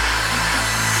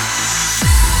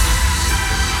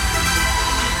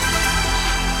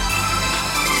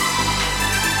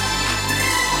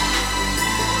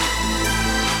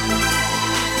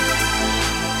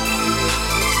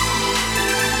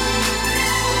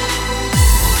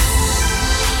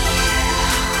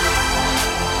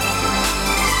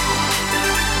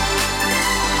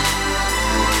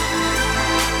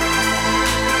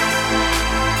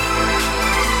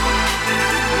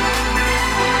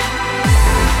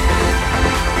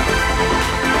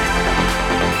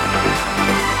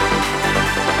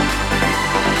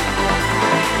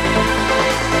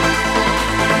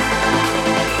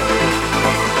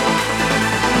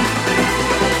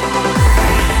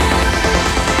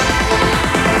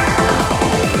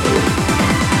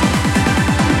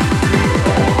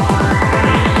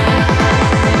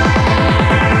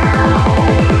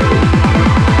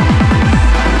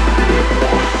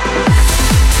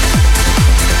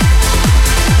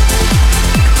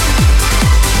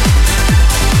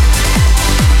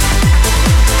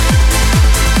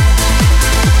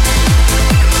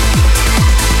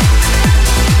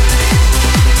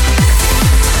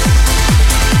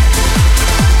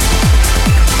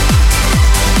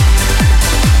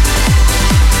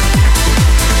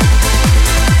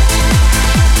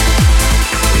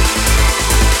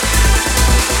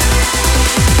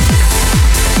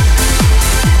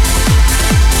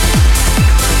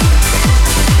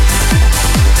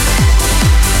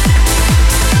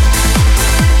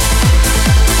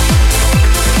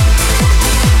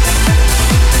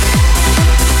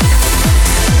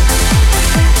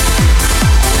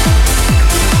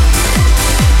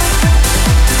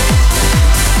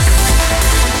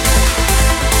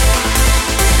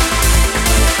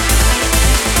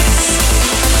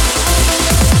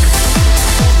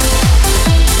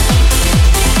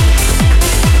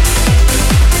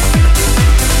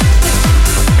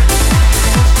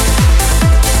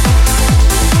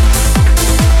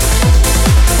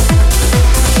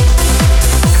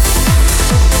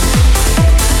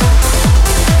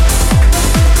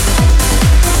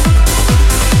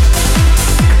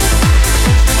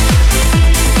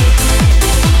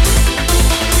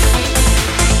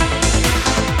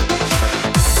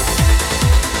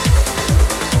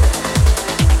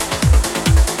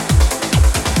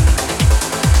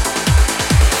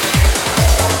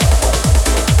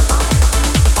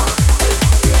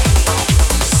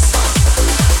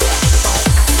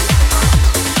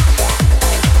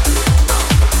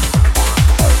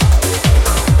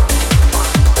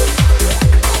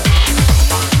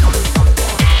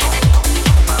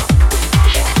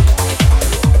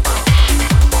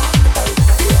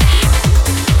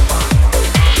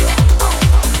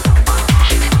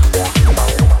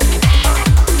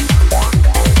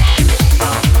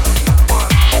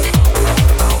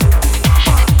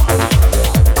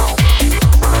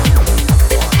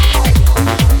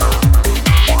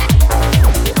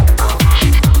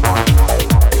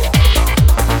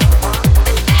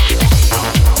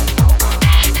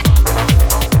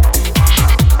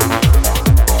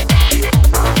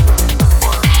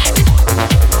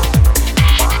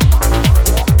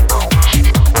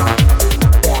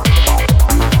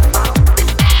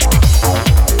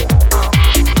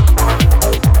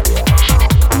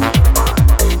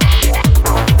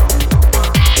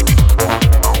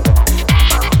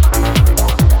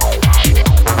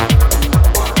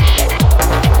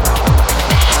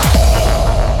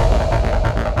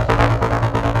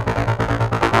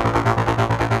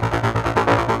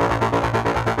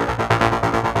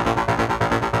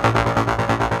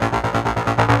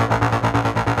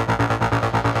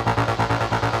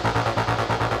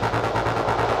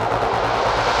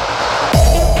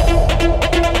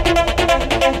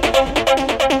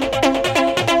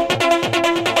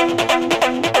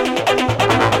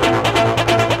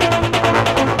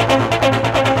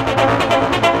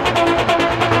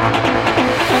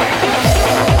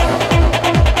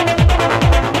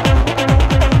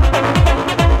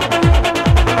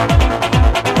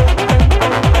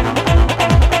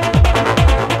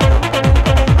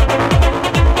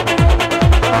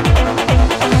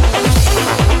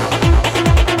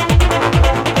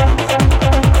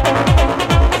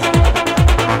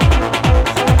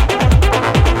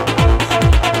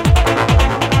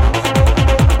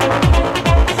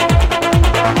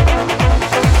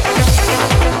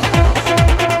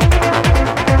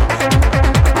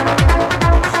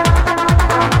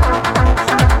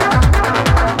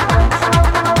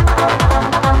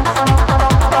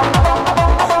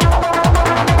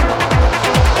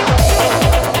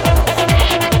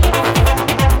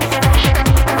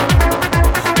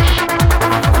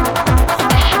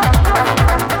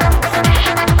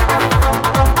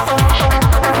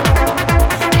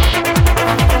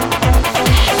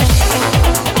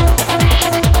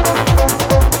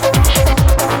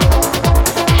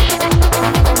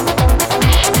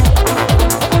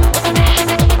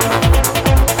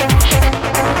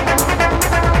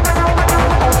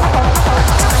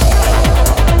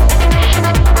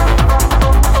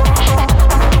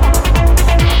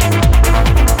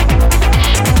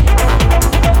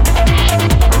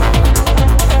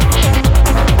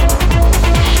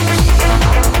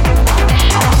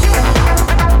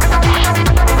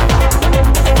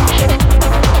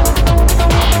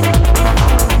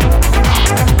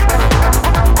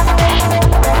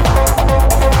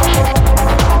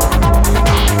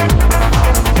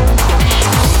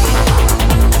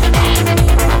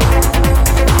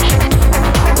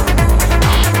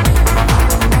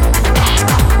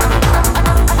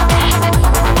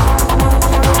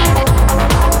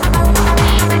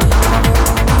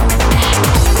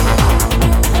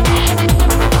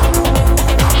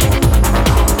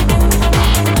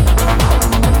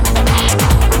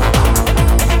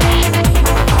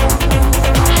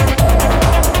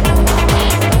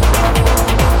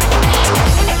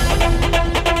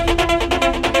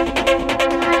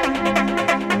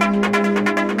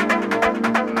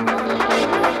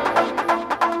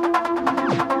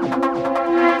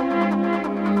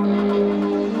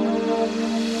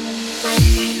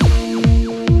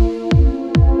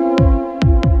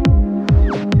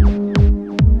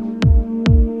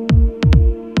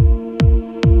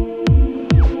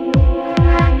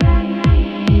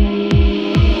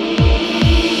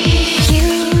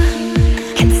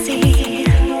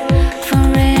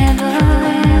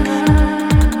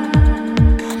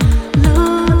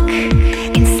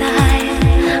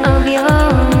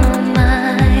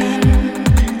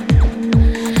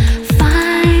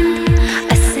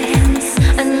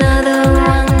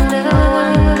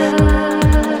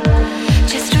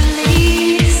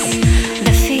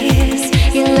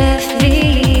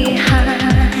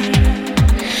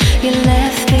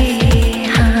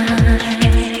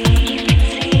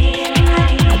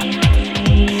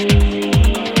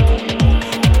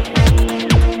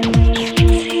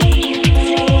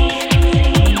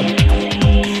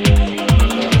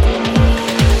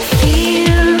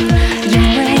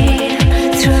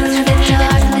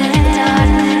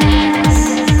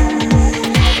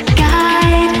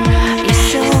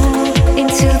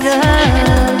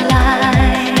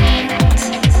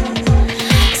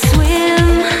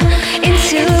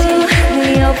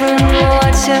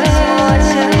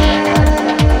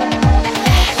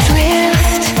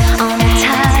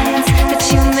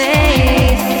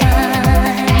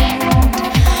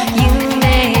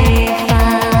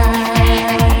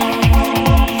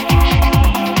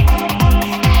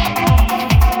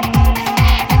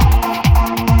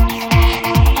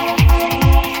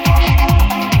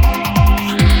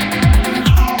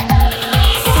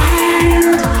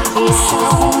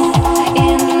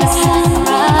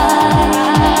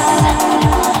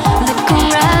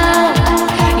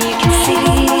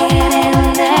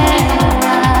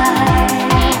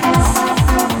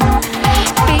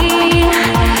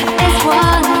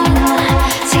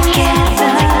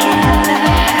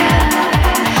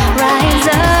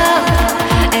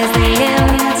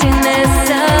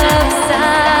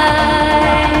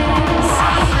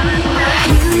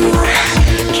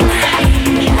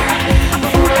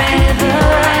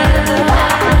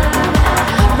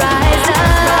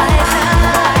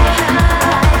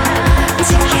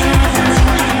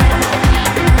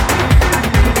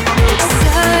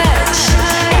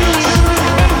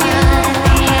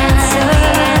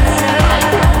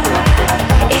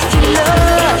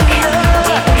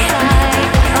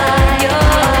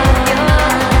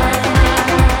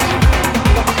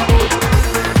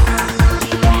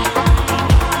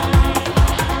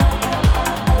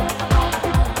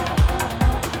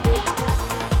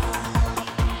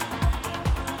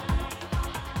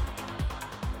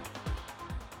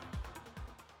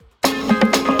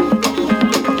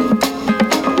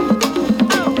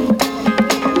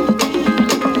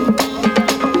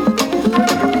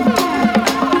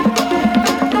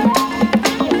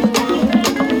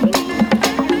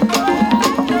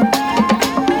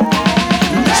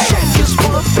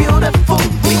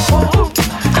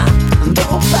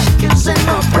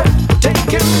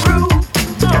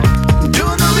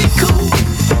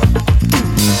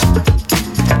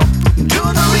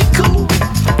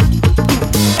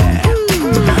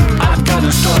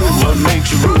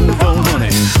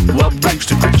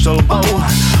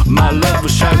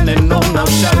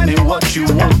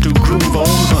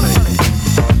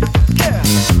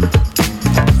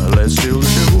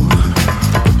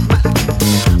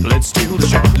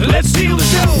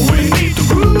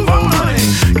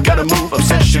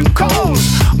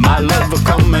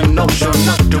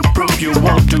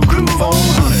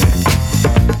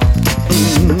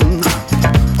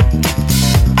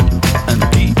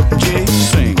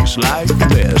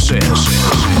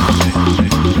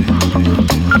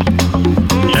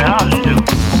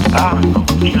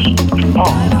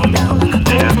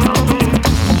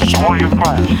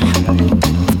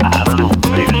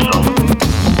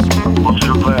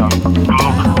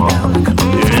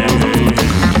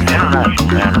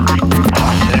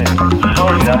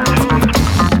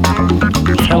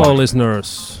 Hello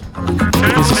listeners,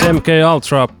 this is MK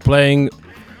Ultra playing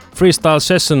Freestyle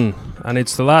Session and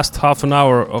it's the last half an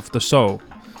hour of the show,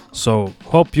 so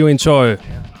hope you enjoy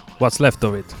what's left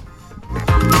of it.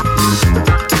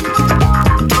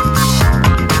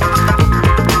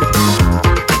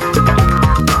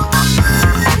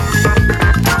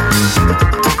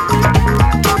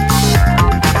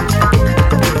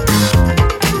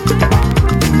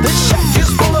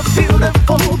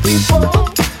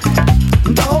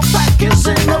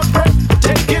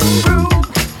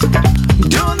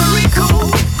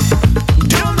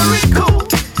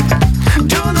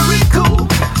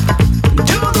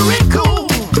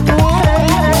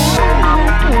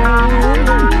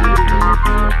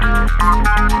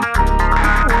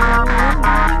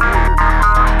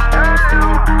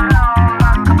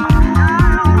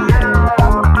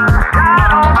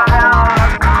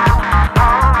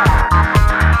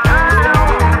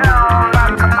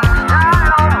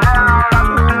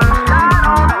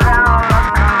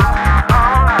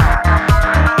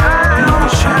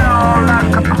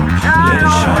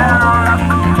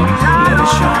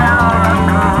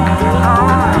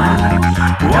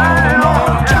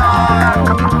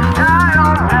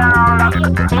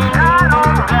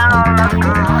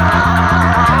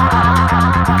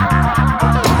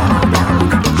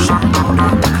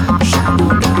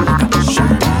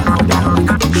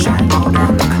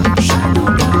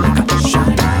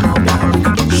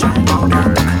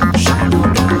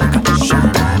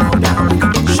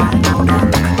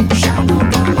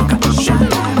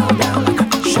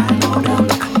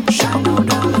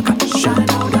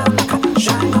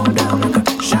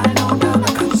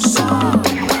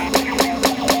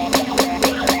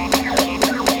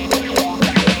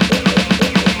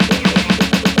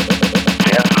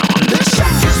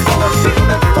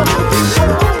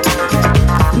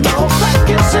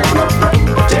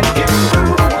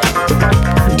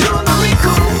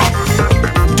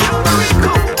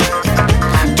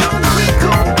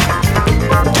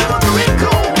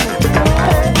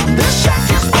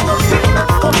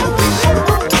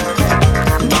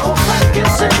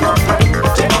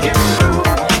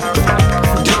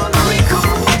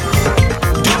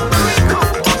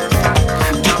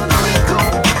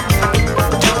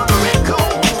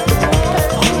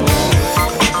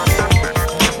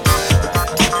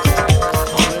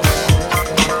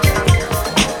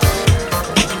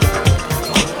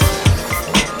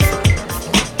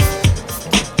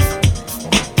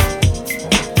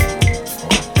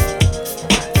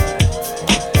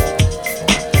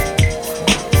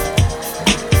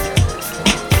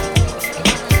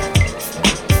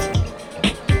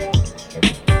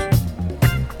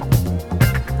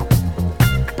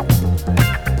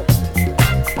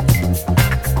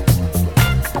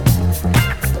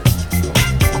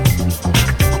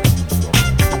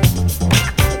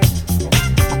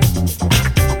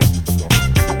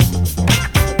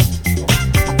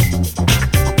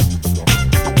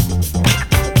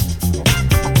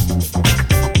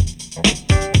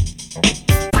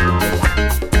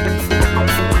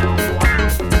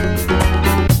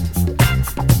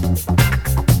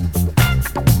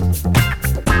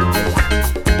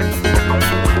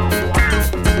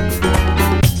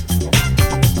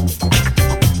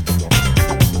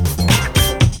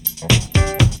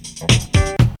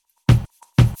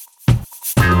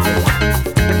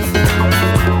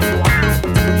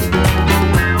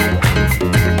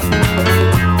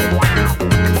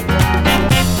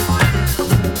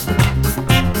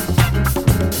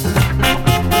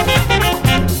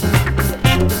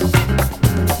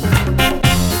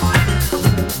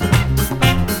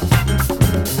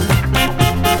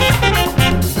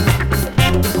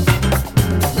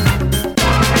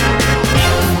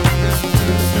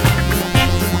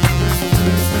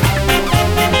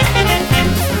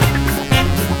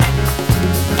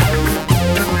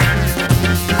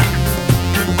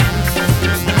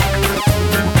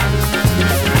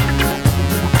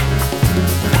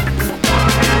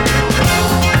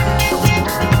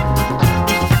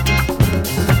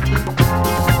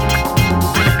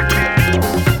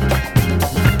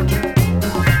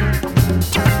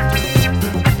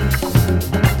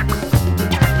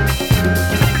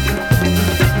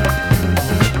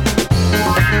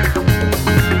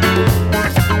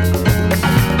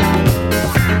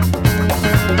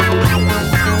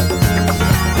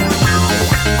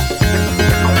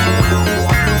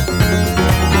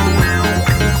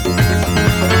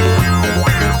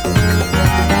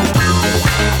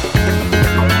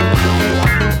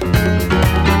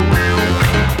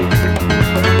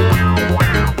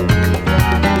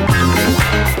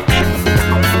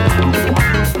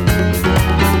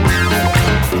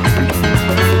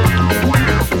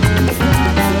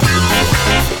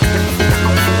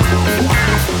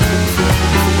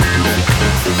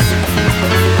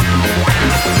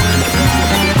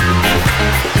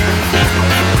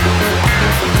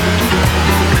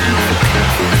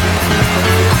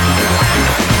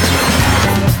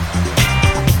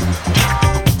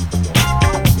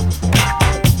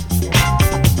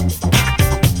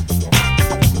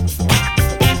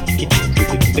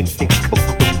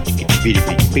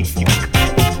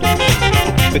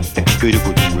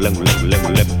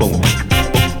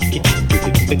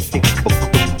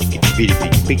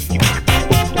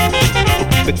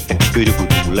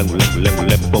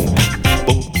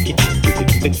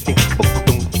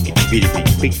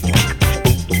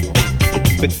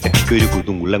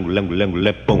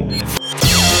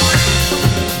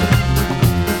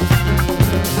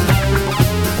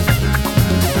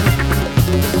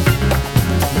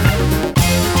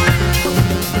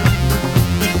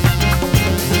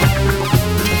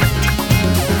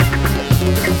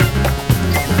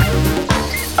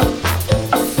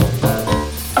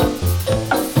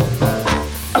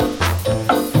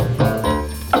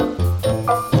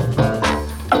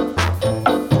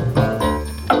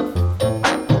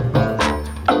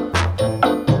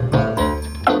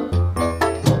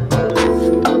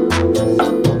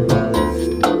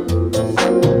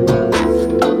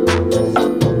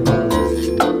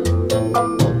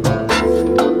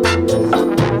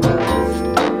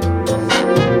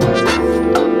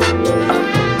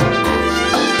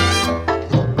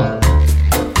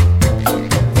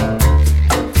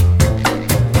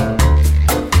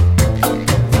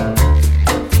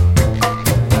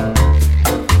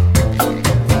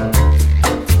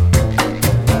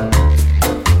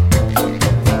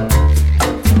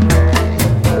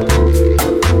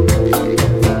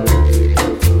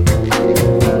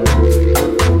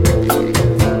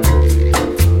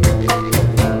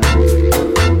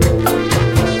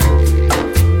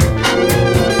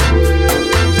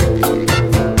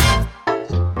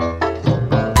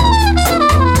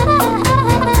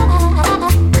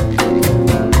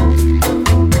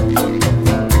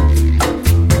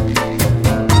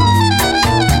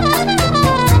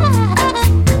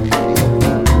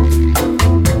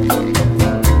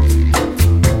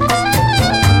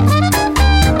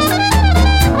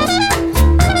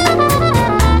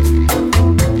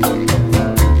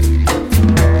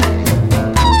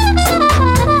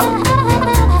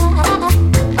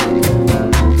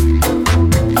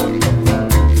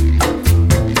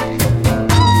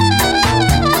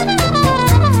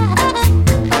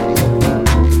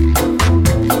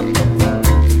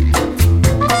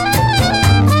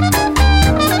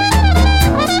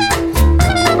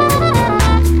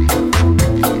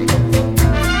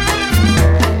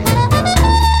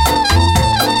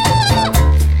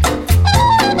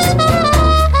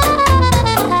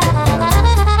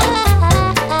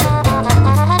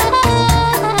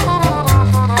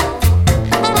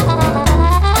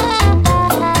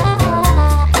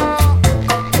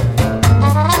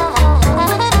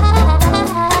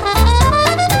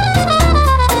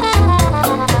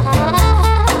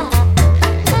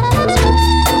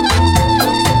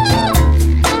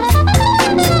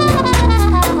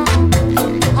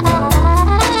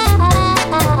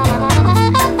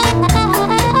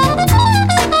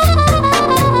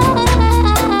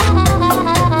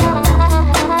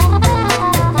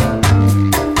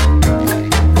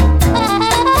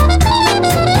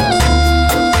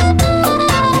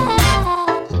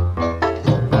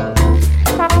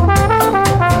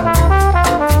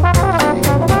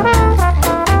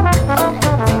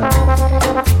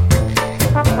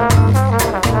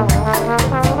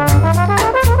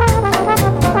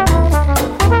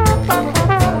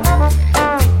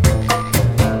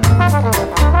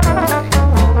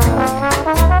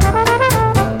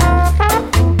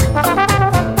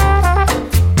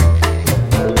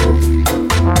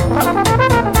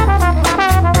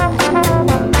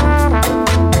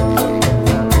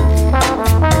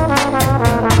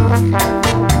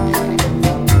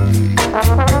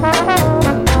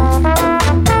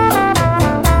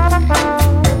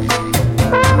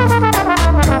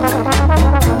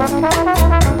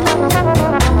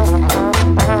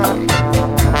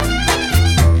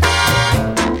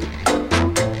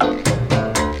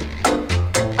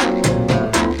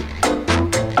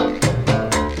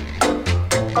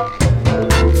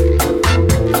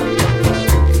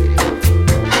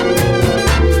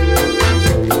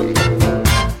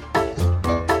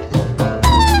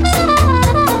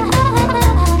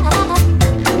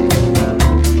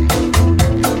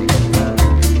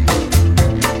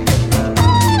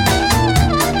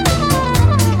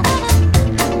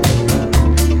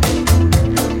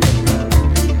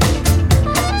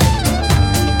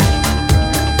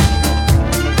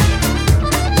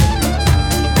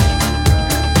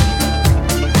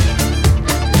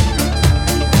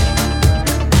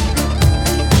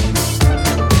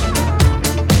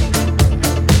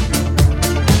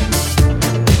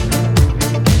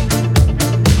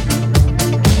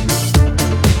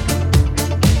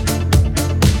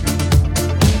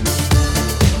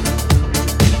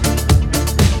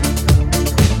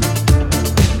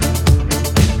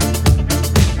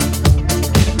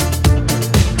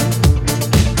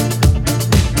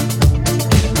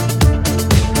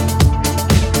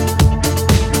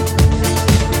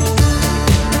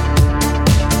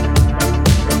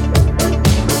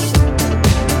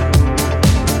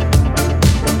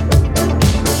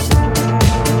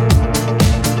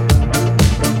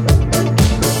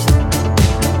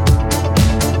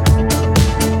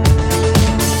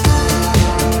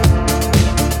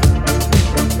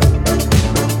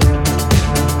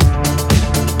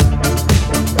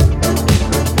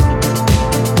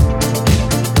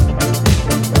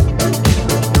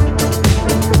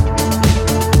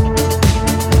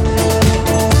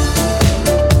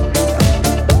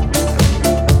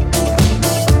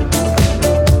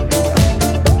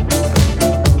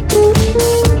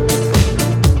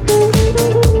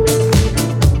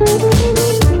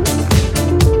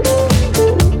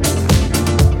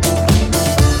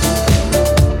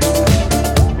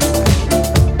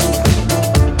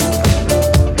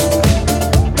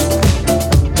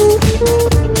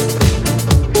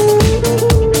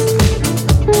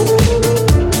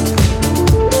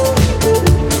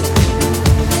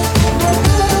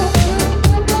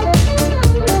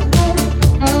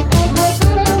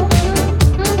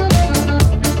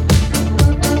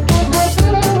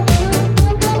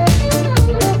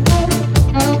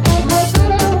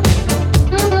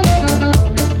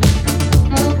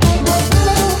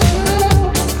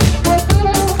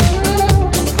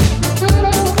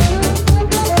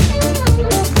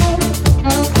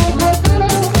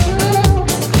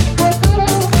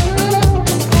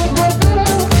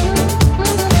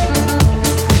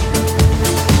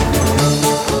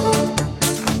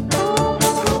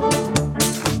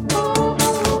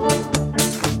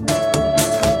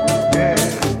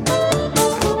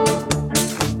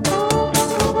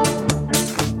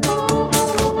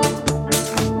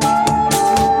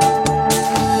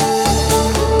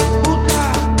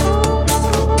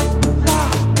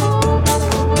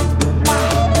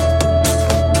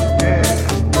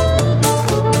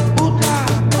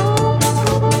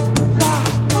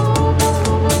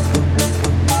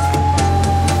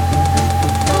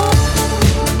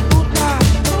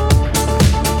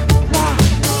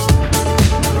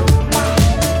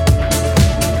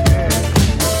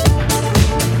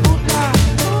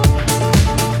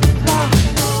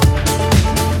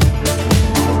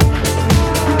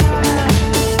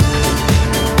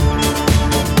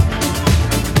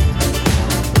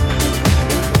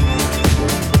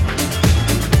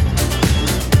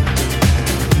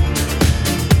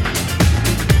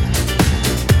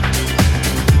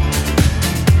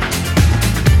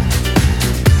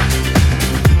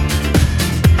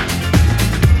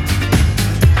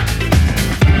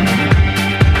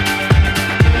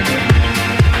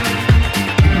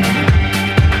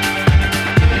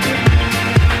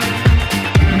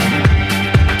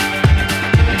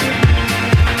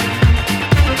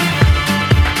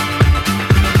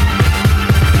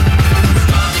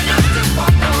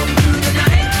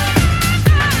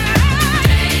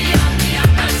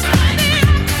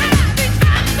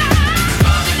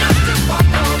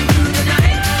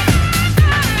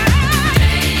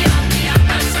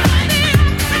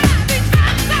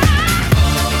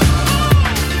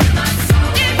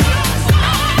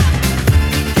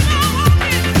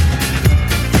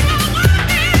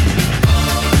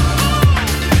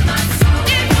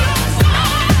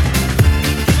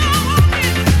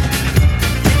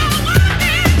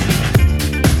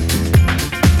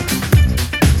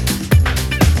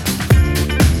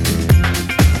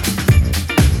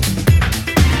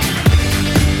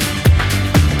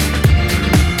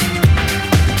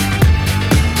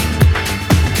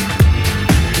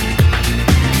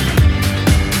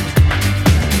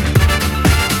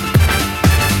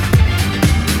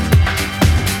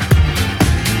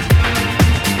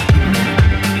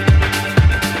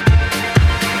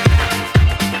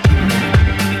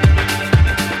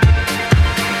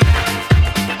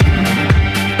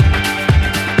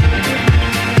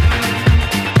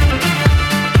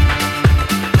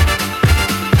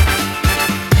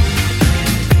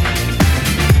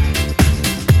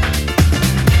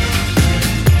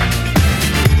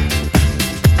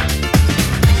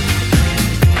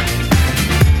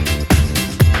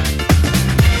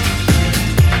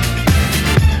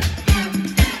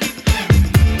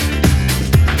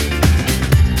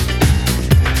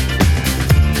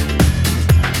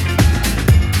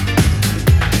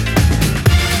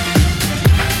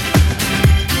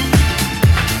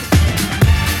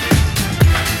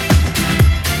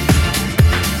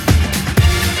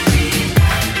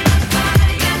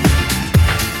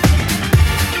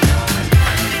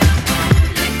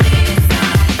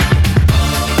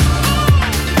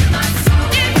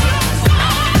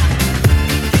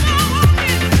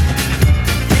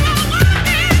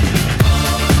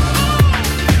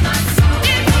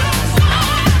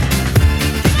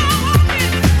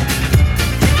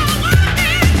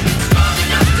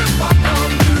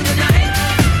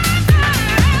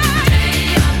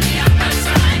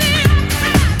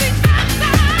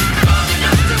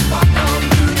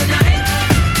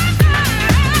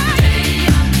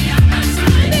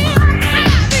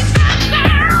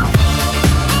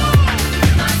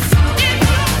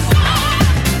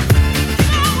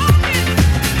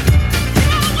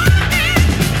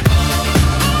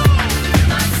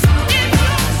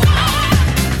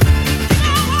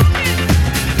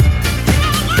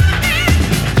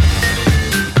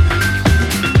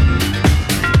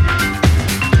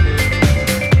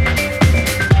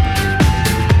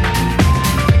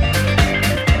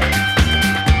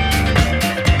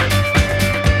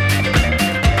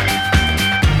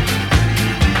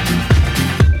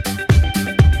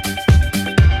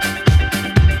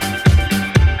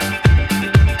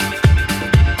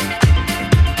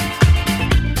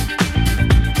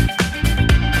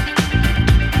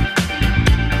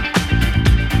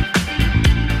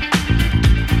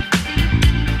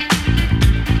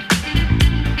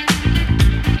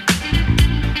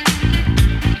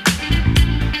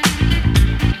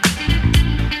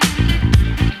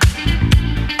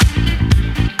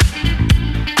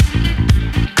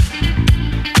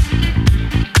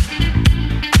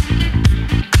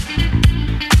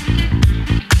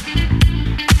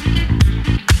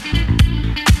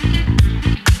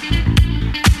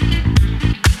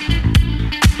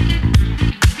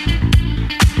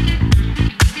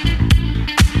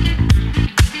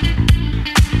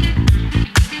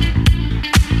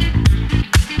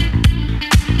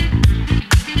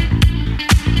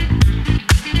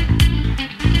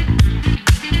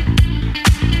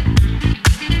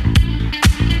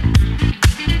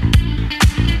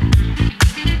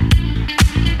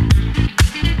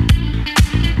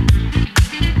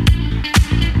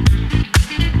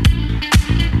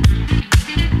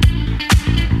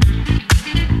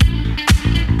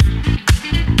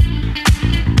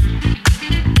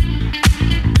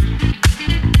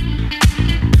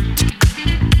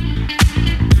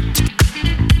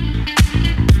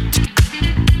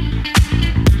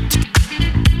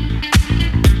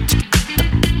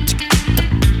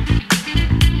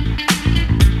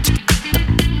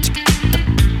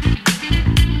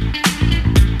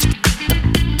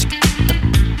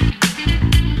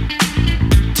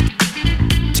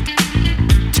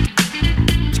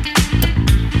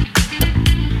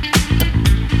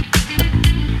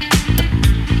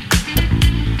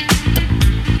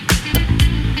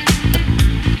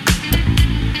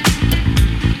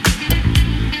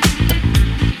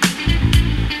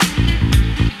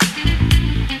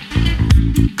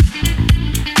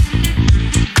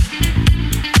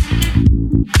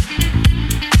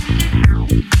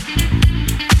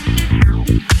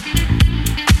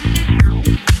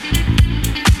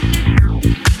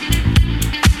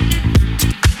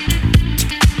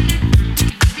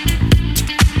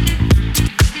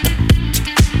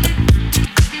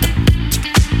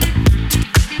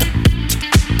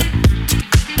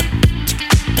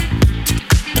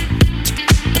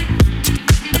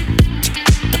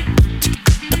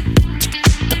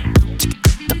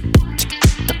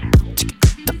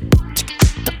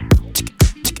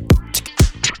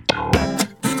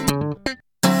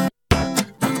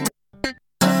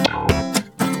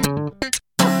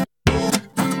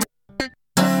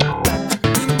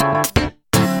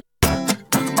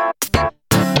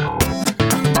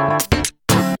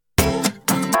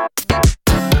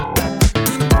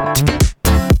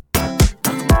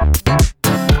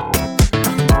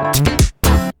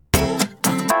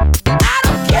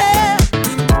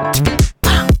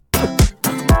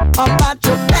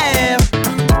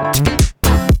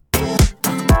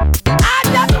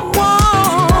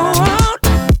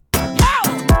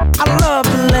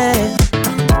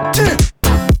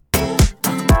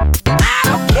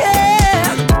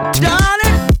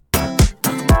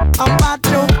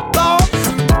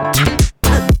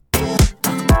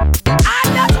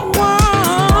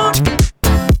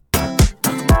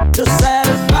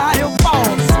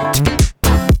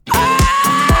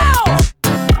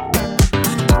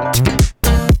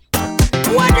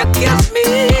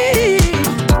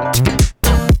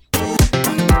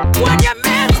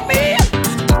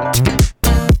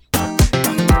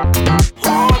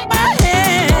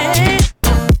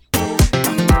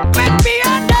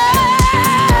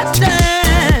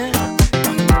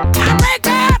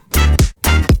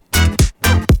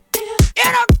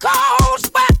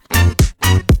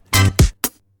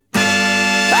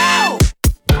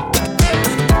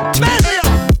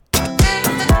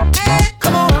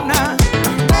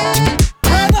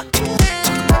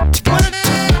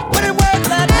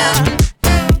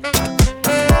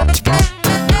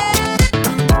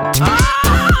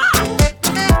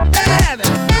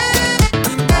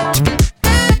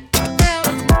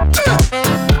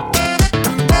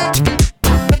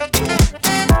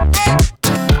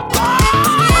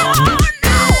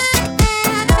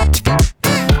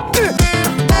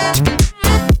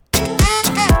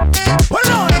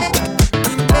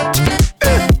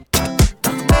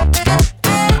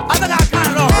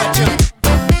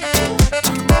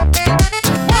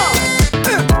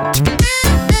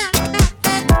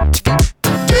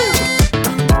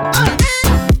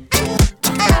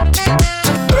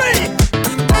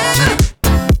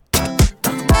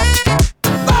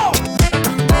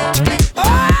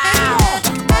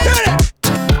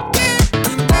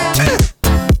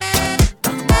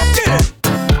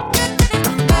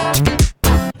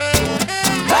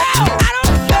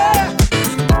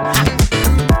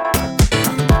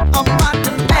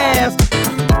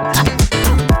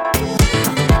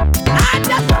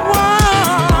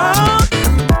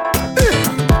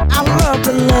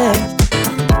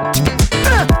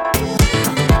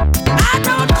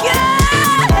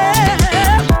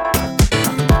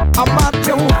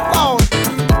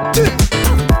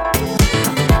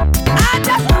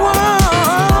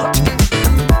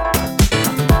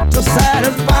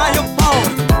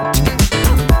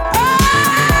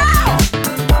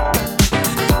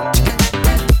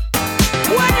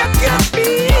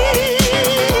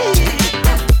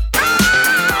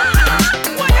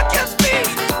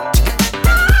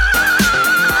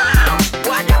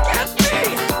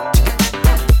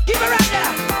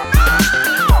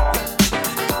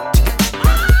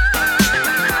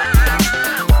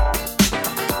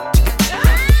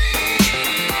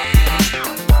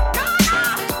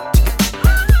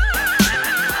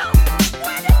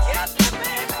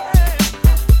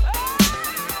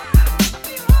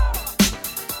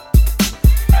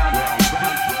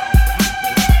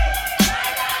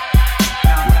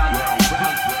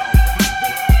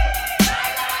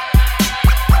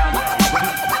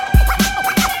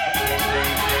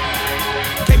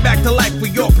 to life for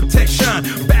your protection.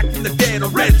 Back from the dead or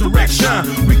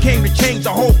resurrection. We came to change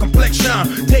the whole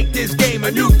complexion. Take this game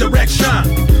a new direction.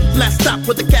 Last stop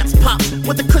where the cats pop,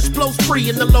 where the kush blows free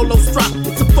and the Lolos drop.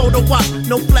 It's a photo op,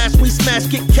 no flash, we smash,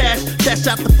 get cash, dash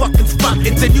out the fucking spot.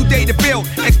 It's a new day to build,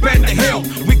 expand the hill.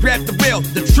 We grab the wheel,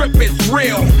 the trip is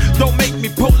real. Don't make me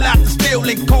pull out the steel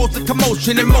and cause a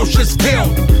commotion, emotion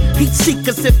still. Heat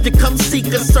seekers, if you come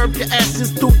seek us, serve your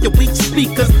asses through your weak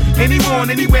speakers. Anyone,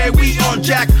 anywhere, we on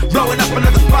jack, blowing up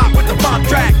another spot with the bomb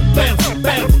track. Bam,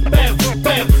 bam, bam,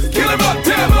 bam. Kill him up,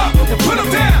 tear him up, and put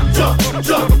him down. Jump,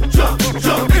 jump, jump,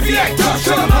 jump. If you act tough,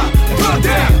 shut him up, put him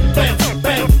down. Bam,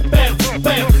 bam, bam,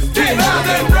 bam. Get high,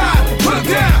 then ride, put him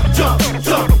down. Jump,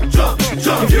 jump, jump,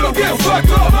 jump. If you don't get fucked,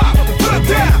 throw him up, put him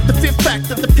down. The fear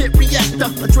factor, the pit reactor.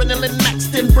 Adrenaline max,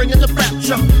 then bringing the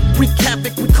rapture. Wreak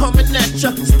havoc, we coming at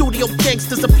ya. Studio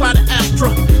gangsters apply to Astra.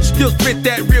 Still spit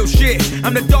that real shit.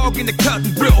 I'm the dog in the cut,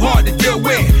 real hard to deal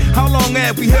with. How long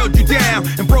have we held you down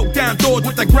and broke down doors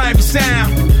with that grimy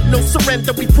sound? No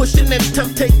surrender, we pushing enter.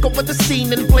 Take over the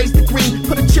scene and blaze the green.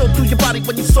 Put a chill through your body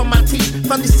when you saw my teeth.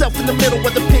 Find yourself in the middle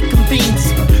where the pit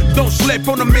convenes. Don't slip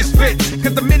on the misfit,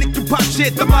 cause the minute you pop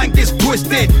shit, the mind gets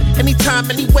twisted. Anytime,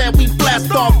 anywhere, we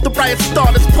blast off. The riot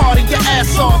starters, party your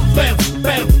ass off. Bam,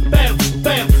 bam, bam,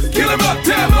 bam. Kill him up,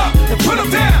 tear him up, and put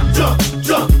him down. Jump,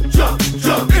 jump, jump,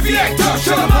 jump. If you act tough,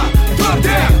 shut him up, put him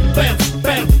down. Bam,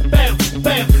 bam, bam,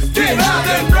 bam. Get high,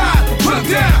 then ride, put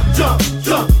him down. Jump,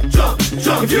 jump, jump,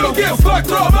 jump. If you don't get fucked,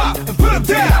 throw him up and put him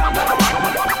down.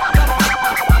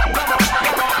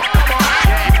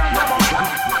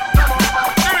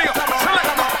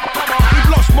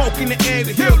 In the air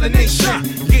to heal the nation,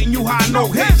 getting you high, no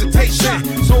hesitation.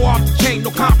 So off the chain, no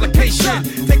complication.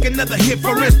 Take another hit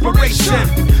for inspiration.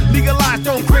 Legalize,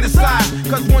 don't criticize,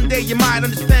 cause one day you might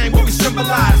understand what we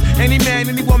symbolize. Any man,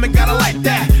 any woman gotta like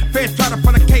that. Fans try to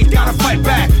find a case, gotta fight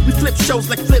back. We flip shows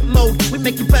like flip mode. We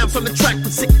make you bounce on the track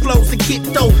with sick flows and get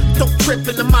dough. Don't trip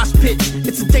in the mosh pit.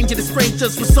 It's a danger to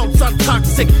strangers. Results are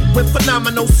toxic. We're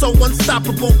phenomenal, so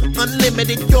unstoppable.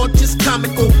 Unlimited, you're just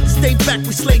comical. Stay back,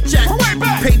 we slay jack.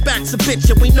 Payback's a bitch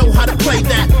and we know how to play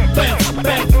that. Bam,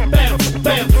 bam, bam,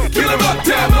 bam. Kill him up,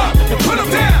 tear him up, and put him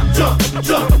down. Jump,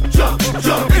 jump, jump,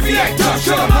 jump. If you act tough,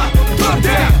 shut him up, put him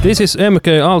down. This is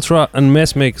MK Ultra and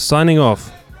Mesmic signing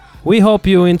off. We hope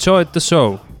you enjoyed the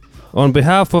show. On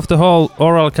behalf of the whole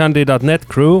OralCandy.net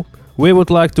crew, we would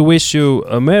like to wish you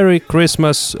a Merry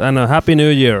Christmas and a Happy New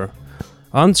Year.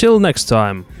 Until next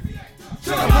time.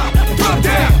 Shut him up, put him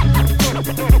down.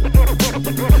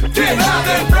 Get high,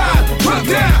 then ride, put him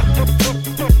down.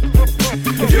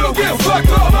 If you don't get fucked,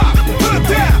 throw him up, put him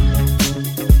down.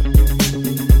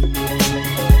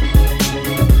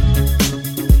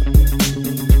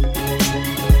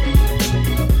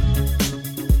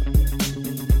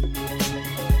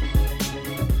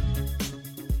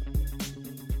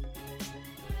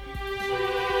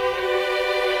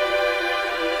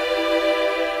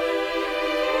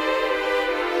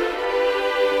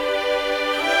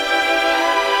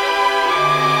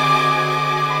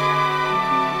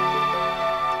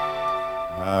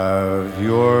 Have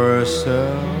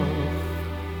yourself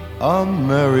a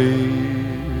merry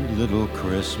little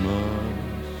Christmas.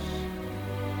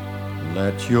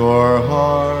 Let your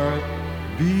heart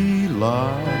be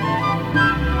light.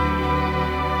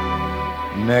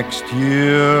 Next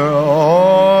year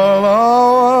all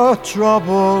our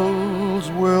troubles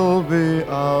will be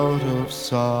out of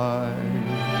sight.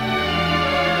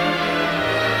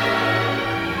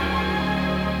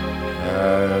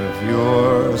 Have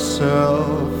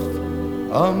yourself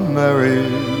a merry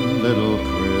little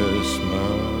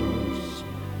Christmas.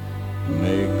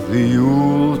 Make the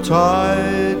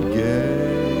Yuletide gay.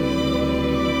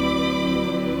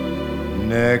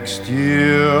 Next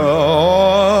year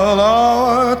all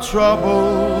our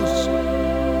troubles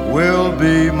will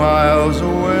be miles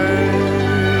away.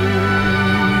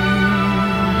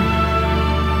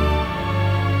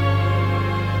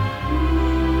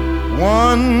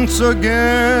 Once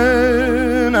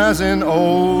again, as in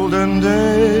olden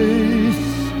days,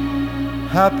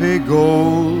 happy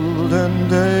golden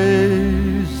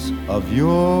days of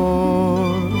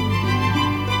yore.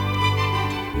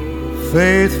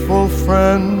 Faithful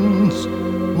friends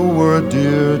who were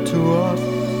dear to us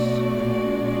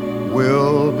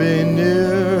will be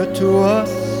near to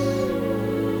us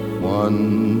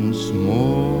once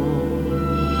more.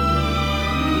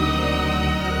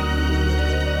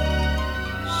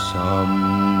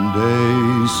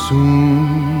 Someday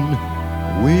soon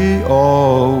we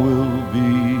all will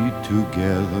be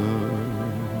together,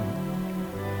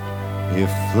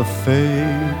 if the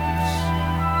fates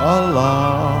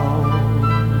allow.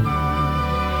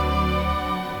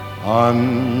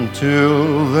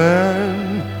 Until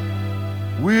then,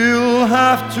 we'll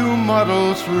have to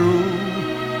muddle through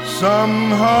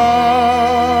somehow.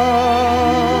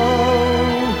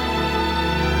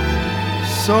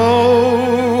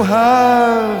 So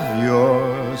have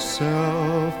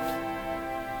yourself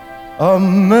a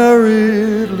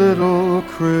merry little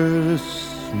Christmas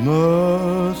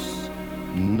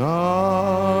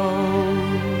now.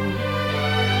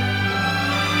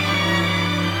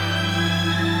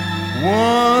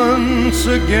 Once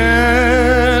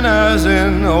again, as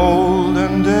in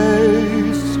olden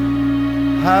days,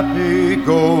 happy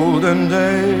golden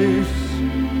days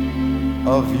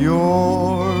of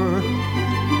yore,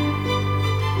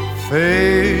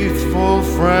 faithful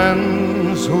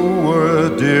friends who were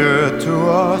dear to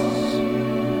us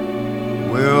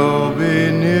will be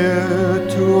near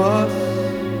to us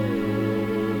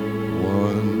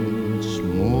once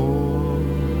more.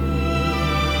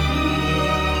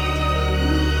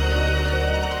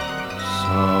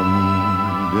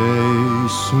 Someday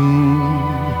soon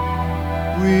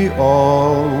we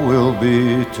all will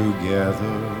be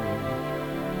together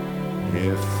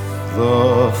if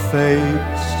the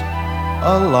fates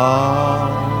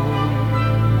allow.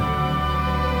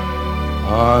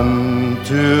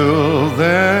 Until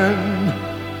then,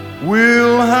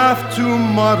 we'll have to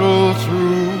muddle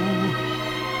through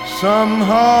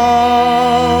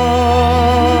somehow.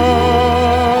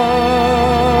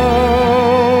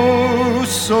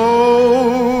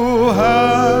 So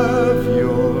have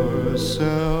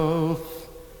yourself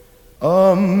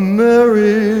a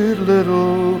merry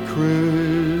little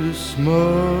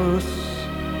Christmas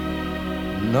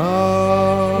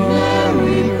now.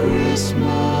 Merry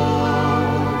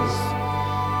Christmas,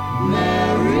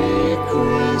 Merry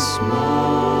Christmas.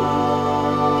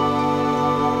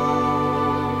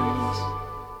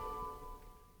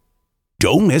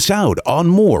 Don't miss out on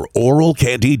more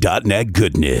OralCandy.net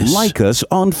goodness. Like us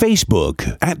on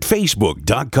Facebook at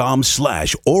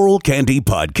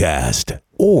facebook.com/OralCandyPodcast.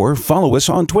 Or follow us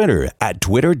on Twitter at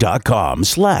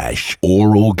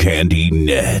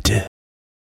twitter.com/OralCandyNet.